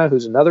Indiana,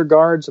 who's another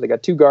guard. So they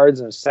got 2 guards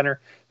and a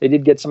center. They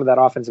did get some of that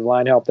offensive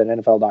line help that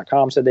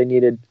NFL.com said they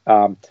needed.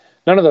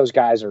 None of those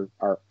guys are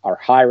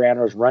high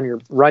runners.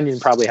 Runyon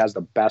probably has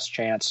the best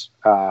chance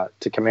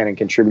to come in and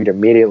contribute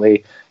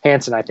immediately.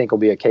 Hansen, I think, will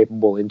be a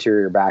capable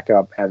interior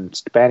backup, and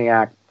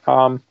Stepaniak,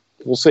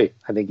 we'll see.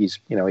 I think he's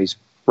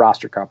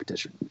roster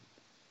competition.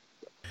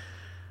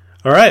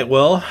 All right,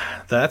 well,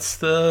 that's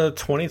the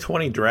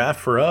 2020 draft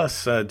for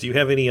us. Do you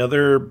have any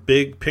other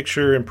big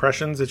picture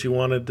impressions that you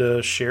wanted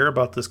to share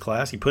about this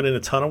class? You put in a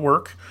ton of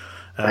work.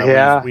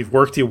 We've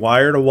worked you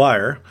wire to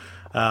wire.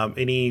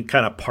 Any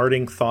kind of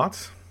parting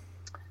thoughts?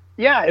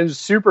 Yeah, it was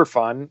super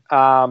fun.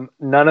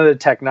 None of the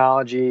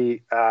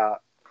technology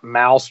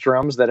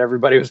maelstroms that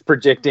everybody was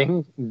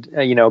predicting,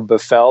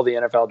 befell the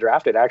NFL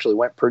draft. It actually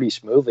went pretty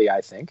smoothly,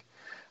 I think.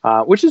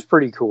 Which is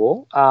pretty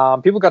cool.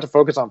 People got to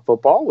focus on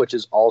football, which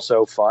is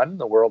also fun.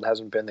 The world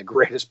hasn't been the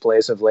greatest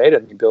place of late,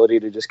 and the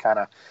ability to just kind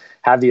of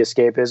have the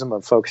escapism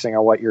of focusing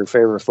on what your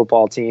favorite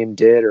football team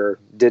did or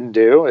didn't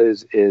do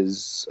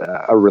is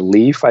a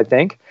relief, I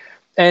think.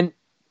 And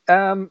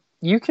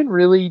you can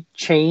really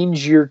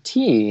change your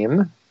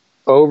team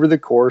over the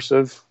course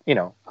of,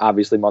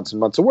 obviously months and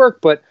months of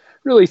work, but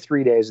really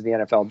 3 days of the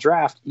NFL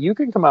draft. You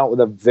can come out with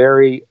a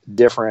very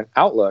different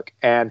outlook,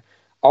 and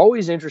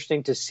always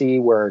interesting to see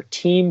where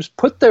teams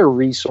put their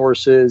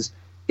resources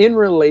in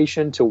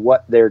relation to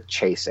what they're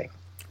chasing,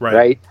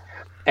 right?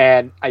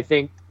 And I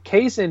think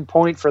case in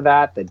point for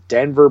that, the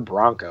Denver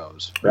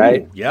Broncos,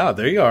 right? Ooh, yeah,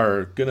 they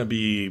are going to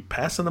be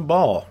passing the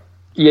ball.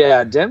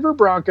 Yeah, Denver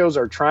Broncos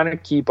are trying to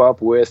keep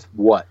up with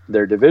what?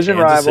 Their division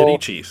Kansas rival, City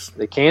Chiefs.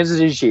 The Kansas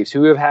City Chiefs,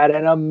 who have had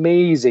an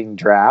amazing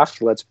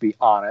draft, let's be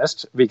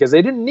honest, because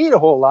they didn't need a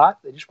whole lot.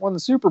 They just won the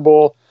Super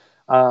Bowl.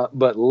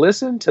 But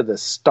listen to the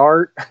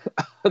start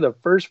of the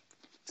first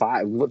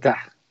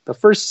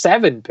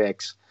 7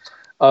 picks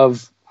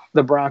of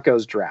the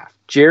Broncos draft.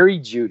 Jerry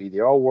Jeudy,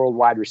 the all-world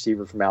wide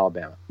receiver from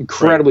Alabama,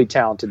 incredibly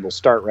talented, will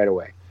start right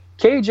away.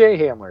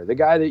 KJ Hamler, the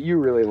guy that you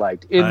really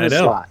liked, in the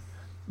slot,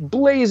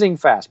 blazing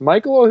fast.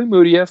 Michael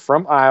Ojemudia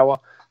from Iowa,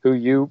 who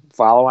you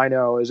follow, I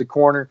know, is a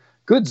corner,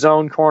 good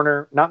zone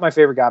corner, not my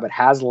favorite guy, but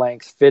has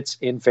length, fits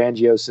in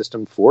Fangio's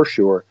system for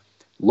sure.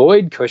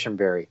 Lloyd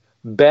Cushenberry,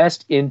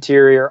 best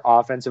interior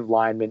offensive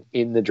lineman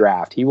in the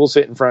draft. He will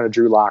sit in front of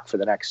Drew Lock for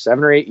the next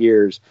 7 or 8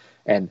 years,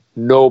 and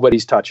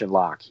nobody's touching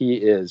Lock.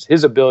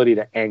 His ability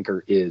to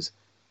anchor is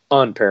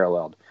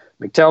unparalleled.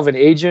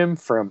 McTelvin Agim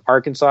from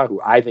Arkansas,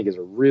 who I think is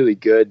a really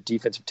good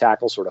defensive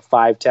tackle, sort of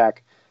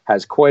 5-tech,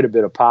 has quite a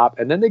bit of pop.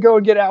 And then they go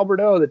and get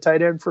Alberto, the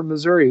tight end from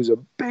Missouri, who's a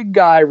big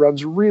guy,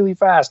 runs really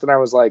fast. And I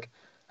was like,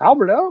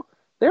 Alberto?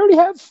 They already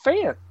have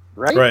Fant,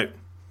 right? Right.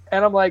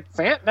 And I'm like,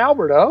 Fant and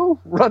Alberto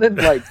running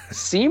like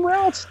seam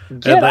routes?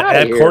 Get out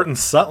of here. Add Courtland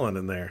Sutton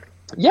in there.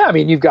 Yeah, I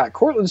mean, you've got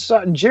Courtland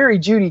Sutton, Jerry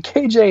Jeudy,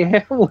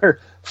 KJ Hamler,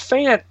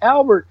 Fant,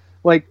 Albert,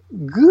 like,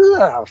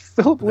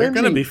 Philip Lindsay. They're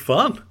going to be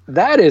fun.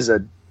 That is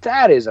a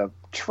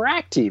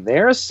track team.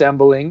 They're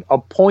assembling a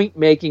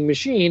point-making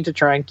machine to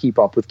try and keep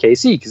up with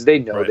KC because they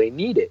know they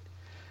need it.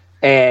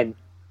 And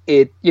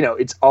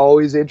it's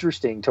always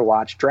interesting to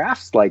watch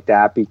drafts like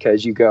that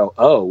because you go,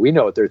 oh, we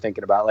know what they're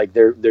thinking about. Like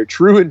their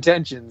true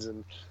intentions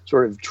and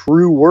sort of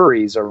true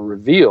worries are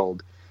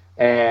revealed.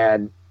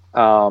 And,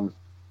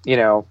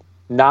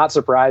 not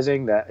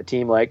surprising that a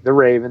team like the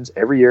Ravens,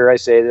 every year I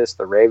say this,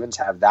 the Ravens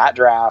have that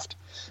draft,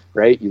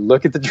 right? You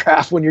look at the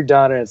draft when you're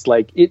done and it's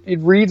like, it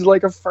reads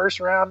like a first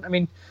round. I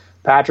mean,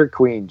 Patrick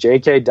Queen,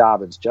 J.K.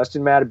 Dobbins,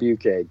 Justin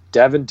Madubuike,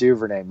 Devin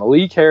Duvernay,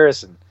 Malik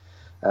Harrison,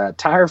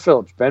 Tyre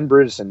Phillips, Ben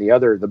Bridgeson,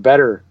 the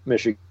better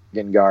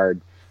Michigan guard.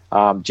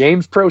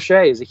 James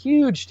Prochet is a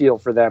huge steal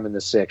for them in the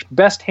 6th.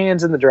 Best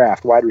hands in the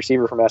draft, wide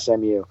receiver from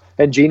SMU.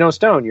 And Geno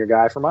Stone, your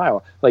guy from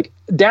Iowa. Like,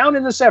 down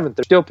in the 7th,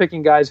 they're still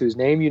picking guys whose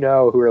name you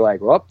know who are like,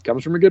 well,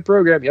 comes from a good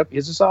program. Yep,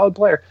 he's a solid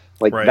player.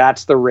 Like,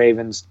 That's the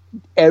Ravens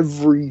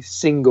every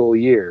single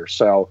year.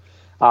 So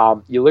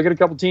you look at a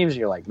couple teams and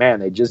you're like,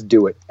 man, they just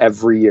do it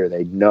every year.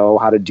 They know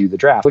how to do the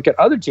draft. Look at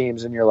other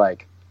teams and you're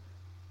like,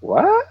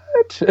 what?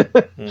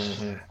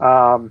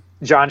 Mm-hmm.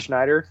 John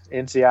Schneider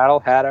in Seattle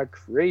had a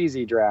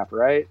crazy draft,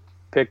 right?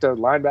 picked a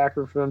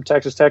linebacker from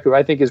Texas Tech who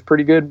I think is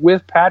pretty good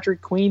with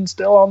Patrick Queen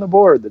still on the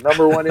board, the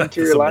number one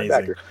interior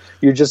linebacker.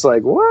 You're just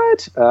like,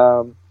 what?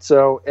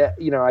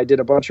 I did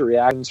a bunch of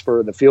reactions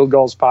for the Field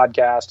Goals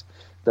podcast,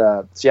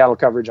 the Seattle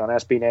coverage on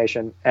SB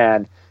Nation,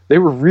 and they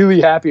were really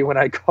happy when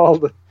I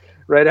called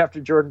right after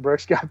Jordan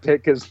Brooks got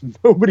picked because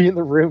nobody in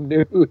the room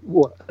knew who he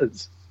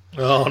was.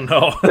 Oh,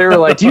 no. They were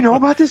like, do you know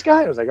about this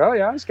guy? I was like, oh,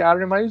 yeah, I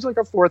scouted him. He's like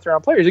a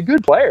fourth-round player. He's a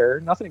good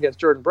player. Nothing against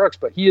Jordan Brooks,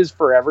 but he is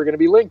forever going to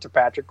be linked to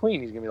Patrick Queen.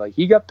 He's going to be like,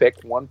 he got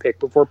picked one pick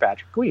before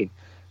Patrick Queen.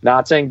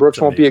 Not saying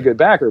Brooks won't be a good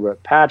backer,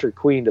 but Patrick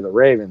Queen to the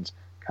Ravens,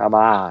 come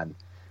on.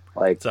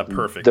 Like, it's a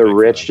perfect the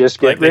rich just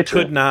get richer.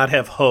 They could not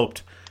have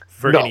hoped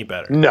for any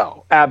better.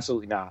 No,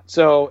 absolutely not.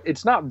 So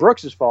it's not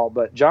Brooks' fault,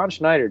 but John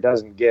Schneider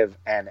doesn't give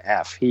an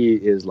F. He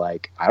is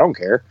like, I don't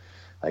care.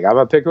 Like, I'm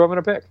going to pick who I'm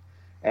going to pick.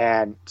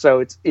 And so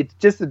it's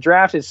just the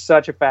draft is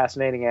such a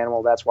fascinating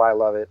animal. That's why I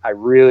love it. I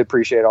really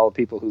appreciate all the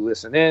people who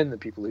listen in, the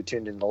people who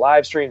tuned in the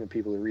live stream, the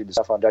people who read the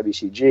stuff on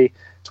WCG.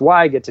 It's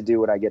why I get to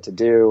do what I get to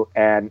do.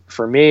 And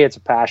for me, it's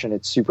a passion.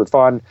 It's super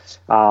fun.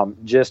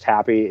 Just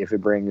happy if it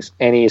brings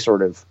any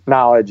sort of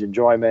knowledge,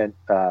 enjoyment,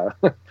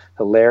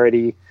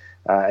 hilarity,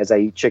 as I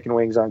eat chicken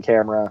wings on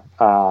camera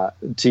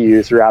to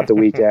you throughout the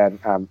weekend.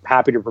 I'm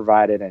happy to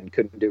provide it and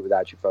couldn't do it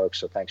without you folks.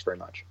 So thanks very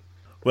much.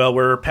 Well,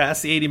 we're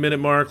past the 80-minute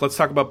mark. Let's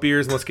talk about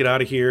beers and let's get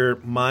out of here.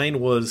 Mine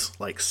was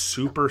like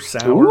super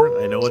sour.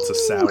 Ooh. I know it's a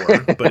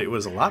sour, but it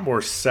was a lot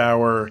more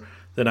sour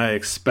than I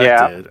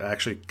expected. Yeah.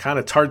 Actually, kind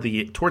of towards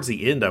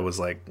the end, I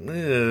was like,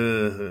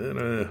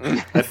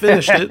 I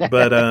finished it,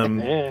 but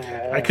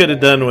I could have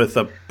done with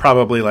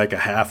probably like a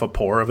half a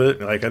pour of it.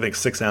 Like I think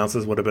 6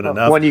 ounces would have been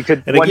enough. One you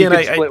could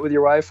split with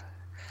your wife.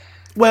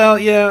 Well,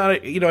 yeah,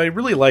 I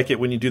really like it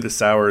when you do the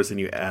sours and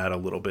you add a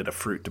little bit of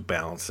fruit to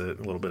balance it,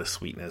 a little bit of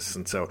sweetness,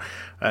 and so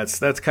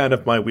that's kind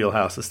of my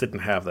wheelhouse. This didn't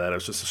have that; it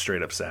was just a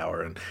straight up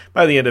sour, and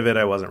by the end of it,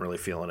 I wasn't really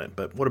feeling it.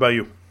 But what about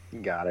you?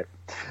 Got it.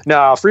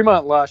 No,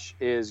 Fremont Lush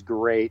is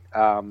great.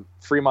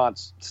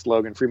 Fremont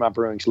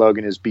Brewing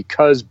slogan is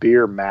 "Because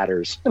beer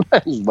matters."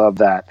 I love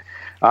that.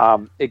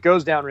 It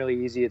goes down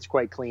really easy. It's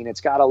quite clean.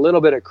 It's got a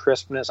little bit of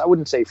crispness. I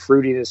wouldn't say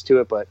fruitiness to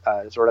it, but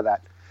sort of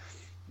that.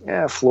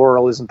 Yeah,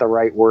 floral isn't the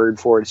right word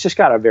for it. It's just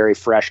got a very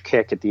fresh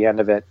kick at the end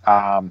of it.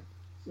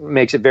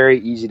 Makes it very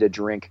easy to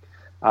drink.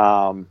 It's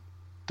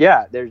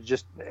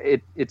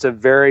a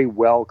very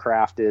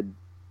well-crafted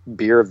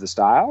beer of the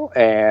style,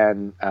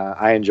 and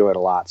I enjoy it a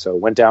lot. So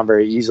it went down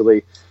very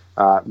easily.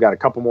 Got a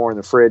couple more in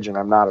the fridge, and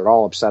I'm not at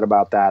all upset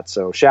about that.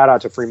 So shout out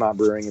to Fremont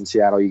Brewing in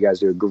Seattle. You guys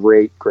do a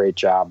great, great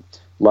job.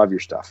 Love your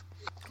stuff.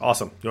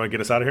 Awesome. You want to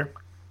get us out of here?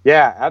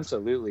 Yeah,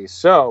 absolutely.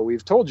 So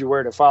we've told you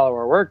where to follow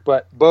our work,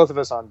 but both of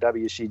us on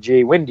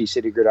WCG, Windy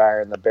City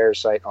Gridiron, the Bears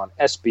site on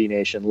SB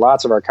Nation.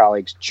 Lots of our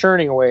colleagues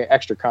churning away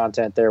extra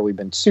content there. We've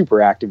been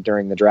super active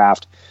during the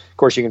draft. Of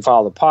course, you can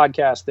follow the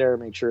podcast there.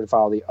 Make sure to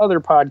follow the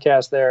other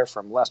podcast there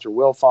from Lester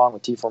Wilfong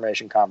with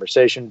T-Formation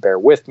Conversation, Bear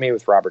With Me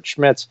with Robert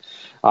Schmitz,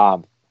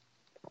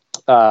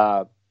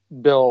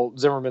 Bill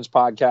Zimmerman's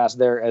podcast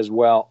there as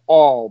well,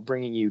 all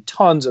bringing you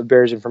tons of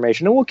Bears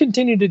information. And we'll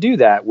continue to do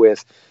that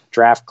with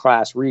draft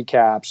class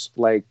recaps,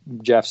 like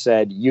Jeff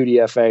said,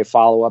 UDFA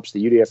follow-ups.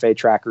 The UDFA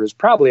tracker is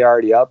probably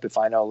already up if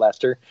I know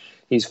Lester.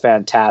 He's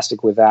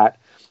fantastic with that.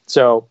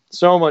 So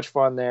much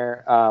fun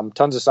there.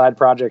 Tons of side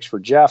projects for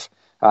Jeff.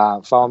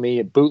 Follow me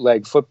at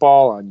Bootleg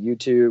Football on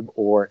YouTube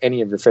or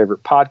any of your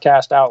favorite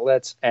podcast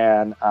outlets.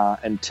 And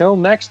until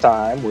next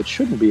time, which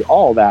shouldn't be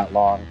all that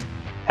long,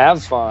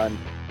 have fun.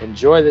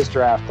 Enjoy this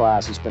draft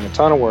class. It's been a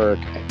ton of work,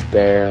 and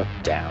bear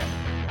down.